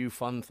restaurant review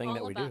fun thing All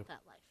that we about do. that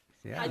life.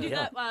 Yeah. I do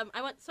Yeah. that.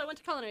 I went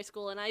to culinary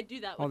school, and I do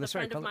that Oh, with a that's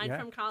right, friend of mine yeah.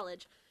 from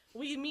college.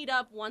 We meet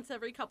up once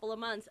every couple of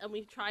months, and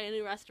we try a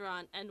new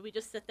restaurant, and we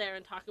just sit there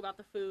and talk about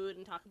the food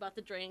and talk about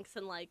the drinks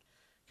and like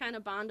kind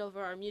of bond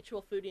over our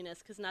mutual foodiness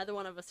because neither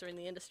one of us are in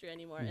the industry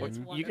anymore. And it's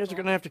wonderful. You guys are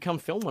going to have to come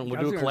film one. We'll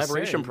I was do a gonna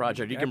collaboration say,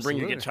 project. You can bring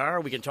your absolutely.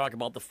 guitar. We can talk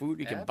about the food.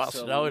 You can bust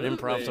it out,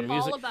 improv some Absolutely.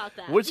 music. all about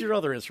that. What's your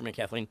other instrument,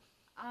 Kathleen?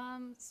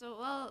 So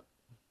well,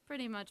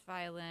 pretty much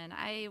violin.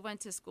 I went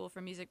to school for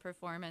music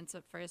performance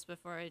at first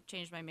before I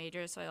changed my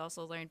major, so I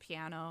also learned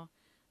piano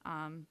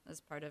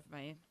as part of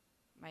my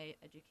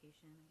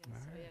education, I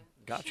guess. So, yeah.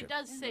 Gotcha. She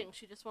does sing.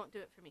 She just won't do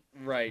it for me.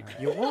 Right.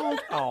 You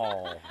won't?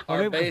 Oh.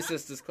 Our maybe-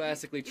 bassist is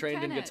classically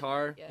trained in kinda-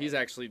 guitar. yeah. He's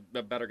actually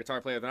a better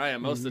guitar player than I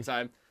am most of the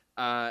time.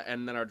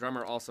 And then our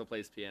drummer also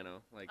plays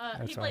piano. Like, He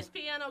That's plays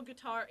piano,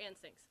 guitar, and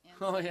sings.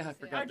 oh yeah, I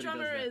forgot Our that he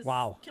drummer does that. is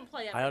Wow. can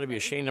play. I ought to be everything.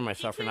 ashamed of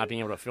myself for He not can- being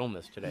able to film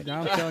this today.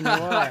 I'm telling you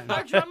what.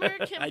 Our drummer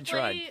can I play.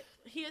 tried.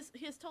 He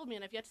has told me,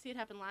 and I've yet to see it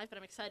happen live, but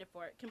I'm excited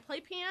for it. Can play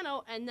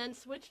piano and then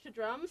switch to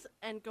drums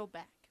and go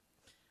back.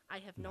 I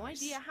have no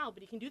idea how,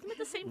 but he can do them at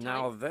the same time.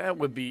 Now that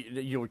would be,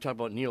 you were talking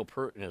about Neil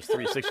Peart and his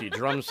 360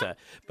 drum set,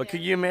 but could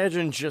you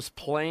imagine just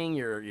playing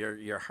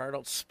your heart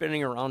out,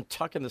 spinning around,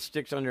 tucking the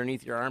sticks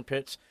underneath your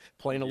armpits,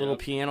 playing a little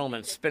piano, and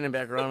then spinning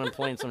back around and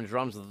playing some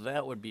drums?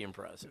 That would be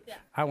impressive. Yeah,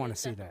 I want to it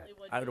see that. definitely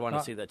would I would be. want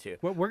to see that too.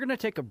 Well, we're going to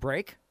take a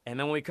break. And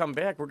then when we come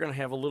back, we're going to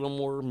have a little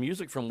more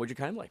music from Would You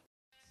Kindly?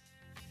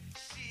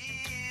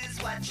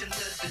 She's watching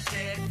the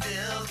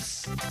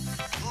detectives.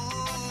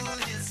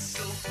 Ooh, he's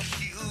so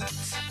cute.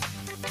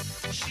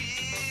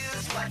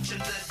 She's watching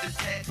the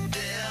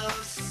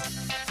detectives.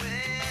 When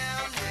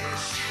they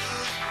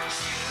shoot.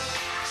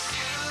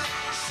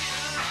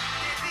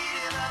 They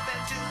beat it up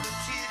until the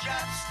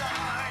teardrops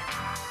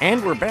start.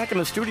 And we're back in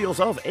the studios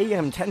of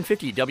AM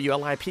 1050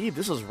 WLIP.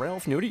 This is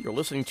Ralph Nudie. You're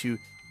listening to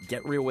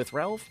Get Real with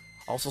Ralph.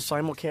 Also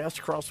simulcast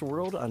across the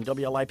world on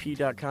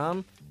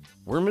WLIP.com.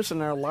 We're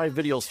missing our live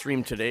video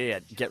stream today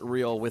at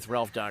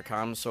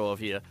GetRealWithRalph.com. So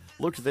if you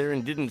looked there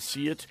and didn't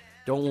see it,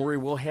 don't worry.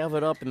 We'll have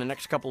it up in the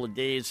next couple of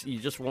days. You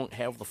just won't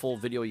have the full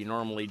video you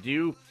normally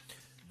do.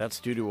 That's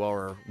due to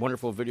our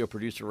wonderful video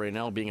producer right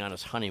now being on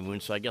his honeymoon.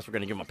 So I guess we're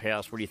going to give him a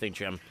pass. What do you think,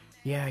 Jim?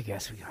 Yeah, I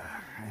guess we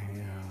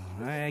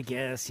are. I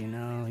guess, he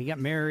got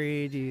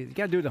married. You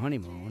got to do the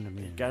honeymoon. I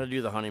mean, Got to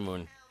do the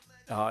honeymoon.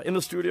 In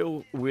the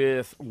studio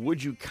with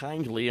Would You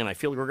Kindly, and I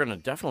feel like we're going to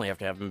definitely have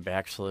to have him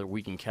back so that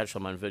we can catch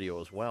them on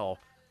video as well.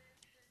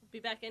 Be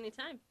back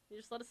anytime. You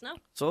just let us know.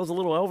 So there's a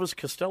little Elvis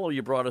Costello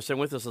you brought us in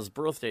with us his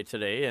birthday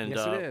today, and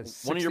yes, it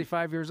is. one of your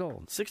 65 years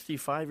old.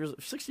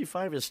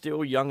 65 is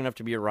still young enough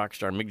to be a rock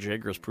star. Mick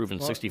Jagger has proven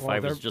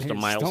 65 is just a hey,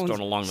 milestone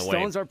along the way.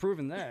 Stones are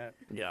proving that.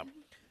 Yeah.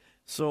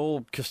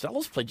 So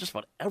Costello's played just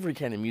about every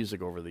kind of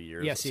music over the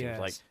years. Yes, it he seems has.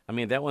 like. I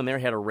mean, that one there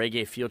had a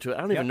reggae feel to it.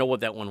 I don't even know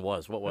what that one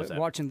was. What was that?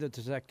 Watching the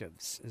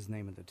Detectives is the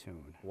name of the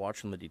tune.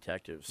 Watching the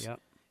Detectives.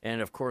 Yep.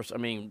 And of course, I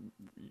mean,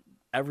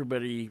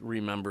 everybody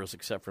remembers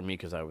except for me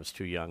because I was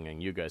too young,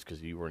 and you guys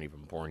because you weren't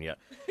even born yet.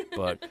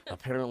 But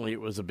apparently,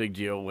 it was a big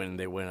deal when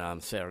they went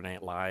on Saturday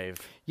Night Live.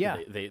 Yeah.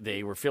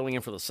 They were filling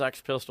in for the Sex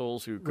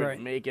Pistols who couldn't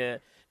Right. make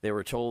it. They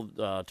were told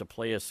to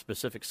play a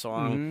specific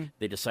song. Mm-hmm.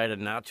 They decided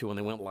not to, and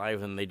they went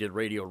live and they did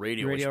Radio,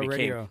 Radio, which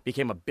Radio.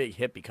 became a big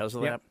hit because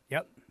of that.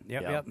 Yep.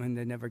 Yeah. And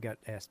they never got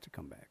asked to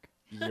come back.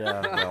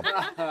 Yeah.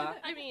 Well,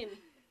 I mean,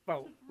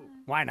 Well,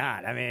 why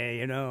not? I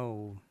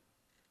mean,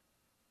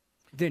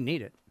 didn't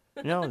need it.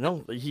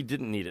 no, he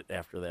didn't need it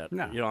after that.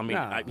 No, I mean,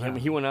 no.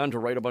 he went on to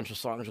write a bunch of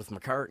songs with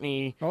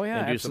McCartney. Oh, yeah,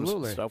 and do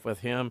absolutely. some stuff with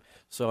him.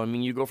 So I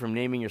mean, you go from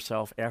naming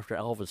yourself after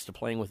Elvis to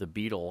playing with a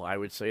Beatle. I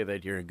would say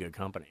that you're in good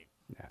company.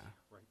 Yeah.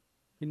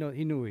 He knew what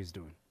he was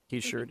doing. He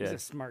sure He's did. a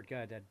smart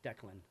guy, that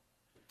Declan.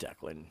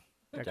 Declan.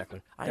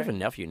 I have a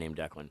nephew named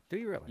Declan. Do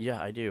you really?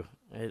 Yeah, I do.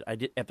 I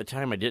did at the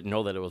time. I didn't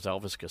know that it was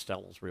Elvis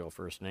Costello's real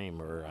first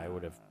name, or I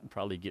would have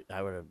probably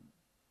I would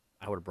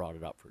have brought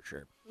it up for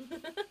sure.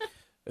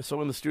 So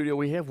in the studio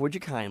we have Would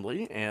You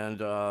Kindly,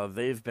 and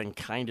they've been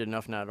kind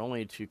enough not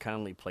only to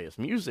kindly play us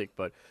music,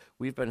 but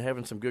we've been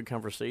having some good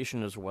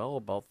conversation as well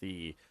about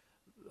the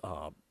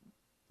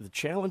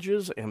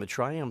challenges and the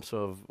triumphs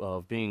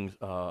of being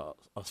a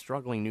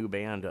struggling new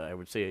band. I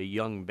would say a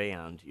young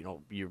band.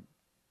 You're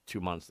 2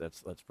 months.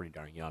 That's pretty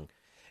darn young,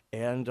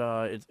 and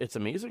it's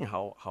amazing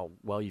how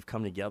well you've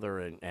come together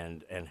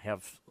and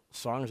have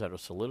songs that are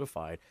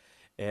solidified.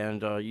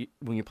 And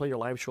when you play your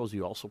live shows,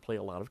 you also play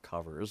a lot of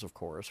covers, of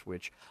course,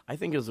 which I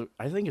think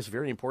is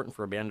very important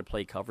for a band to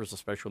play covers,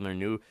 especially when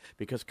they're new,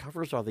 because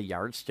covers are the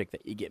yardstick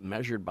that you get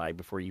measured by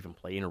before you even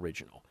play an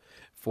original.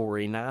 For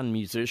a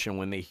non-musician,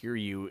 when they hear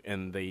you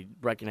and they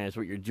recognize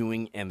what you're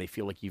doing and they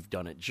feel like you've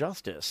done it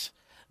justice,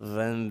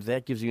 then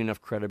that gives you enough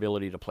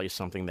credibility to play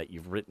something that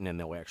you've written and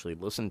they'll actually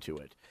listen to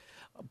it.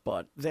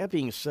 But that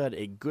being said,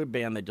 a good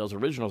band that does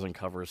originals and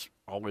covers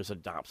always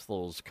adopts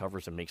those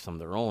covers and makes them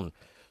their own.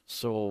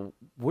 So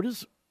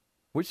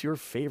what's your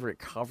favorite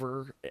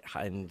cover,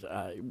 and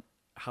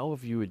how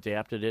have you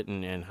adapted it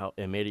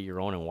and made it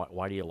your own, and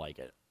why do you like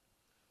it?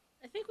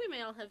 I think we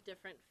may all have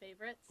different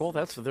favorites. Well,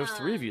 there's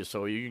three of you,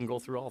 so you can go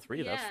through all three.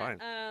 Yeah, That's fine.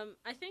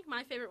 I think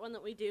my favorite one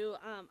that we do,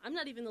 I'm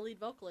not even the lead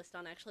vocalist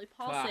on, actually.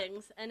 Paul Ah.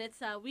 sings, and it's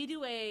we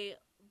do a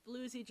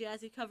bluesy,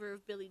 jazzy cover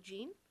of Billie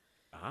Jean.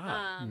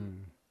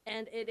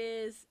 And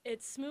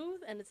it's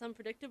smooth and it's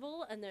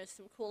unpredictable, and there's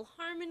some cool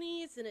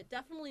harmonies, and it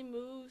definitely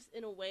moves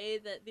in a way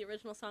that the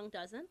original song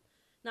doesn't.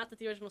 Not that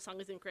the original song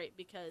isn't great,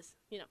 because,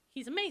 you know,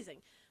 he's amazing.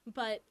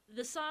 But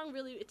the song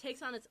really, it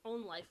takes on its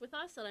own life with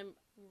us, and I'm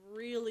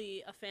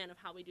really a fan of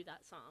how we do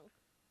that song.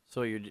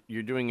 So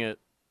you're doing it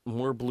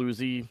more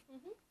bluesy.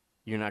 Mm-hmm.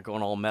 You're not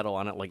going all metal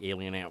on it like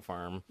Alien Ant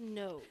Farm.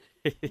 No.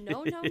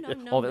 No.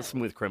 Oh, that's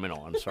Smooth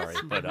Criminal. I'm sorry,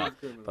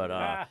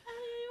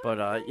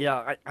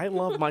 yeah, I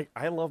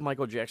love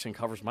Michael Jackson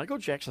covers. Michael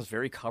Jackson's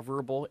very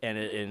coverable, and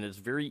it's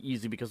very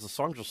easy because the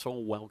songs are so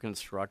well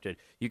constructed.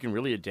 You can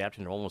really adapt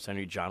into almost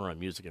any genre of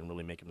music and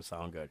really make them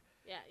sound good.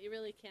 Yeah, you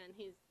really can.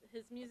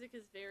 His music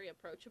is very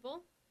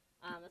approachable.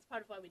 That's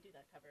part of why we do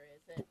that cover.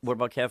 What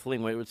about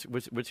Kathleen?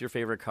 What's your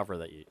favorite cover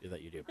that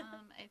you do?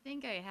 I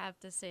think I have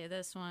to say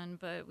this one,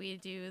 but we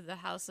do The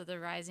House of the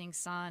Rising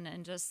Sun,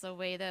 and just the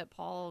way that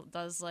Paul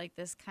does like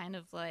this kind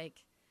of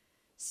like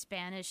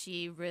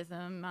Spanish-y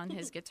rhythm on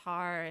his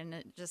guitar, and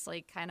it just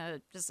like kind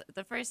of just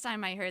the first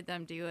time I heard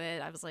them do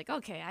it, I was like,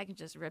 okay, I can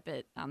just rip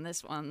it on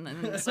this one.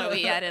 And so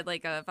we added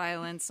like a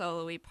violin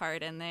solo-y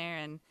part in there,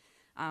 and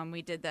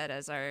we did that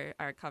as our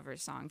cover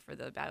song for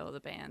the Battle of the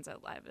Bands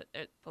at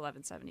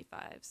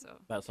 1175. So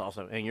that's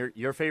awesome. And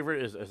your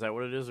favorite is that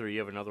what it is, or you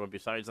have another one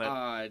besides that?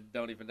 I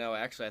don't even know.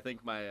 Actually, I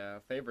think my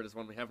favorite is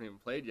one we haven't even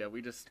played yet.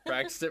 We just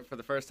practiced it for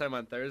the first time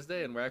on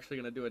Thursday, and we're actually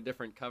going to do a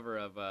different cover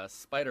of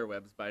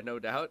Spiderwebs by No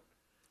Doubt.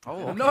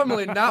 Oh,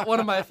 Normally not one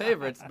of my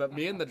favorites, but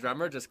me and the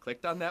drummer just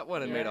clicked on that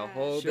one and made a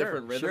whole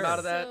different rhythm out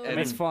of that. So- And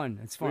It's fun.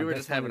 It's fun. we were That's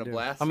just fun having to a do.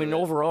 blast. I mean, with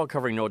it. overall,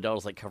 covering No Doubt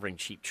is like covering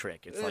Cheap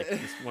Trick. It's like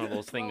it's one of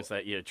those things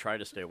that you try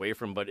to stay away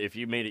from. But if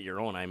you made it your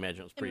own, I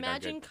imagine it's pretty darn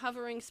Imagine good.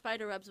 covering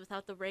Spiderwebs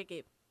without the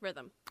reggae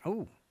rhythm.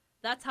 Oh,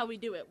 That's how we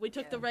do it. We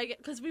took the reggae,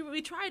 because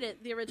we tried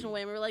it the original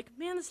way, and we were like,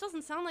 man, this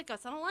doesn't sound like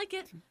us. I don't like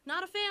it.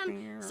 Not a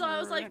fan. So I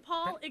was like,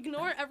 Paul,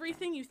 ignore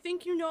everything you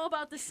think you know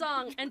about this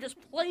song and just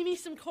play me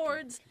some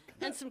chords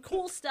and some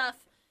cool stuff.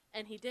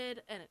 And he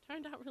did, and it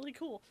turned out really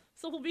cool.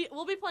 So we'll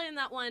be playing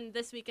that one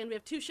this weekend. We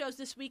have 2 shows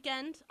this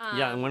weekend.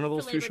 Yeah, and when are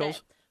those for 2 Labor Day.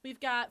 shows? We've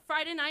got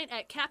Friday night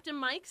at Captain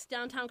Mike's,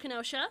 downtown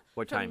Kenosha.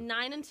 What from time?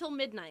 9 until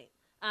midnight.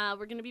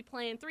 We're going to be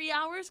playing 3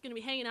 hours, going to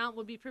be hanging out.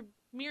 We'll be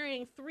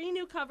premiering 3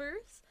 new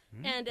covers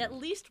and at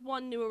least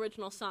 1 new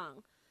original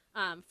song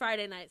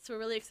Friday night. So we're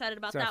really excited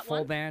about is that that full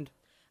one. band?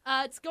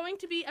 It's going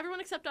to be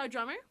everyone except our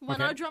drummer. When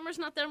Okay. our drummer's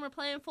not there and we're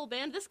playing full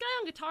band, this guy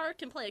on guitar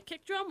can play a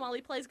kick drum while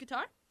he plays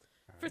guitar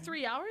for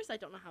 3 hours. I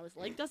don't know how his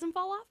leg doesn't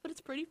fall off, but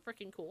it's pretty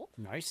freaking cool.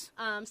 Nice.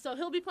 So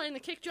he'll be playing the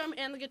kick drum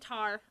and the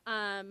guitar,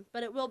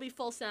 but it will be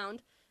full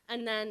sound.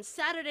 And then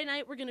Saturday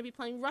night, we're going to be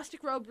playing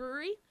Rustic Row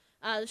Brewery.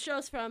 The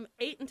show's from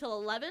 8 until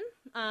 11.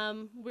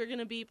 We're going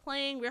to be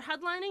we're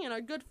headlining, and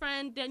our good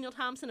friend Daniel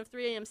Thompson of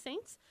 3 AM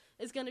Saints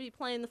is going to be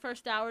playing the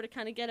first hour to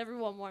kind of get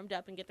everyone warmed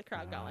up and get the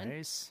crowd going.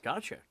 Nice.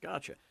 Gotcha.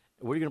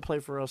 What are you going to play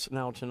for us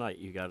now tonight?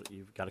 You've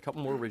got a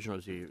couple more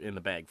originals in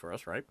the bag for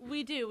us, right?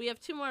 We do. We have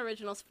 2 more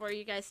originals for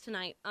you guys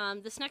tonight.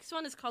 This next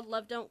one is called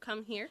Love Don't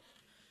Come Here.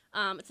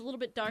 It's a little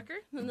bit darker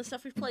than the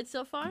stuff we've played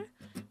so far,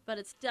 but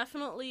it's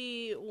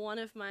definitely one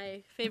of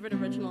my favorite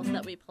originals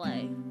that we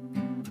play.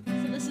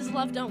 So this is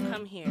Love Don't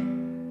Come Here.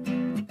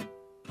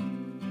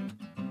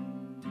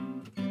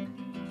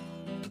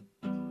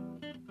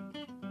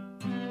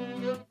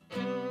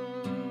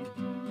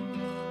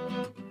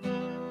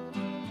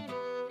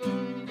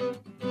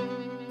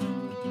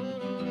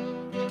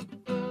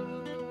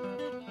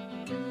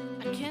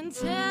 I can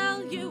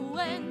tell you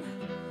when,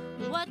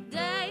 what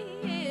day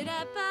it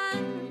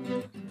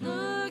happened.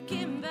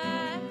 Looking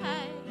back,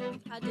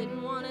 I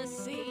didn't want to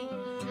see.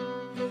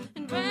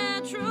 In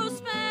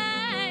retrospect,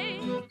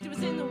 it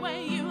was in the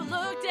way you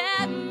looked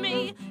at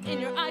me. In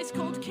your ice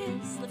cold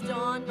kiss left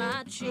on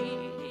my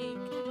cheek.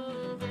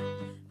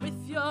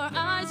 With your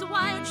eyes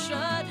wide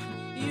shut,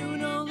 you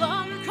no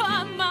longer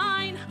caught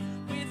mine.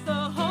 With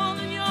a hole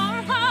in your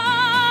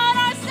heart,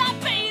 I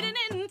stopped fading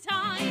in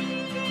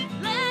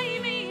time. Lay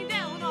me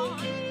down on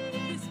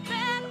this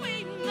bed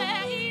we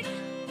made.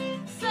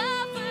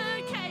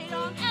 Suffocate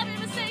on every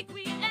mistake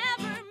we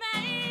ever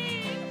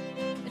made.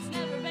 It's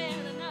never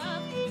been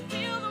enough to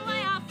feel the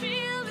way I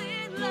feel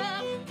in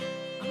love.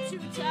 I'm too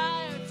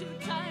tired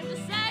to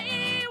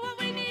say what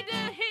we need to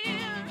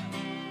hear.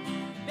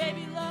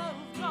 Baby, love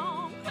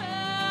don't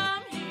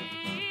come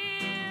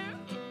here.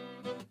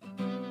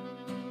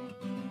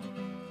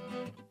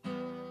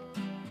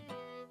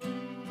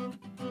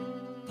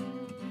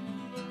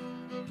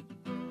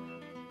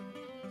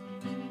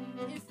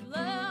 If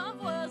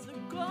love was the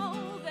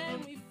goal,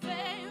 then we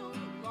failed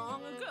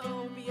long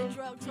ago. Be it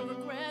drugs or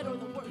regret or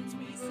the words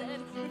we said.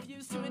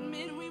 Refuse to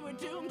admit we were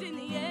doomed in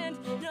the end.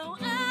 No,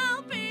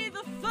 I'll be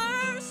the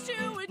first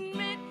to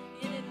admit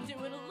you didn't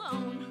do it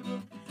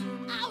alone.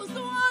 I was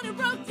the one who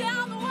broke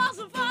down the walls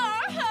of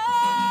our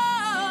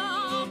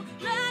home.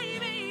 Lay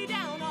me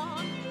down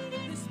on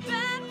this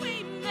bed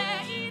we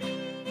made.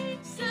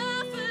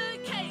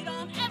 Suffocate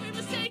on every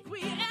mistake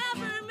we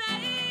ever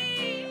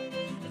made.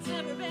 It's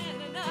never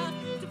been enough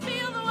to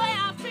feel the way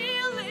I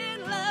feel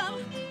in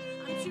love.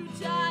 I'm too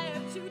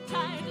tired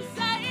to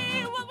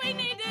say what we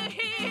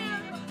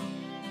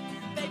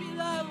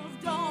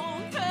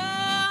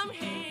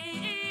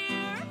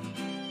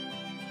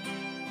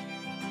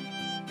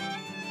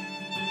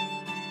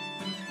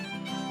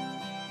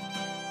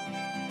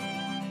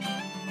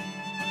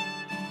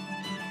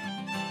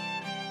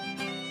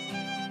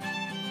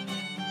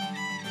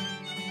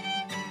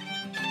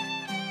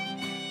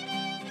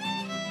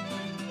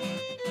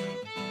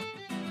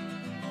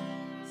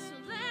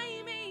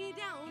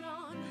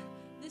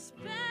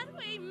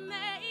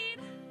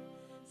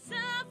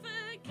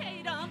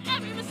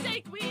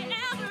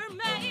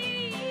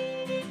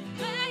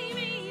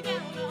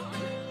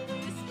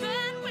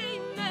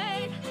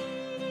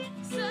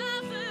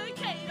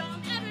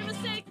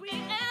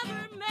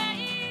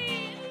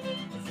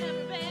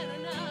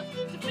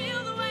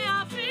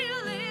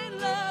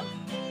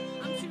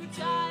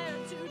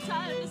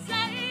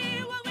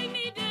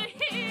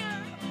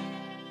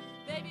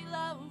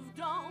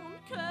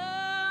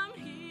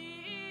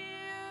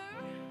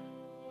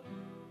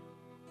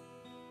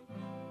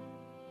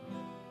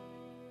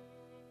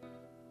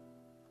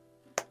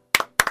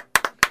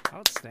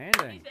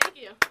Outstanding. Thank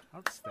you.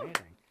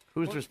 Outstanding.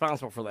 Who's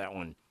responsible for that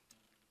one?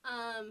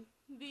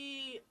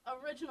 The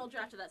original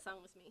draft of that song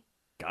was me,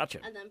 Gotcha.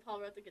 and then Paul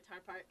wrote the guitar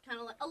part. Kind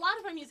of like a lot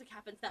of our music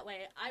happens that way.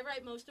 I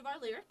write most of our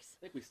lyrics.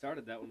 I think we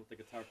started that one with the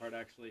guitar part,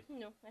 actually.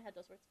 No, I had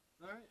those words.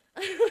 All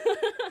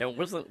right. And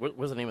what's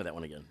the name of that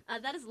one again?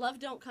 That is "Love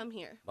Don't Come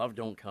Here." Love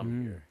Don't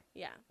Come Here.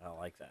 Yeah, I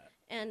like that.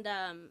 and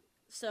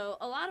so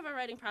a lot of our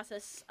writing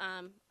process,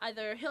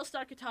 either he'll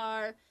start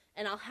guitar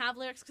and I'll have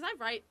lyrics because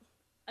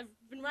I've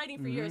been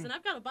writing for years, and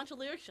I've got a bunch of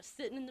lyrics just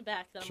sitting in the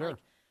back that Sure. I'm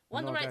like,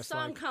 when know the what right that's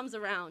song like. comes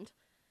around,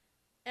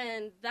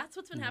 and that's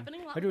what's been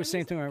happening. A lot I do with the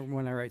our same music. thing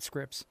when I write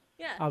scripts.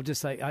 Yeah. I'll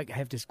just like I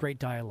have this great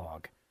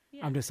dialogue.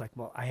 Yeah. I'm just like,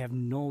 well, I have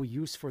no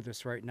use for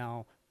this right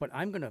now, but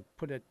I'm gonna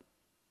put it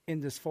in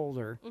this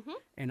folder,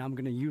 and I'm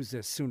gonna use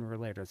this sooner or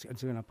later.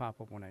 It's gonna pop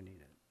up when I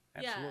need it.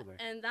 Absolutely.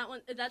 Yeah, and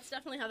that's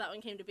definitely how that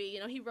one came to be. You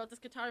know, he wrote this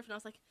guitar riff, and I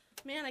was like,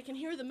 man, I can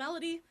hear the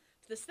melody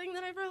to this thing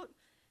that I wrote.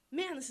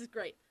 Man, this is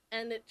great.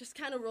 And it just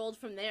kind of rolled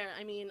from there.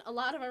 I mean, a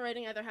lot of our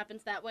writing either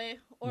happens that way,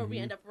 or we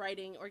end up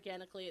writing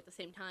organically at the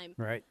same time.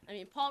 Right. I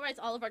mean, Paul writes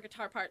all of our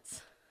guitar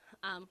parts.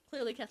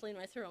 Clearly, Kathleen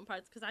writes her own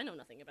parts because I know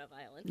nothing about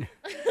violin.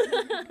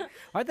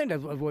 I think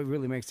that's what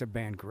really makes a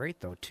band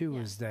great, though, too,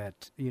 Yeah. is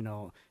that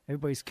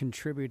everybody's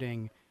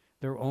contributing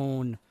their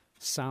own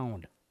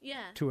sound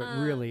Yeah. to it.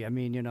 Really, I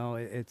mean,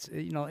 it's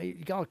you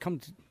all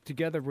come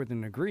together with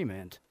an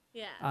agreement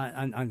Yeah.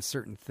 on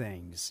certain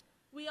things.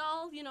 We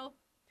all,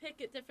 pick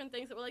at different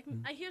things that we're like,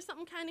 I hear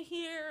something kind of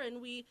here,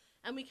 and we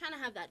kind of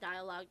have that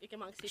dialogue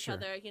amongst each Sure.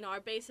 other. You know, our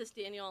bassist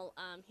Daniel,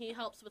 he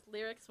helps with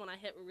lyrics when I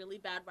hit really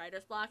bad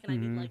writer's block and I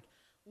need like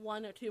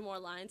one or two more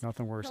lines.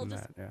 Nothing worse He'll than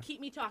just that. Yeah.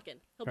 keep me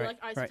talking. He'll Right, be like,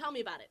 all right, right. so tell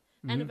me about it,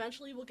 and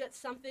eventually we'll get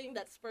something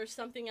that spurs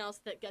something else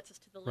that gets us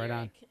to the Right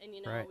lyric. on.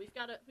 And Right. we've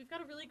got a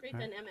really great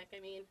dynamic.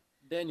 I mean,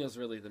 Daniel's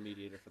really the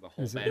mediator for the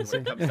whole Is it- band is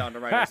when it it? comes down to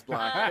writer's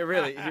block. He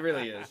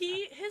really is.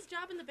 his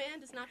job in the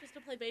band is not just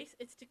to play bass;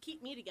 it's to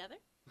keep me together.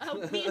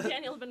 Me and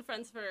Daniel have been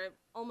friends for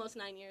almost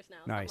 9 years now,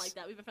 something Nice. like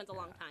that. We've been friends a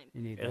long time.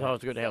 You need It's that.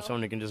 always good to have So-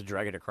 someone who can just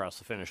drag it across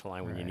the finish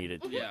line when you need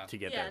it Yeah. to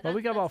get Yeah, there. Well,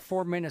 we got about that's-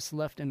 4 minutes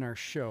left in our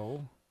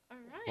show. All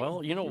right.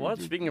 Well, you know what?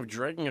 Speaking of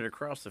dragging it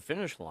across the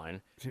finish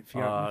line, If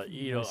you have-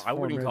 it's I 4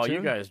 wouldn't minutes call you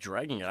in. guys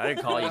dragging it. I'd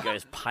call you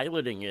guys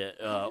piloting it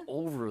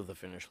over the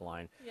finish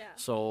line. Yeah.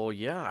 So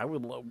yeah, I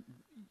would love.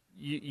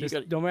 You Just,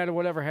 got. no matter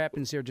whatever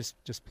happens here, just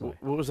play.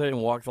 What was that in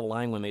Walk the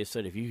Line when they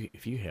said if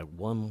you had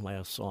one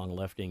last song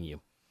left in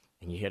you,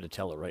 and you had to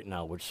tell it right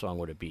now, which song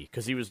would it be?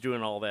 Because he was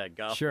doing all that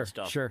gospel Sure,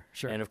 stuff. sure.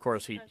 And of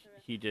course he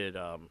did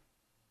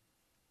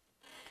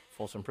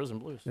Folsom Prison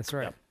Blues. That's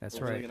right. Yep. That's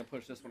We're really right. gonna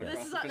push this one This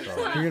across is the a- finish this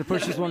line. is You're gonna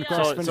push this one across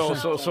the So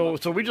finish line.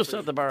 so we just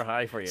set the bar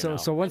high for you. now.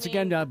 So once I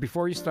again, mean-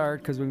 before you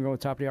start, because we can go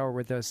top of the hour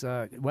with this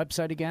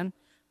website again.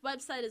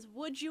 Website is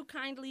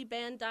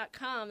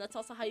wouldyoukindlyband.com. That's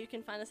also how you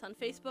can find us on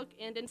Facebook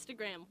and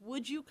Instagram.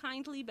 Would You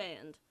Kindly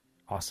Band.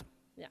 Awesome.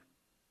 Yeah.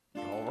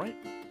 All right.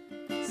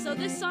 So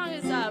this song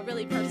is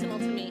really personal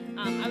to me.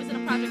 I was in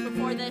a project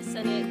before this,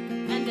 and it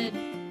ended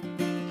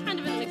kind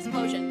of in an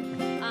explosion.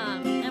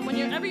 And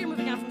whenever you're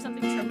moving out from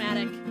something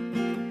traumatic,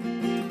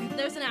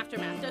 there's an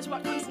aftermath. There's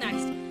what comes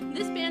next.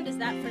 This band is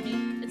that for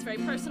me. It's very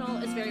personal.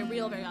 It's very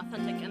real, very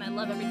authentic, and I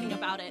love everything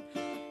about it.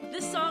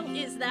 This song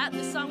is that.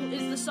 This song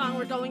is the song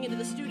we're going into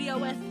the studio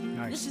with.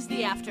 Nice. This is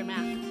the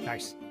aftermath.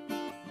 Nice.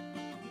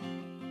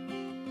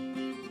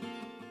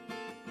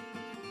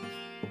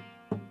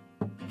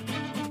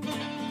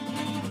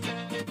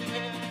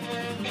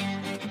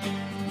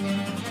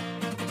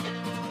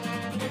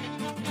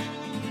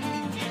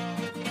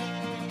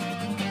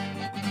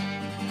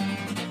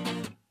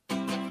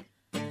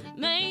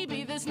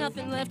 Maybe there's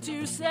nothing left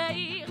to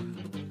say.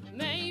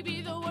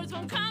 Maybe the words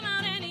won't come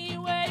out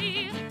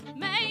anyway.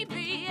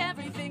 Maybe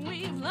everything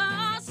we've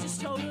lost is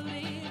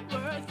totally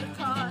worth the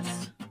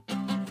cost.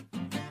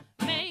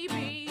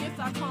 Maybe if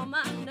I calm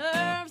my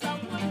nerves, I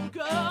wouldn't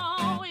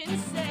go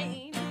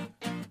insane.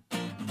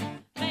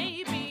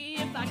 Maybe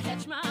if I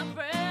catch my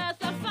breath,